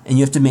 And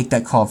you have to make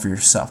that call for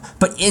yourself.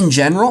 But in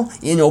general,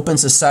 in open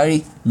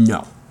society,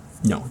 no.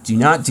 No, do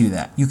not do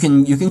that. You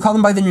can call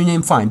them by their new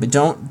name, fine, but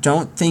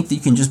don't think that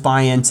you can just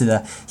buy into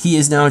the he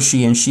is now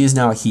she and she is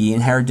now he,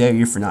 and how dare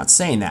you for not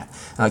saying that.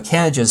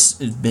 Canada's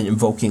been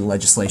invoking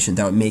legislation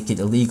that would make it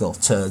illegal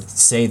to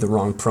say the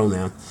wrong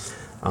pronoun.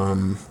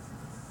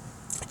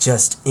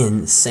 just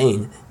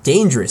insane.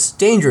 Dangerous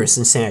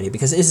insanity,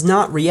 because it's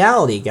not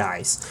reality,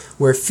 guys.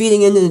 We're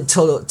feeding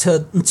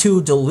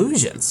into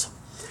delusions.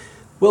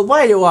 Well,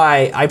 why do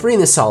I bring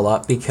this all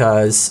up?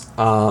 Because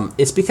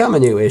it's become a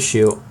new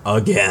issue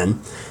again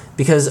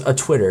because of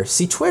Twitter.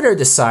 See, Twitter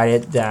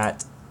decided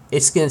that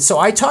so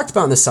I talked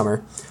about in the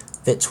summer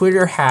that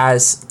Twitter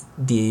has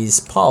these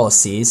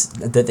policies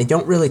that they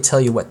don't really tell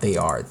you what they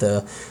are.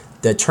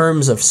 The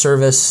terms of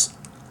service,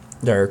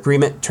 their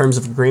terms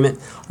of agreement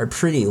are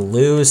pretty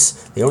loose.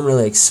 They don't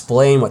really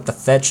explain what the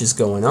fetch is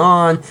going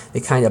on. They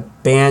kind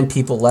of ban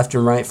people left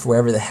and right for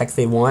whatever the heck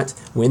they want,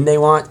 when they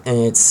want, and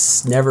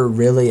it's never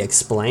really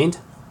explained.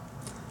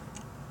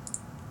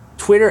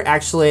 Twitter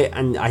actually,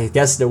 and I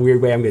guess in a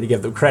weird way I'm going to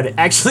give them credit,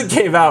 actually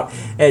came out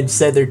and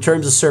said their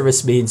terms of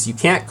service means you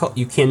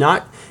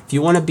cannot, if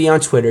you want to be on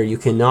Twitter, you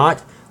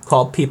cannot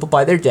call people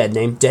by their dead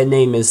name. Dead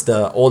name is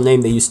the old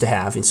name they used to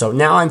have. And so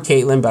now I'm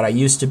Caitlin, but I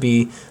used to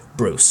be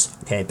Bruce.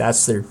 Okay,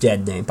 that's their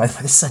dead name. By the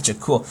way, it's such a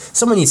cool,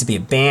 someone needs to be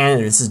a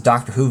band, or this is a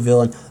Doctor Who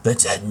villain, the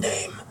dead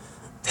name.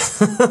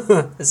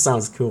 This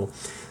sounds cool.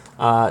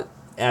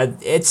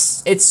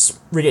 It's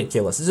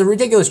ridiculous. It's a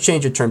ridiculous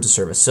change in terms of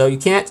service. So you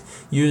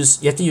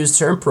have to use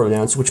term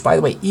pronouns, which, by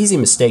the way, easy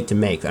mistake to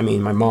make. I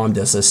mean, my mom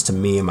does this to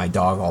me and my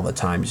dog all the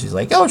time. She's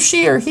like, oh,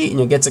 she or he, and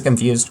it gets it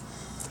confused.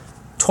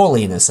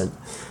 Totally innocent.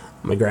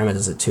 My grandma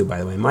does it too, by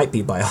the way. It might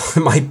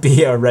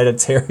be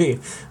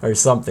hereditary or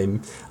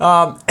something.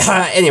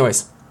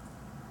 Anyways,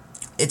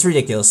 it's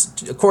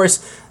ridiculous. Of course,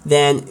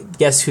 then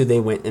guess who they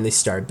went and they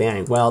started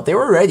banning? Well, they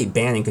were already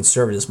banning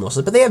conservatives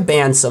mostly, but they have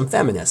banned some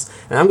feminists.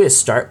 And I'm going to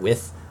start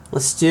with,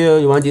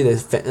 you want to do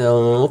this?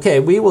 Okay,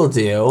 we will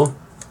do.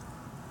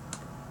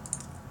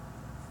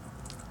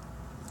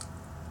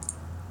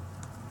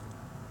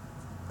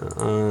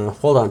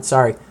 Hold on,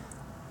 sorry.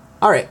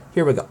 All right,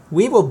 here we go.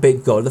 We will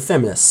go to the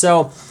feminists.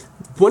 So,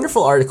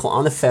 wonderful article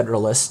on the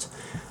Federalist.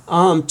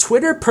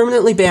 Twitter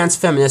permanently bans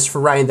feminists for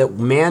writing that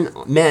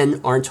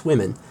men aren't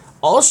women.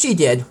 All she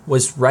did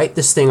was write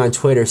this thing on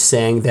Twitter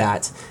saying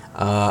that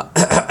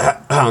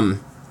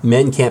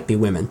men can't be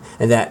women,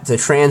 and that the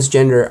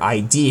transgender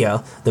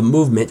idea, the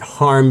movement,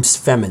 harms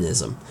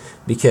feminism.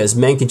 Because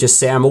men can just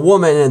say, I'm a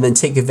woman, and then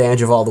take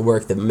advantage of all the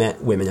work that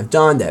women have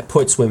done that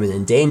puts women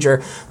in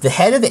danger.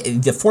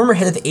 The former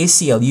head of the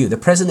ACLU, the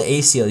president of the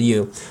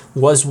ACLU,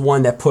 was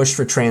one that pushed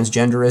for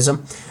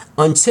transgenderism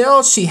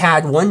until she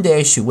had one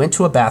day she went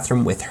to a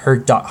bathroom with her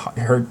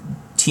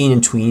teen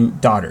and tween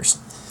daughters.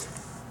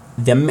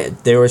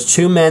 There was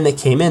two men that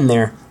came in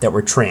there that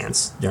were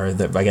trans, or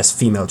I guess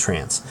female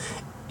trans.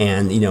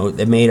 And,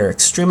 it made her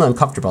extremely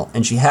uncomfortable.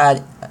 And she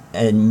had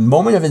a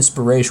moment of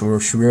inspiration where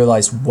she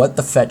realized what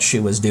the fetch she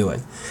was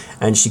doing.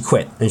 And she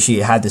quit. And she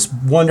had this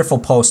wonderful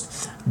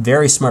post,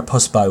 very smart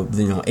post about,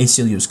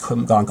 ACLU has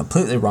gone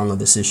completely wrong on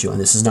this issue, and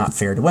this is not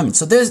fair to women.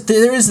 So there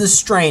is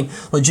this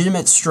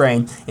legitimate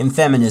strain in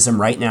feminism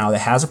right now that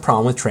has a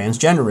problem with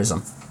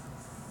transgenderism.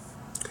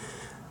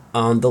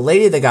 The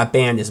lady that got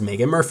banned is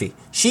Megan Murphy.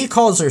 She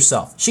calls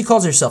herself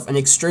an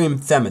extreme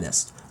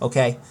feminist,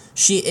 okay?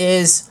 She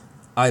is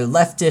a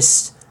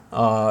leftist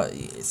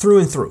through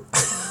and through.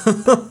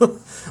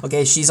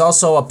 Okay, she's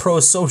also a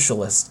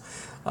pro-socialist.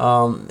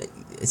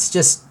 It's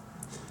just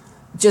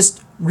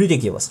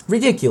ridiculous.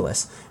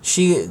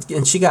 She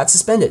got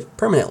suspended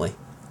permanently,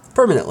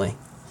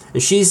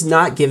 and she's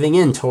not giving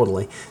in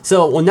totally.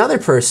 So another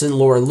person,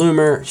 Laura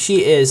Loomer,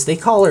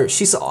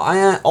 she's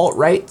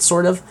alt-right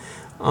sort of.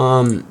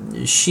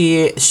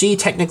 She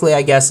technically,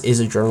 I guess, is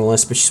a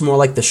journalist, but she's more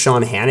like the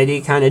Sean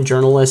Hannity kind of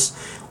journalist,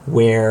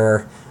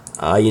 where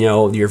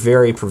you're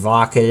very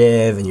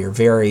provocative and you're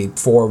very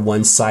for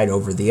one side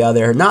over the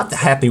other. Not the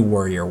Happy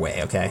Warrior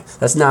way, okay?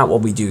 That's not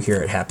what we do here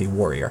at Happy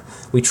Warrior.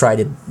 We try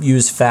to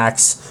use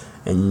facts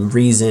and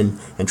reason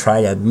and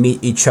try to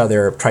meet each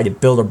other, try to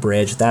build a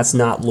bridge. That's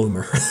not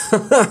Loomer.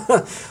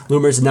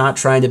 Loomer's not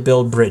trying to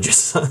build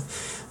bridges.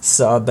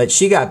 But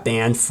she got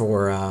banned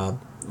for,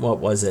 what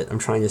was it? I'm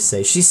trying to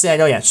say. She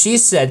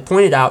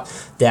pointed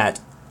out that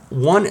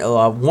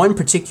one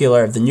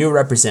particular of the new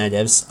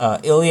representatives,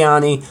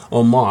 Ileana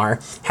Omar,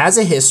 has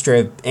a history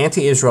of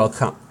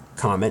anti-Israel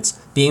comments,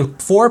 being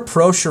for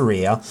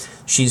pro-Sharia.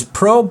 She's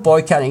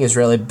pro-boycotting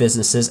Israeli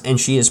businesses, and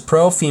she is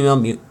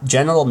pro-female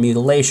genital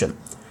mutilation.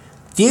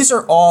 These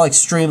are all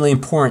extremely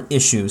important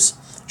issues.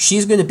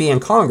 She's going to be in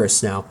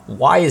Congress now.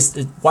 Why is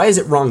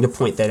it wrong to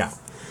point that out?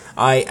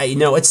 I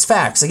know it's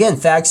facts. Again,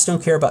 facts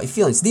don't care about your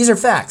feelings. These are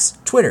facts.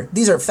 Twitter,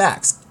 these are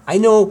facts. I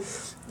know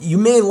you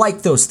may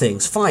like those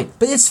things, fine.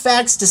 But it's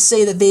facts to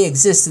say that they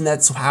exist, and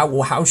that's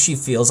how she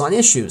feels on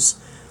issues.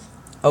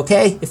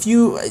 Okay?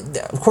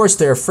 Of course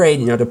they're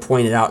afraid, to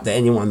point it out that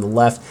anyone on the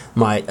left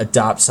might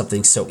adopt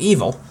something so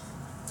evil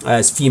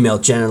as female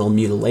genital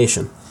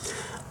mutilation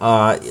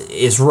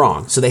is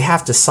wrong. So they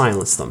have to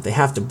silence them. They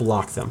have to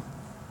block them.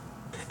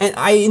 And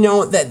I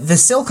know that the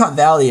Silicon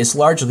Valley is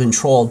largely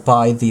controlled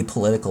by the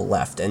political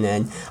left, and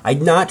then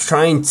I'm not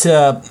trying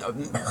to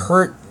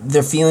hurt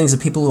the feelings of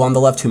people on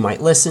the left who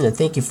might listen, and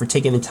thank you for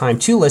taking the time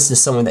to listen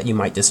to someone that you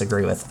might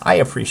disagree with. I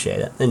appreciate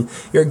it, and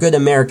you're a good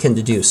American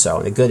to do so,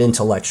 and a good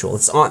intellectual.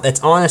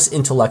 That's honest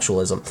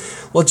intellectualism.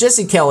 Well,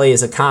 Jesse Kelly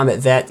is a combat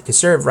vet,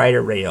 conservative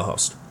writer, radio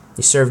host.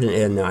 He served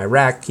in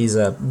Iraq. He's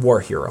a war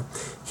hero.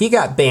 He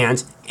got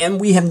banned, and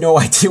we have no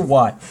idea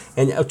why.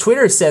 And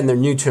Twitter said in their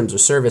new terms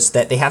of service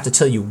that they have to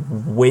tell you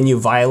when you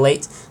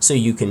violate so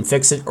you can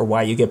fix it, or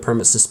why you get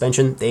permanent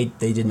suspension. They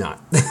did not.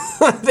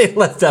 They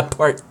left that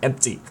part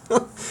empty.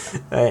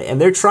 And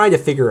they're trying to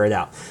figure it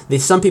out.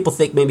 Some people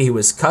think maybe he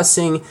was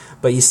cussing,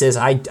 but he says,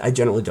 I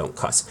generally don't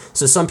cuss.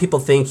 So some people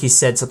think he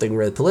said something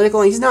really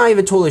political, and he's not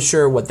even totally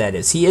sure what that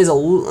is. He's a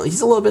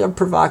little bit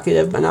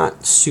provocative, but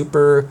not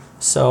super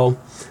so.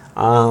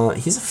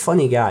 He's a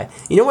funny guy.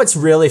 You know what's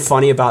really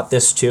funny about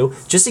this too?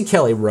 Jesse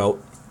Kelly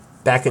wrote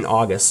back in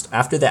August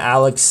after the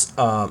Alex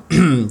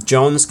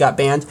Jones got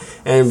banned,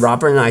 and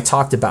Robert and I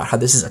talked about how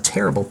this is a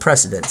terrible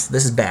precedent.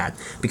 This is bad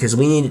because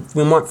we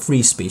want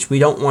free speech. We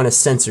don't want to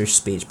censor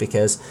speech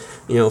because,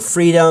 you know,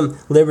 freedom,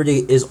 liberty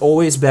is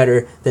always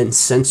better than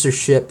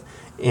censorship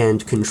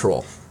and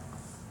control.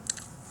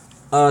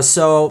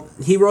 So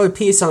he wrote a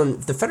piece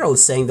on The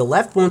Federalist saying the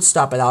left won't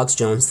stop at Alex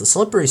Jones. The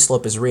slippery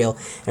slope is real,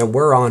 and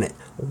we're on it.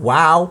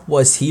 Wow,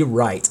 was he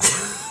right?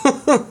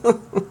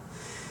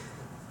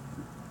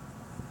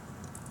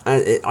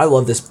 I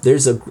love this.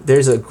 There's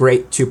a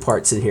great 2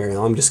 parts in here, and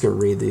I'm just going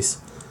to read these.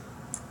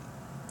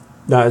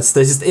 No, this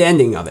is the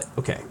ending of it.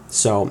 Okay,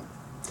 so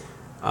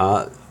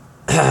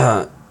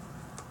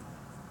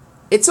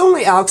it's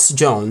only Alex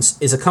Jones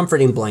is a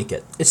comforting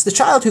blanket. It's the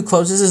child who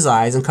closes his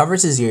eyes and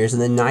covers his ears in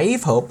the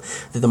naive hope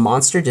that the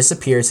monster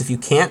disappears if you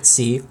can't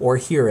see or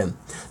hear him.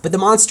 But the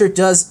monster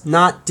does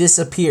not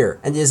disappear,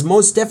 and it is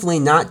most definitely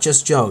not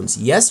just Jones.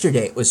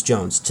 Yesterday it was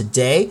Jones.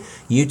 Today,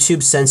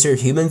 YouTube censored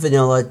human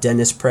vanilla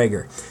Dennis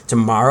Prager.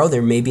 Tomorrow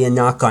there may be a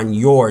knock on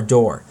your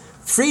door.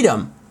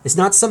 Freedom is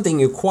not something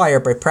you acquire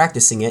by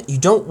practicing it. You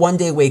don't one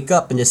day wake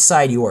up and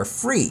decide you are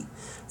free.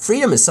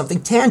 Freedom is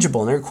something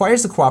tangible, and it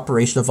requires the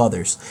cooperation of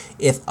others.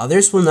 If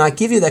others will not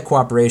give you that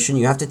cooperation,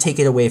 you have to take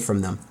it away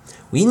from them.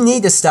 We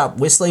need to stop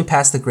whistling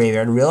past the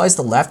graveyard and realize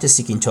the left is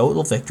seeking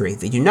total victory.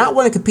 They do not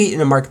want to compete in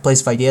a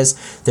marketplace of ideas.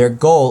 Their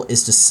goal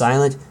is to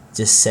silence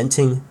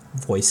dissenting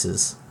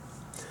voices.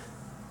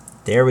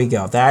 There we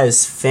go. That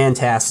is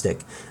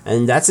fantastic.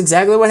 And that's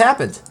exactly what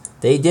happened.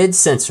 They did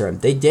censor him.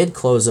 They did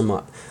close him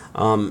up.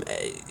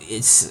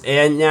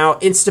 And now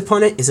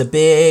Instapundit is a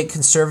big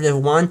conservative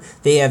one.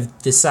 They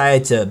have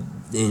decided to,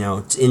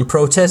 in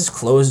protest,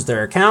 close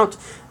their account.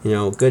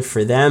 Good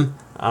for them.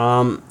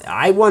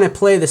 I want to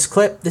play this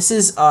clip. This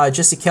is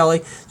Jesse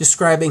Kelly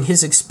describing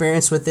his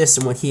experience with this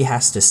and what he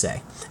has to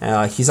say.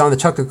 He's on the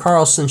Tucker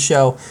Carlson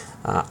show.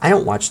 I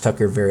don't watch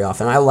Tucker very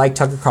often. I like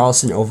Tucker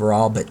Carlson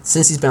overall, but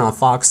since he's been on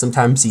Fox,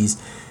 sometimes it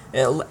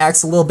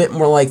acts a little bit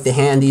more like the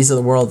Handys of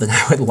the world than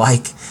I would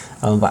like.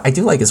 But I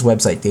do like his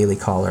website, Daily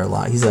Caller, a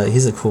lot.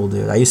 He's a cool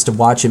dude. I used to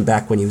watch him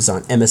back when he was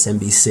on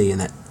MSNBC in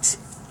that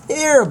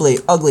terribly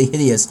ugly,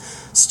 hideous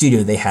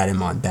studio they had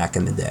him on back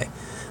in the day.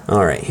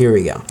 All right, here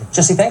we go.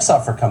 Jesse, thanks a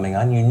lot for coming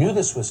on. You knew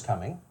this was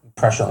coming. You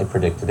presciently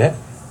predicted it.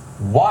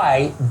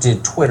 Why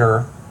did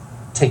Twitter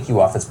take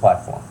you off its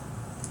platform?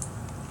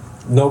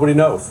 Nobody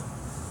knows.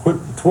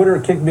 Twitter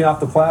kicked me off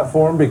the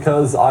platform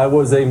because I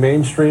was a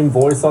mainstream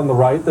voice on the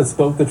right that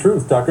spoke the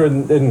truth, Tucker,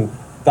 and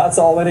that's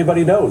all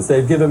anybody knows.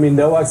 They've given me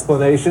no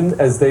explanation,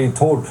 as they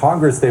told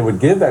Congress they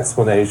would give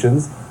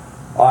explanations.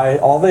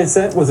 All they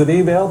sent was an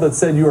email that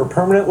said you are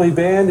permanently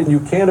banned and you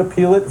can't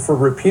appeal it for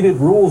repeated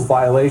rules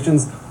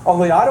violations.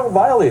 Only I don't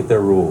violate their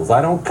rules.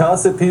 I don't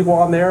cuss at people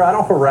on there. I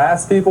don't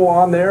harass people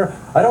on there.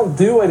 I don't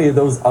do any of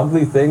those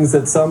ugly things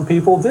that some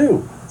people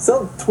do.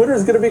 So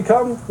Twitter's going to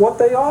become what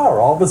they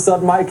are. All of a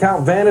sudden my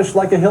account vanished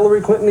like a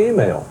Hillary Clinton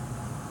email.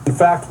 In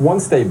fact,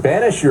 once they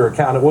banish your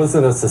account, it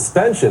wasn't a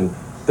suspension.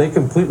 They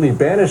completely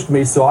banished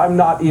me, so I'm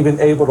not even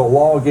able to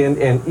log in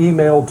and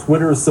email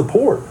Twitter's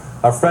support.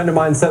 A friend of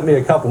mine sent me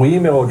a couple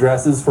email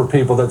addresses for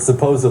people that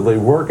supposedly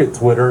work at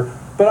Twitter,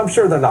 but I'm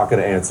sure they're not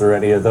going to answer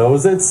any of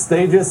those.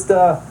 They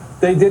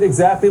did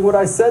exactly what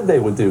I said they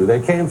would do.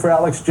 They came for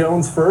Alex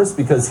Jones first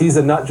because he's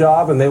a nut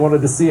job and they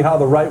wanted to see how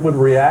the right would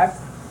react.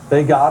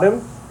 They got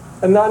him,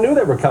 and I knew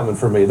they were coming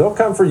for me. They'll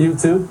come for you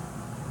too,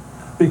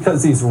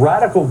 because these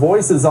radical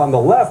voices on the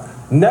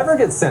left never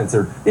get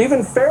censored.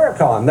 Even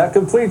Farrakhan, that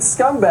complete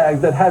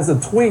scumbag that has a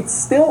tweet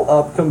still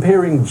up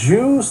comparing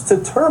Jews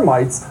to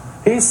termites,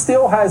 he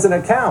still has an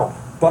account.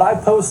 But I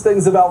post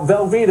things about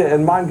Velveeta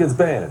and mine gets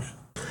banished.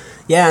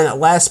 Yeah, and that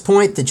last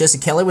point that Jesse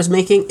Kelly was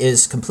making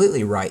is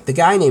completely right. The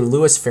guy named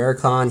Louis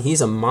Farrakhan,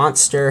 he's a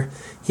monster.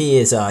 He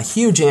is a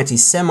huge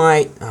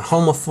anti-Semite, a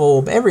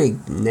homophobe, every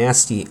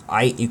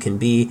nasty-ite you can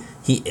be,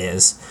 he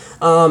is.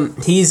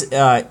 He's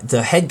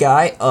the head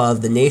guy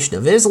of the Nation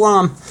of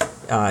Islam.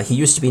 He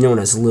used to be known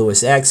as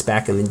Louis X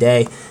back in the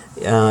day.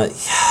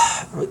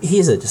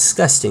 He's a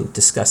disgusting,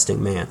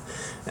 disgusting man.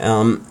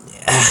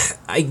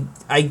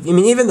 I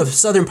mean, even the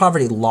Southern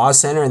Poverty Law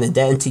Center and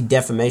the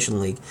Anti-Defamation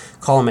League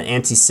call him an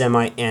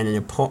anti-Semite and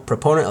a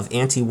proponent of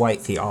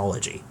anti-white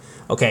theology.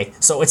 Okay,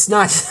 so it's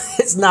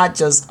not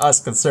just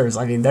us conservatives.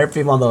 I mean, there are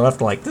people on the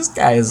left like, this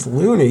guy is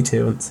Looney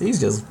Tunes.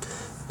 He's just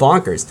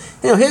bonkers.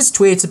 His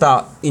tweets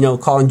about,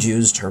 calling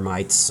Jews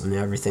termites and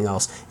everything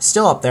else,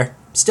 still up there.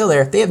 Still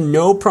there. They have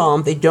no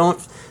problem. They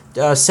don't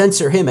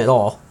censor him at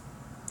all.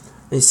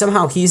 And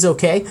somehow he's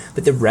okay,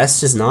 but the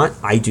rest is not.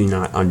 I do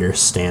not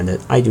understand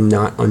it. I do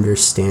not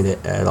understand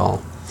it at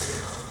all.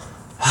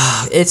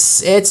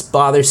 It's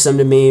bothersome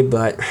to me,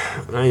 but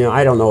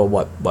I don't know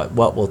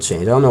what will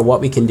change. I don't know what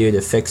we can do to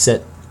fix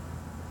it.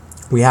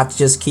 We have to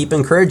just keep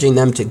encouraging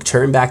them to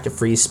turn back to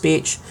free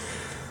speech.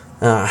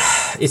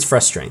 It's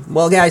frustrating.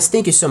 Well, guys,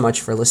 thank you so much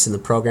for listening to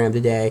the program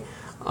today.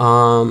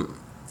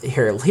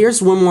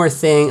 Here's one more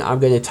thing I'm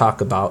going to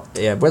talk about.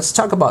 Let's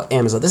talk about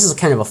Amazon. This is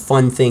kind of a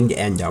fun thing to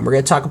end on. We're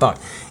going to talk about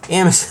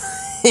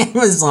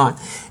Amazon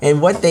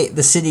and what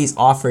the cities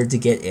offered to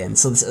get in.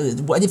 So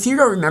if you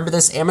don't remember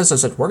this, Amazon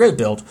said, we're going to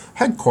build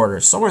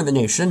headquarters somewhere in the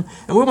nation,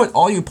 and we want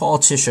all you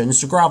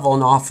politicians to grovel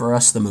and offer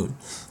us the moon.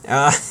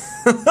 And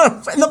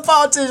the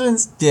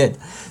politicians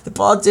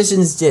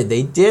did.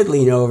 They did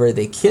lean over.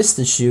 They kissed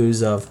the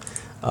shoes of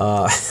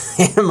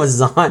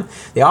Amazon.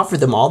 They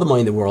offered them all the money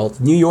in the world.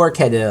 New York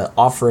had to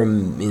offer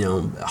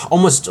him,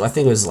 almost, I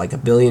think it was like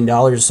 $1 billion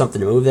or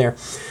something to move there.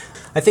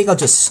 I think I'll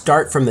just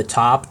start from the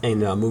top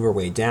and move our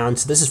way down.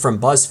 So this is from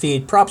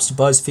BuzzFeed. Props to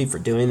BuzzFeed for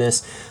doing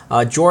this.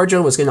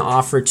 Georgia was going to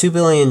offer $2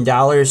 billion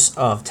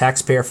of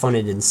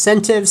taxpayer-funded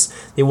incentives.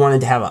 They wanted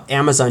to have an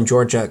Amazon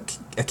Georgia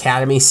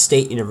Academy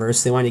State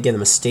University. They wanted to give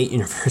them a state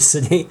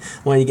university.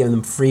 Wanted to give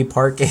them free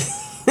parking.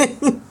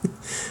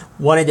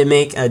 Wanted to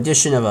make an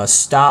addition of a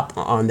stop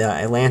on the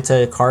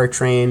Atlanta car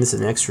trains,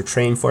 an extra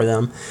train for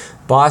them.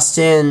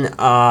 Boston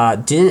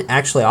didn't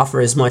actually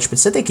offer as much, but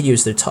said they could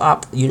use their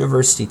top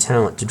university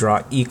talent to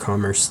draw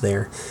e-commerce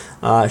there.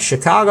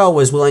 Chicago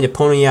was willing to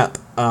pony up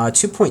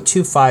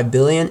 $2.25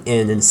 billion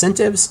in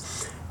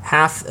incentives.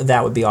 Half of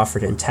that would be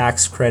offered in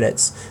tax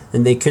credits,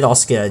 and they could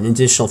also get an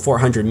additional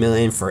 $400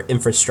 million for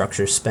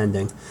infrastructure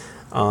spending.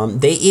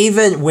 They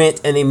even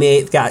went and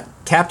got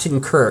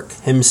Captain Kirk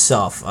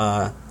himself,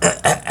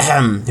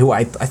 who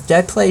did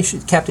I play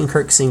Captain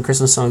Kirk sing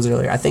Christmas songs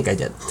earlier? I think I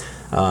did.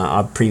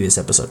 A previous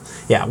episode.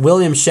 Yeah,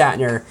 William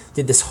Shatner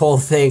did this whole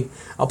thing.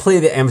 I'll play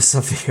the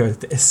Amazon video.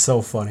 It's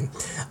so funny.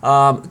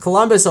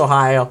 Columbus,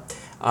 Ohio.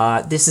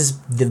 This is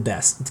the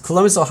best.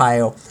 Columbus,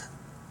 Ohio.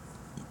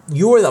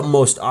 You are the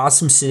most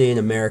awesome city in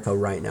America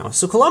right now.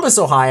 So Columbus,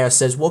 Ohio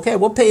says, well, okay,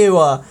 we'll pay you.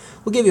 We'll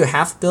give you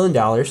 $500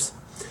 million.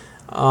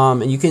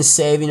 And you can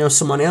save,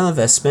 some money on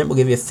investment. We'll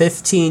give you a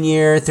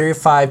 15-year,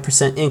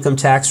 35% income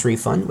tax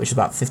refund, which is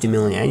about $50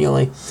 million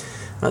annually.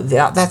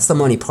 That's the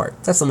money part.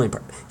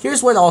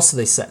 Here's what also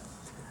they said.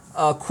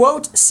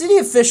 Quote, city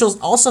officials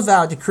also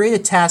vowed to create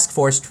a task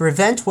force to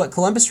prevent what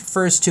Columbus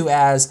refers to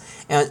as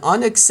an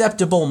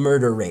unacceptable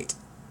murder rate.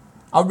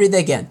 I'll read that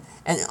again.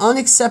 An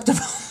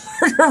unacceptable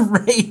murder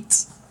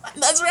rate.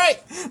 That's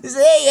right. They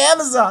say, hey,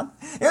 Amazon,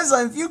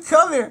 if you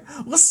come here,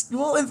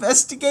 we'll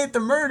investigate the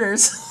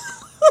murders.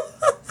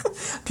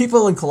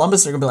 People in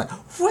Columbus are going to be like,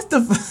 what the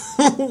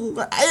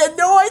I had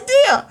no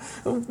idea.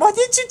 Why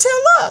didn't you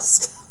tell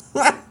us?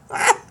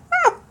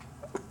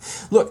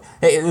 Look,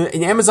 hey,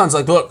 and Amazon's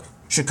like, look,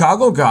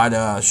 Chicago got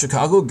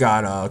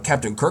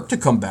Captain Kirk to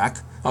come back.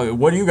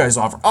 What do you guys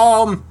offer?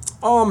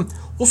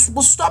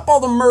 We'll stop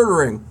all the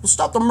murdering. We'll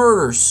stop the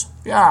murders.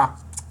 Yeah.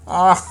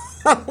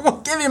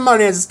 We'll give you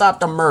money to stop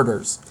the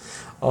murders.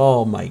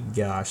 Oh my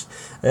gosh.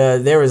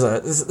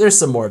 There's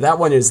some more. That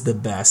one is the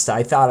best.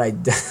 I thought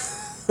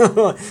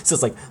so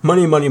it's like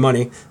money,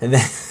 and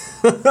then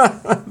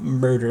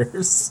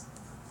murders.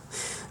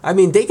 I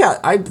mean,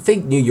 I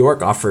think New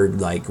York offered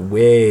like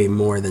way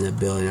more than $1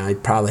 billion. I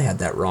probably had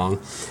that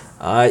wrong.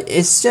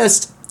 It's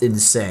just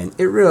insane.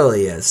 It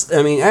really is.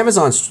 I mean,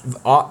 Amazon's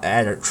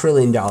at $1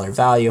 trillion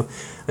value.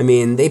 I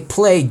mean, they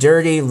play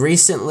dirty.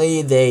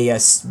 Recently, they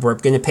were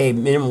going to pay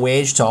minimum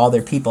wage to all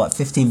their people at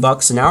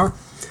 $15 an hour.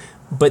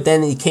 But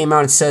then he came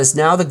out and says,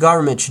 now the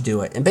government should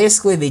do it. And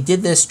basically, they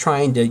did this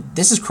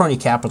this is crony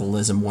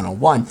capitalism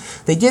 101.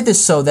 They did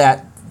this so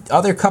that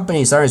other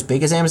companies aren't as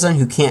big as Amazon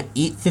who can't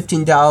eat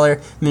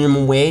 $15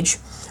 minimum wage,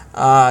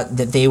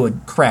 that they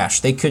would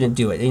crash. They couldn't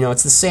do it.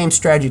 It's the same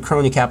strategy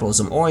crony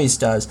capitalism always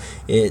does.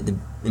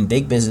 In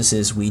big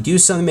businesses, we do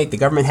something to make the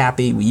government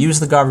happy. We use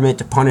the government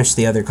to punish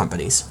the other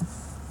companies.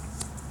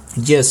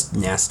 Just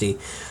nasty.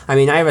 I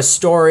mean, I have a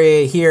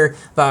story here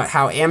about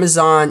how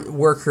Amazon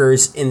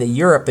workers in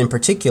Europe in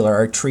particular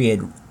are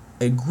treated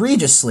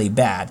egregiously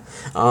bad.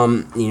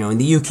 In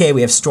the UK,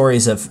 we have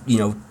stories of,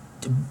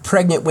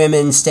 pregnant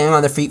women standing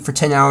on their feet for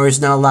 10 hours,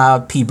 not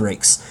allowed pee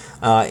breaks,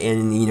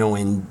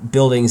 in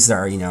buildings that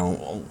are,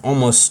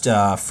 almost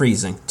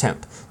freezing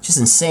temp. Just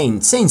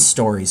insane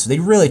stories. They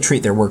really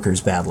treat their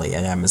workers badly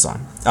at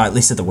Amazon, at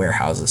least at the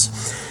warehouses.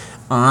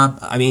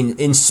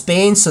 In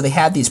Spain, so they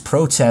had these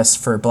protests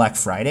for Black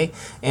Friday,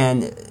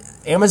 and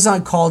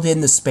Amazon called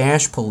in the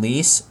Spanish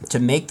police to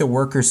make the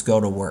workers go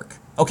to work.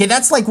 Okay,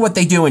 that's like what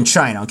they do in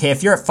China. Okay,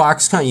 if you're at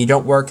Foxconn and you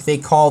don't work, they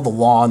call the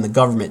law and the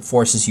government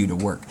forces you to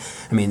work.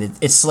 I mean,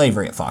 it's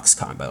slavery at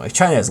Foxconn, by the way.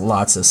 China has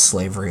lots of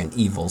slavery and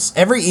evils.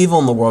 Every evil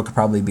in the world could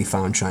probably be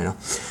found in China.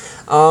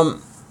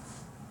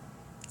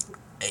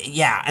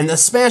 Yeah, and the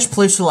Spanish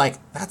police were like,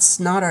 that's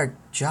not our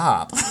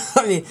job.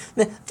 I mean,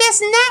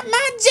 that's not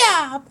my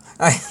job.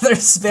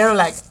 They're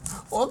like,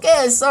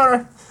 okay,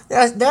 sir,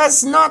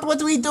 that's not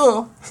what we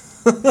do.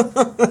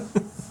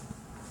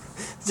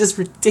 Just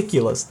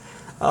ridiculous.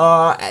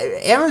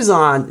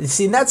 Amazon,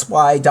 see, that's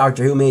why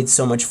Doctor Who made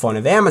so much fun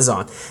of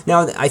Amazon.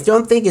 Now, I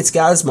don't think it's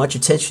got as much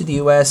attention to the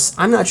US.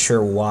 I'm not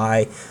sure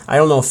why. I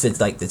don't know if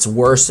it's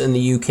worse in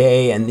the UK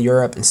and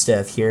Europe instead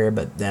of here,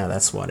 but yeah,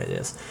 that's what it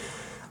is.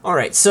 All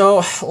right,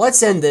 so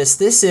let's end this.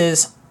 This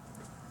is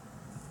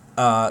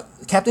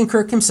Captain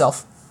Kirk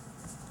himself.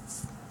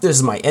 This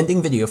is my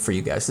ending video for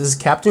you guys. This is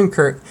Captain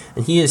Kirk,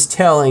 and he is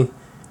telling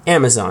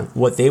Amazon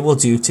what they will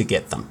do to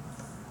get them.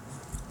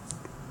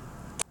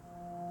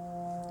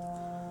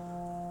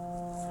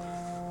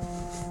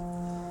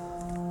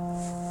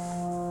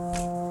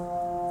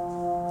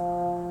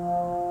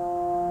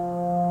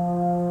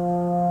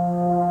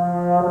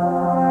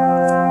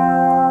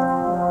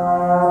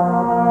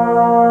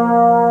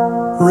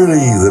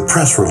 Really, the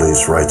press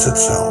release writes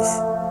itself.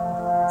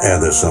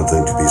 And there's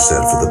something to be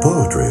said for the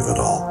poetry of it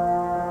all.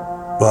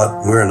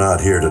 But we're not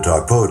here to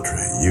talk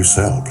poetry. You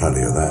sell plenty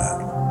of that.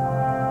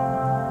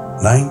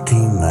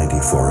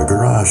 1994, a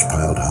garage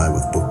piled high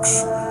with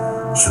books,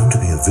 soon to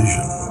be a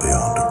vision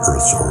beyond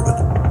Earth's orbit.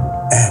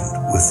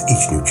 And with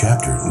each new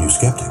chapter, new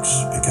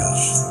skeptics,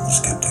 because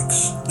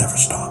skeptics never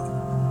stop.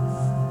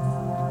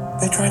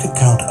 They try to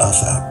count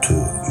us out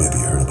too.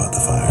 Maybe you heard about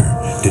the fire.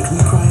 Did we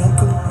cry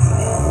uncle?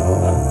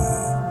 No.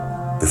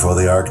 Before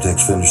the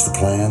architects finished the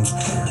plans,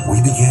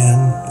 we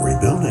began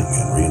rebuilding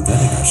and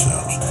reinventing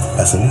ourselves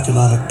as an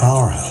economic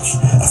powerhouse,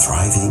 a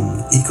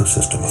thriving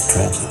ecosystem of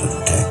transit and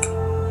tech,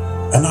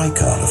 an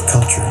icon of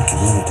culture and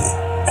community,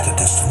 and a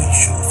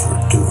destination for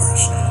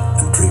doers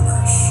and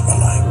dreamers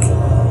alike.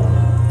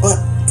 But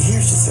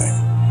here's the thing.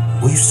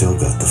 We've still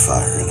got the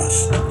fire in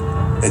us,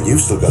 and you've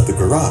still got the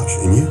garage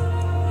in you.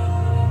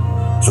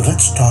 So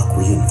let's talk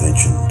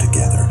reinvention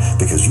together,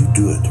 because you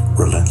do it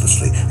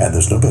relentlessly, and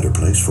there's no better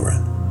place for it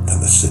than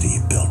the city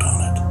built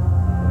on it.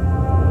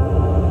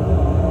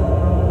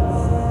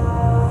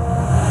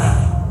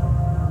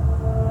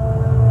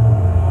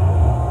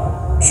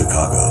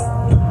 Chicago.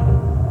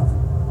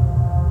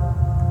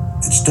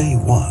 It's day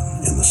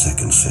one in the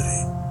second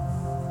city.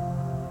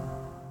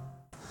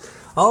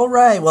 All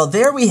right, well,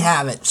 there we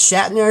have it.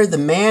 Shatner, the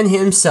man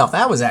himself.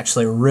 That was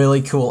actually a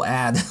really cool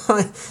ad.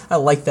 I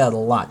like that a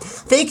lot.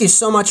 Thank you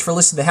so much for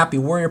listening to the Happy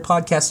Warrior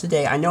podcast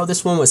today. I know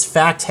this one was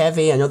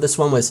fact-heavy. I know this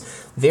one was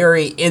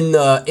very in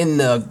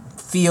the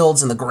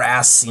fields and the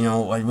grass. You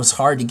know, it was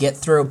hard to get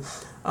through.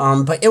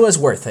 But it was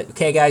worth it.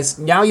 Okay, guys?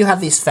 Now you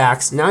have these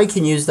facts. Now you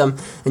can use them,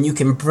 and you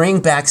can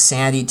bring back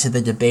sanity to the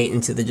debate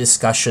and to the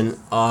discussion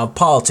of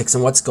politics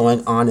and what's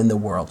going on in the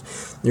world.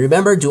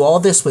 Remember, do all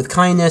this with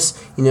kindness.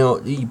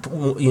 What did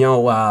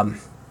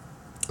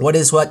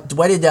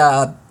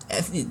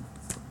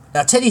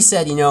Teddy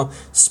said,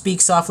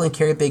 speak softly and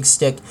carry a big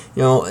stick.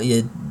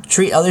 You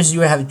treat others as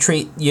you would have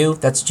treat you.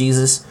 That's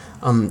Jesus.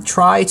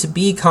 Try to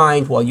be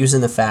kind while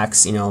using the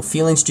facts.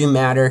 Feelings do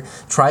matter.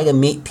 Try to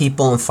meet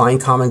people and find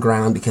common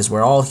ground, because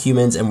we're all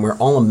humans and we're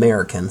all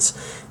Americans.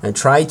 And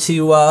try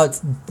to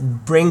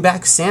bring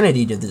back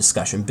sanity to the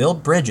discussion.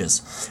 Build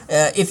bridges.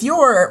 If you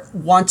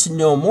want to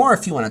know more,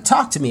 if you want to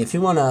talk to me, if you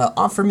want to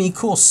offer me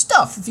cool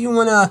stuff, if you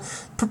want to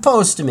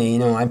propose to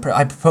me, I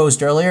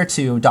proposed earlier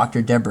to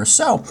Dr. Deborah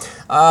So.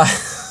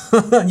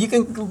 You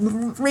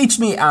can reach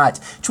me at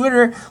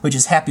Twitter, which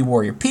is Happy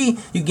Warrior P.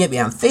 You can get me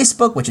on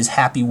Facebook, which is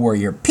Happy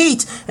Warrior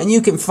Pete. And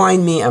you can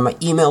find me on my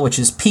email, which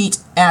is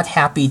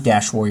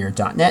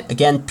pete@happy-warrior.net.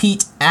 Again,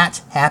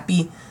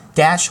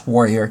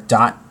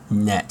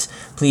 pete@happy-warrior.net.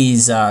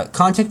 Please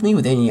contact me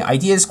with any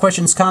ideas,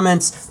 questions,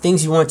 comments,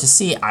 things you want to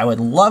see. I would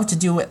love to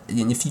do it.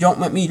 And if you don't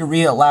want me to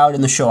read it aloud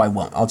in the show, I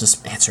won't. I'll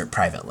just answer it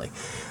privately.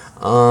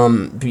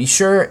 Be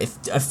sure,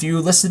 if you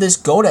listen to this,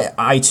 go to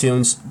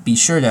iTunes. Be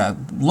sure to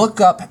look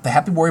up the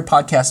Happy Warrior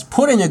podcast.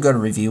 Put in a good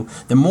review.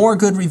 The more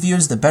good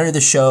reviews, the better the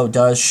show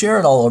does. Share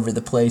it all over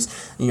the place.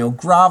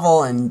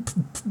 Grovel and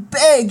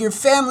beg your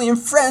family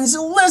and friends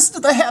to listen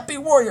to the Happy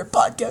Warrior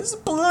podcast,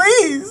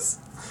 please.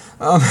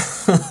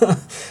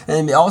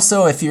 And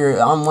also, if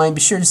you're online,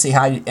 be sure to say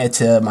hi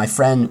to my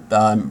friend,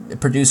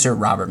 producer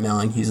Robert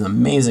Melling. He's an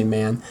amazing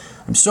man.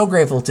 I'm so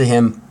grateful to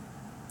him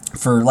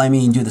for letting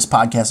me do this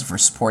podcast and for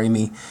supporting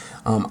me.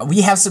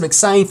 We have some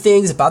exciting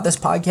things about this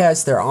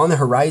podcast. They're on the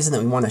horizon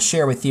that we want to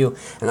share with you,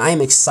 and I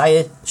am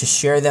excited to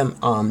share them.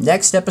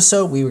 Next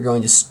episode, we were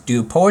going to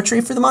do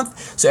poetry for the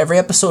month. So every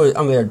episode,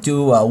 I'm going to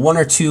do 1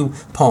 or 2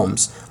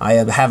 poems. I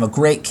have a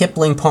great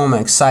Kipling poem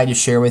I'm excited to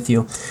share with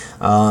you,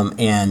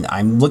 and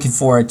I'm looking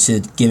forward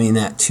to giving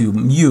that to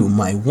you,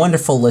 my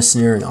wonderful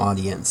listener and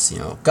audience.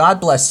 God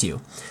bless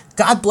you.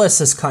 God bless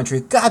this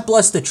country. God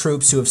bless the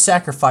troops who have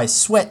sacrificed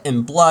sweat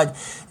and blood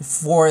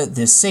for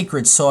this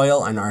sacred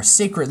soil and our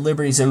sacred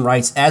liberties and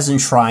rights as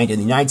enshrined in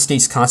the United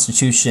States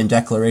Constitution and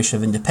Declaration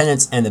of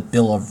Independence and the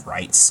Bill of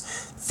Rights.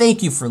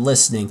 Thank you for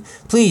listening.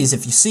 Please,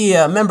 if you see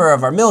a member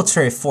of our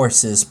military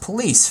forces,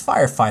 police,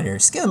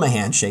 firefighters, give them a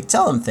handshake.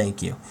 Tell them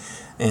thank you.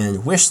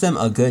 And wish them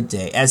a good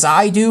day. As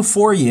I do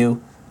for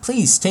you,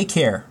 please take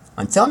care.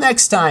 Until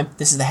next time,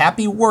 this is the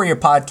Happy Warrior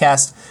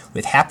Podcast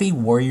with Happy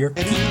Warrior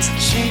Pete.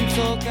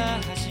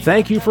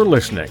 Thank you for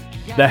listening.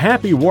 The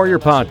Happy Warrior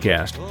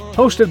Podcast,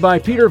 hosted by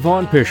Peter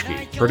Von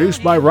Pischke,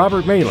 produced by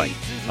Robert Mailing,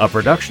 a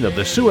production of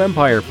the Sioux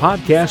Empire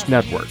Podcast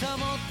Network.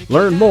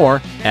 Learn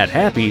more at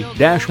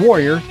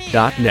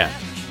happy-warrior.net.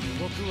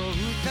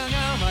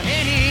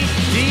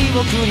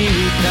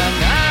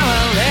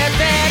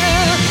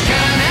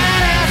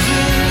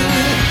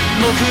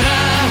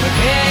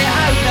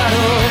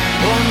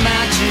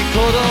鼓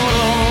動の音を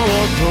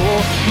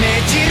目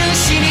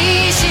印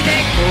にして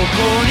こ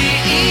こに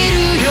い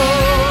るよ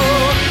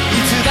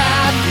いつだ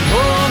って飛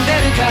んで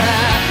るから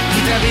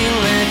くたびれ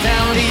た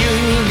理由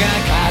が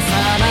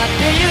重なっ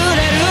て揺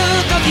れる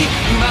時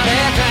生まれ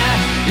た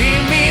意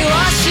味を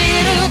知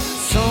る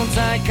存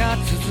在が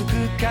続く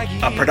限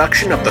り A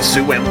production of the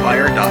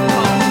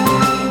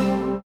SiouxEmpire.com